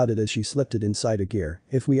off and nodded as she slipped it inside a gear.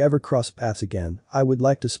 If we ever cross paths again, I would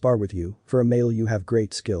like to spar with you. For a male you have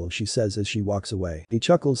great skill, she says as she walks away. He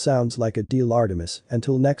chuckles. Sounds like a deal, Artemis.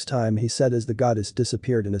 Until next time, he said as the goddess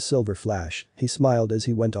disappeared in a silver flash. He smiled as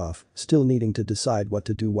he went off, still needing to decide what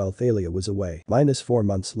to do while Thalia was away. -4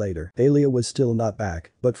 months later. Thalia was still not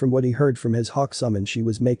back, but from what he heard from his hawk summon she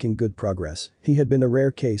was making good progress. He had been a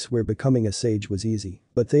rare case where becoming a sage was easy.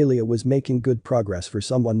 But Thalia was making good progress for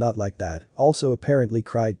someone not like that, also apparently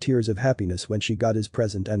cried tears of happiness when she got his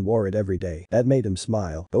present and wore it every day. That made him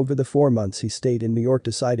smile. Over the 4 months he stayed in New York,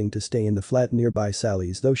 deciding to stay in the flat nearby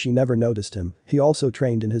Sally's, though she never noticed him. He also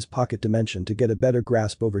trained in his pocket dimension to get a better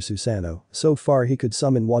grasp over Susano. So far he could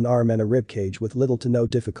summon one arm and a ribcage with little to no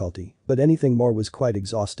difficulty, but anything more was quite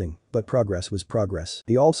exhausting. But progress was progress.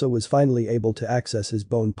 He also was finally able to access his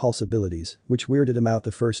bone pulse abilities, which weirded him out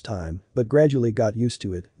the first time, but gradually got used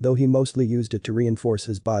to it, though he mostly used it to reinforce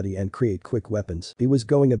his body and create quick weapons. He was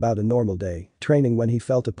going about a normal day, training when he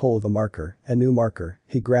felt a pull of a marker, a new marker.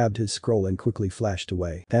 He grabbed his scroll and quickly flashed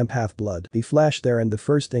away. Damp half-blood. He flashed there and the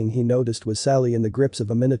first thing he noticed was Sally in the grips of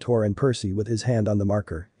a minotaur and Percy with his hand on the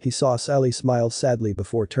marker. He saw Sally smile sadly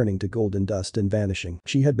before turning to golden dust and vanishing.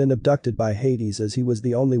 She had been abducted by Hades, as he was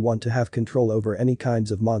the only one to have control over any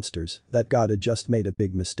kinds of monsters. That god had just made a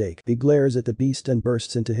big mistake. He glares at the beast and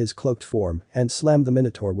bursts into his cloaked form and slammed the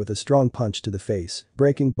minotaur with a strong punch to the face,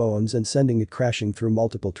 breaking bones and sending it crashing through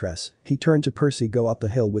multiple treads. He turned to Percy. "Go up the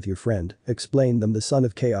hill with your friend. Explain them the son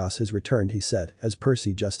of chaos has returned," he said, as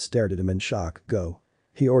Percy just stared at him in shock. "Go,"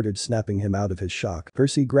 he ordered, snapping him out of his shock.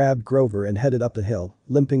 Percy grabbed Grover and headed up the hill,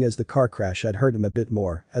 limping as the car crash had hurt him a bit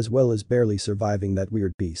more, as well as barely surviving that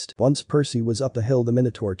weird beast. Once Percy was up the hill, the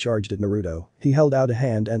Minotaur charged at Naruto. He held out a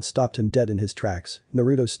hand and stopped him dead in his tracks.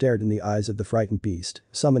 Naruto stared in the eyes of the frightened beast,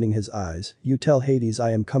 summoning his eyes. "You tell Hades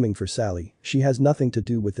I am coming for Sally. She has nothing to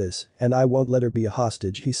do with this, and I won't let her be a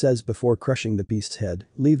hostage," he says before crushing the beast's head,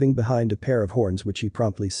 leaving behind a pair of horns which he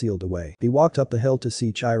promptly sealed away. He walked up the hill to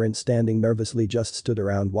see Chiron standing nervously, just stood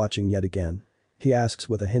around watching yet again. He asks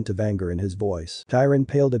with a hint of anger in his voice. Chiron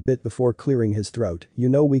paled a bit before clearing his throat. "You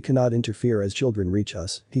know we cannot interfere as children reach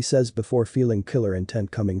us," he says before feeling killer intent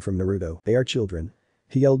coming from Naruto. "They are children,"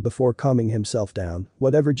 he yelled before calming himself down.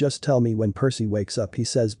 "Whatever, just tell me when Percy wakes up," he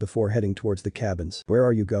says before heading towards the cabins. "Where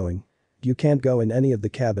are you going?" "You can't go in any of the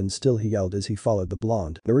cabins still," he yelled as he followed the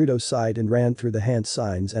blonde. Naruto sighed and ran through the hand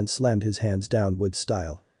signs and slammed his hands downward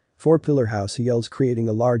style. "Four-pillar house," he yells, creating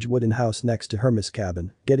a large wooden house next to Hermes'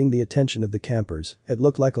 cabin, getting the attention of the campers. It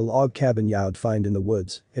looked like a log cabin you'd find in the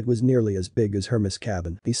woods. It was nearly as big as Hermes'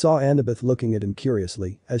 cabin. He saw Annabeth looking at him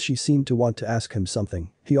curiously, as she seemed to want to ask him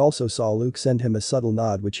something. He also saw Luke send him a subtle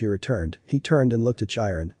nod, which he returned. He turned and looked at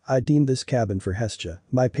Chiron. "I deemed this cabin for Hestia,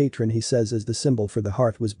 my patron," he says as the symbol for the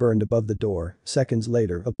hearth was burned above the door. Seconds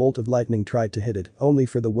later, a bolt of lightning tried to hit it, only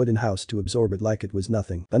for the wooden house to absorb it like it was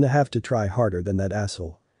nothing. "Gonna have to try harder than that,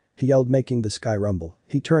 asshole," he yelled, making the sky rumble.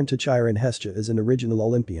 He turned to Chiron. "Hestia is an original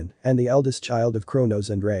Olympian and the eldest child of Kronos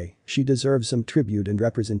and Rhea. She deserves some tribute and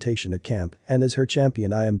representation at camp, and as her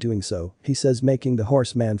champion I am doing so," he says, making the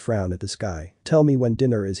horseman frown at the sky. "Tell me when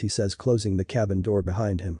dinner is," he says, closing the cabin door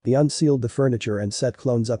behind him. He unsealed the furniture and set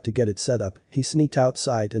clones up to get it set up. He sneaked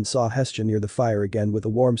outside and saw Hestia near the fire again with a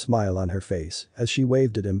warm smile on her face as she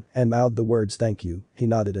waved at him and mouthed the words "thank you." He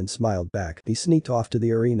nodded and smiled back. He sneaked off to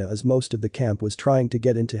the arena as most of the camp was trying to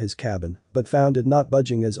get into his cabin, but found it not budging,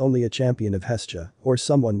 as only a champion of Hestia or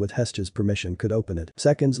someone with Hestia's permission could open it.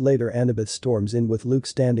 Seconds later, Annabeth storms in with Luke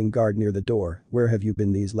standing guard near the door. "Where have you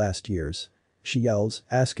been these last years?" she yells,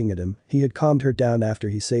 asking at him. He had calmed her down after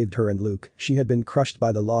he saved her and Luke. She had been crushed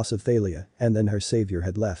by the loss of Thalia, and then her savior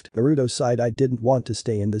had left. Naruto sighed. "I didn't want to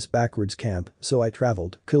stay in this backwards camp, so I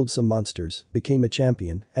traveled, killed some monsters, became a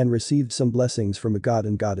champion, and received some blessings from a god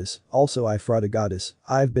and goddess. Also I fought a goddess.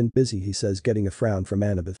 I've been busy," he says, getting a frown from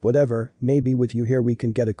Annabeth. "Whatever, maybe with you here we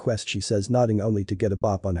can get a quest," she says, nodding only to get a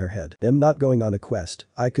bop on her head. "I'm not going on a quest.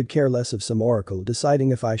 I could care less of some oracle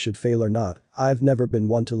deciding if I should fail or not. I've never been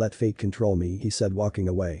one to let fate control me," he said, walking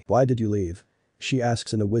away. "Why did you leave?" she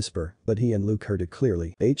asks in a whisper, but he and Luke heard it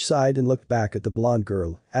clearly. They each sighed and looked back at the blonde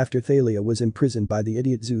girl. "After Thalia was imprisoned by the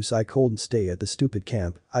idiot Zeus, I couldn't stay at the stupid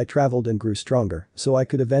camp. I traveled and grew stronger, so I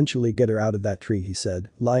could eventually get her out of that tree," he said,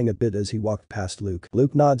 lying a bit as he walked past Luke.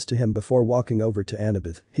 Luke nods to him before walking over to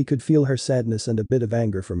Annabeth. He could feel her sadness and a bit of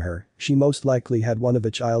anger from her. She most likely had one of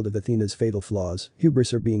a child of Athena's fatal flaws,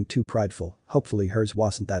 hubris or being too prideful. Hopefully hers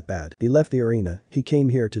wasn't that bad. He left the arena. He came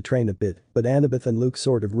here to train a bit, but Annabeth and Luke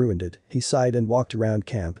sort of ruined it. He sighed and walked around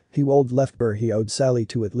camp. He left Burr. He owed Sally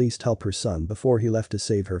to at least help her son before he left to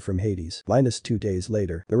save her from Hades. -2 days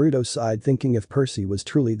later. Naruto sighed, thinking if Percy was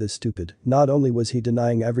truly this stupid, not only was he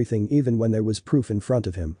denying everything even when there was proof in front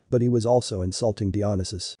of him, but he was also insulting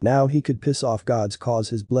Dionysus. Now he could piss off gods cause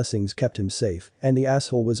his blessings kept him safe, and the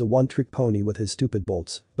asshole was a one-trick pony with his stupid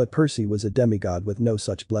bolts, but Percy was a demigod with no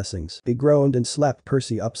such blessings. He groaned and slapped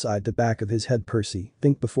Percy upside the back of his head. "Percy,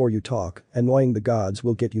 think before you talk. Annoying the gods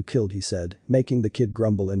will get you killed," he said, making the kid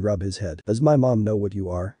grumble and rub his head. "Does my mom know what you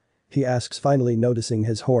are?" He asks, finally noticing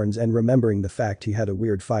his horns and remembering the fact he had a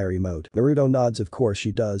weird fire emote. Naruto nods. Of course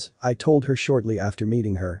she does, I told her shortly after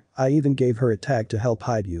meeting her. I even gave her a tag to help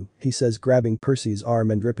hide you, he says, grabbing Percy's arm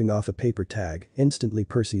and ripping off a paper tag. Instantly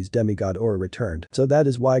Percy's demigod aura returned. So that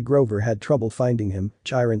is why Grover had trouble finding him,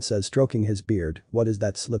 Chiron says, stroking his beard. What is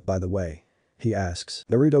that slip, by the way? He asks.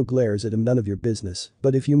 Naruto glares at him. None of your business,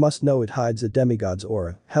 but if you must know, it hides a demigod's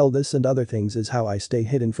aura. Hell, this and other things is how I stay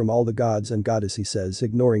hidden from all the gods and goddess, he says,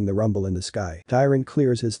 ignoring the rumble in the sky. Chiron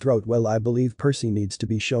clears his throat. Well, I believe Percy needs to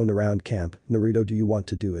be shown around camp. Naruto, do you want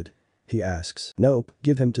to do it? He asks. Nope,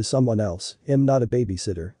 give him to someone else. I'm not a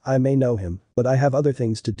babysitter. I may know him, but I have other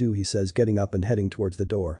things to do, he says, getting up and heading towards the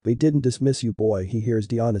door. We didn't dismiss you, boy, he hears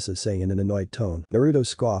Dionysus say in an annoyed tone. Naruto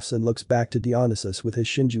scoffs and looks back to Dionysus with his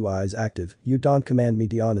Shinju eyes active. You don't command me,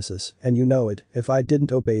 Dionysus, and you know it. If I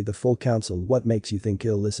didn't obey the full council, what makes you think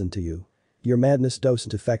he'll listen to you? Your madness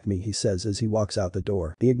doesn't affect me, he says as he walks out the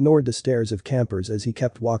door. He ignored the stares of campers as he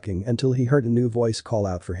kept walking until he heard a new voice call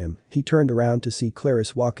out for him. He turned around to see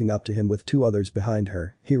Clarice walking up to him with two others behind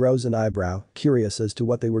her. He rose an eyebrow, curious as to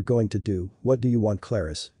what they were going to do. What do you want,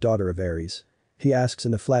 Clarice, daughter of Ares? He asks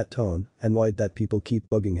in a flat tone, annoyed that people keep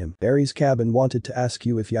bugging him. Ares Cabin wanted to ask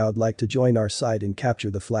you if you'd like to join our side and capture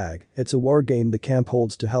the flag. It's a war game the camp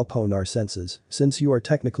holds to help hone our senses. Since you are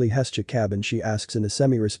technically Hestia Cabin, she asks in a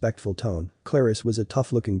semi-respectful tone. Clarice was a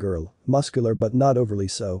tough-looking girl, muscular but not overly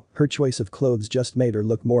so. Her choice of clothes just made her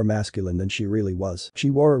look more masculine than she really was. She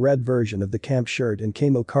wore a red version of the camp shirt and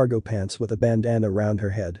camo cargo pants with a bandana around her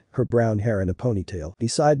head, her brown hair in a ponytail.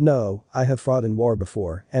 Beside, no, I have fought in war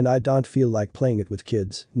before, and I don't feel like playing it with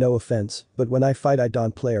kids, no offense, but when I fight I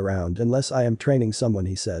don't play around unless I am training someone,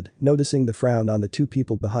 he said, noticing the frown on the two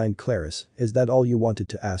people behind Clarice. Is that all you wanted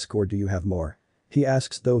to ask, or do you have more? He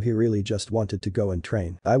asks, though he really just wanted to go and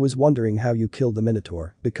train. I was wondering how you killed the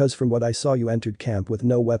Minotaur, because from what I saw you entered camp with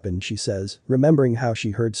no weapon, she says, remembering how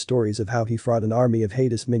she heard stories of how he fought an army of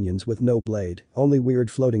Hades minions with no blade, only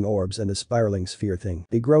weird floating orbs and a spiraling sphere thing.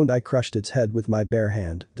 He groaned. I crushed its head with my bare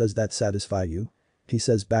hand. Does that satisfy you? He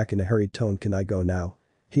says back in a hurried tone. Can I go now?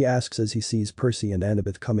 He asks as he sees Percy and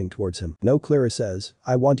Annabeth coming towards him. No, Clara says.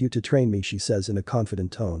 I want you to train me, she says in a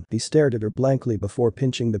confident tone. He stared at her blankly before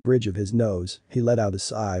pinching the bridge of his nose. He let out a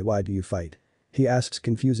sigh. Why do you fight? He asks,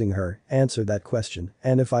 confusing her. Answer that question,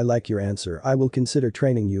 and if I like your answer I will consider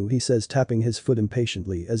training you, he says, tapping his foot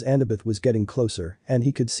impatiently as Annabeth was getting closer, and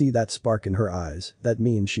he could see that spark in her eyes. That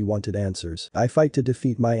means she wanted answers. I fight to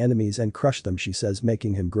defeat my enemies and crush them, she says,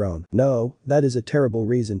 making him groan. No, that is a terrible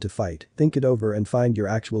reason to fight. Think it over and find your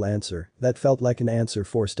actual answer. That felt like an answer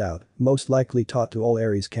forced out, most likely taught to all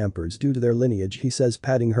Ares campers due to their lineage, he says,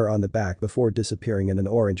 patting her on the back before disappearing in an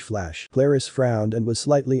orange flash. Clarice frowned and was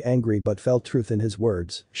slightly angry but felt truth in his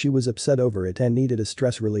words. She was upset over it and needed a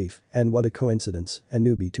stress relief, and what a coincidence, a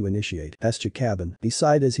newbie to initiate. Hestia Cabin. He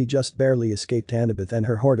sighed as he just barely escaped Annabeth and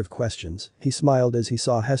her horde of questions. He smiled as he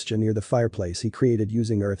saw Hestia near the fireplace he created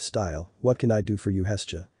using Earth style. What can I do for you,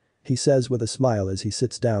 Hestia? He says with a smile as he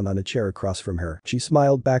sits down on a chair across from her. She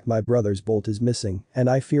smiled back. My brother's bolt is missing, and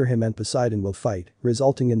I fear him and Poseidon will fight,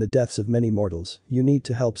 resulting in the deaths of many mortals. You need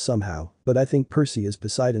to help somehow. But I think Percy is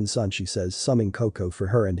Poseidon's son, she says, summoning cocoa for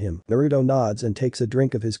her and him. Naruto nods and takes a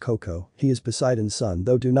drink of his cocoa. He is Poseidon's son,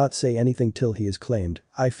 though do not say anything till he is claimed.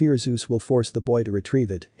 I fear Zeus will force the boy to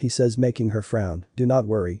retrieve it, he says, making her frown. Do not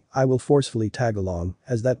worry, I will forcefully tag along,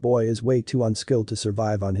 as that boy is way too unskilled to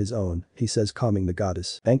survive on his own, he says, calming the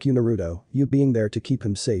goddess. Thank you, Naruto. You being there to keep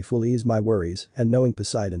him safe will ease my worries, and knowing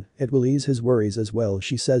Poseidon, it will ease his worries as well,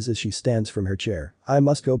 she says as she stands from her chair. I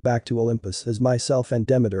must go back to Olympus as myself and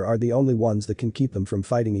Demeter are the only ones that can keep them from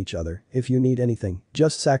fighting each other. If you need anything,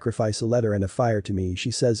 just sacrifice a letter and a fire to me,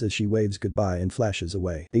 she says as she waves goodbye and flashes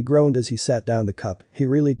away. He groaned as he sat down the cup. He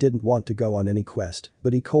really didn't want to go on any quest,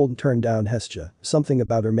 but he cold turned down Hestia. Something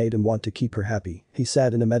about her made him want to keep her happy. He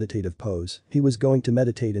sat in a meditative pose. He was going to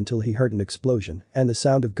meditate until he heard an explosion and the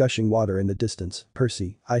sound of gushing water in the distance.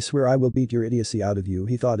 Percy, I swear I will beat your idiocy out of you,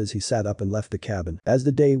 he thought as he sat up and left the cabin. As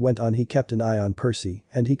the day went on he kept an eye on Percy,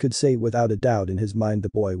 and he could say without a doubt in his mind the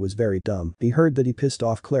boy was very dumb. He heard that he pissed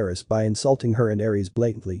off Clarice by insulting her and Ares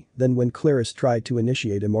blatantly, then when Clarice tried to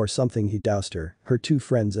initiate him or something he doused her two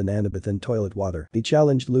friends and Annabeth in toilet water. He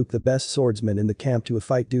challenged Luke, the best swordsman in the camp, to a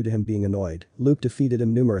fight due to him being annoyed. Luke defeated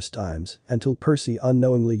him numerous times, until Percy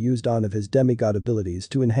unknowingly used one of his demigod abilities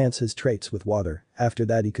to enhance his traits with water. After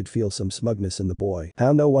that he could feel some smugness in the boy.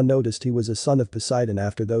 How no one noticed he was a son of Poseidon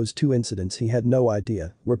after those two incidents he had no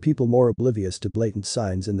idea. Were people more oblivious to blatant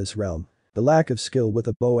signs in this realm? The lack of skill with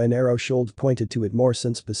a bow and arrow should pointed to it more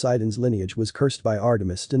since Poseidon's lineage was cursed by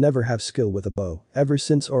Artemis to never have skill with a bow. Ever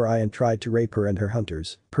since Orion tried to rape her and her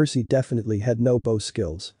hunters, Percy definitely had no bow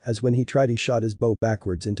skills, as when he tried he shot his bow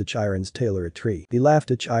backwards into Chiron's tail or a tree. He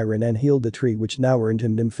laughed at Chiron and healed the tree, which now earned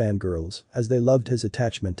him fangirls, as they loved his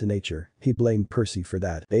attachment to nature. He blamed Percy for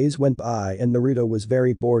that. Days went by and Naruto was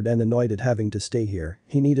very bored and annoyed at having to stay here.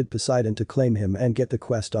 He needed Poseidon to claim him and get the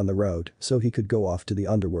quest on the road so he could go off to the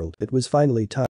underworld. It was finally time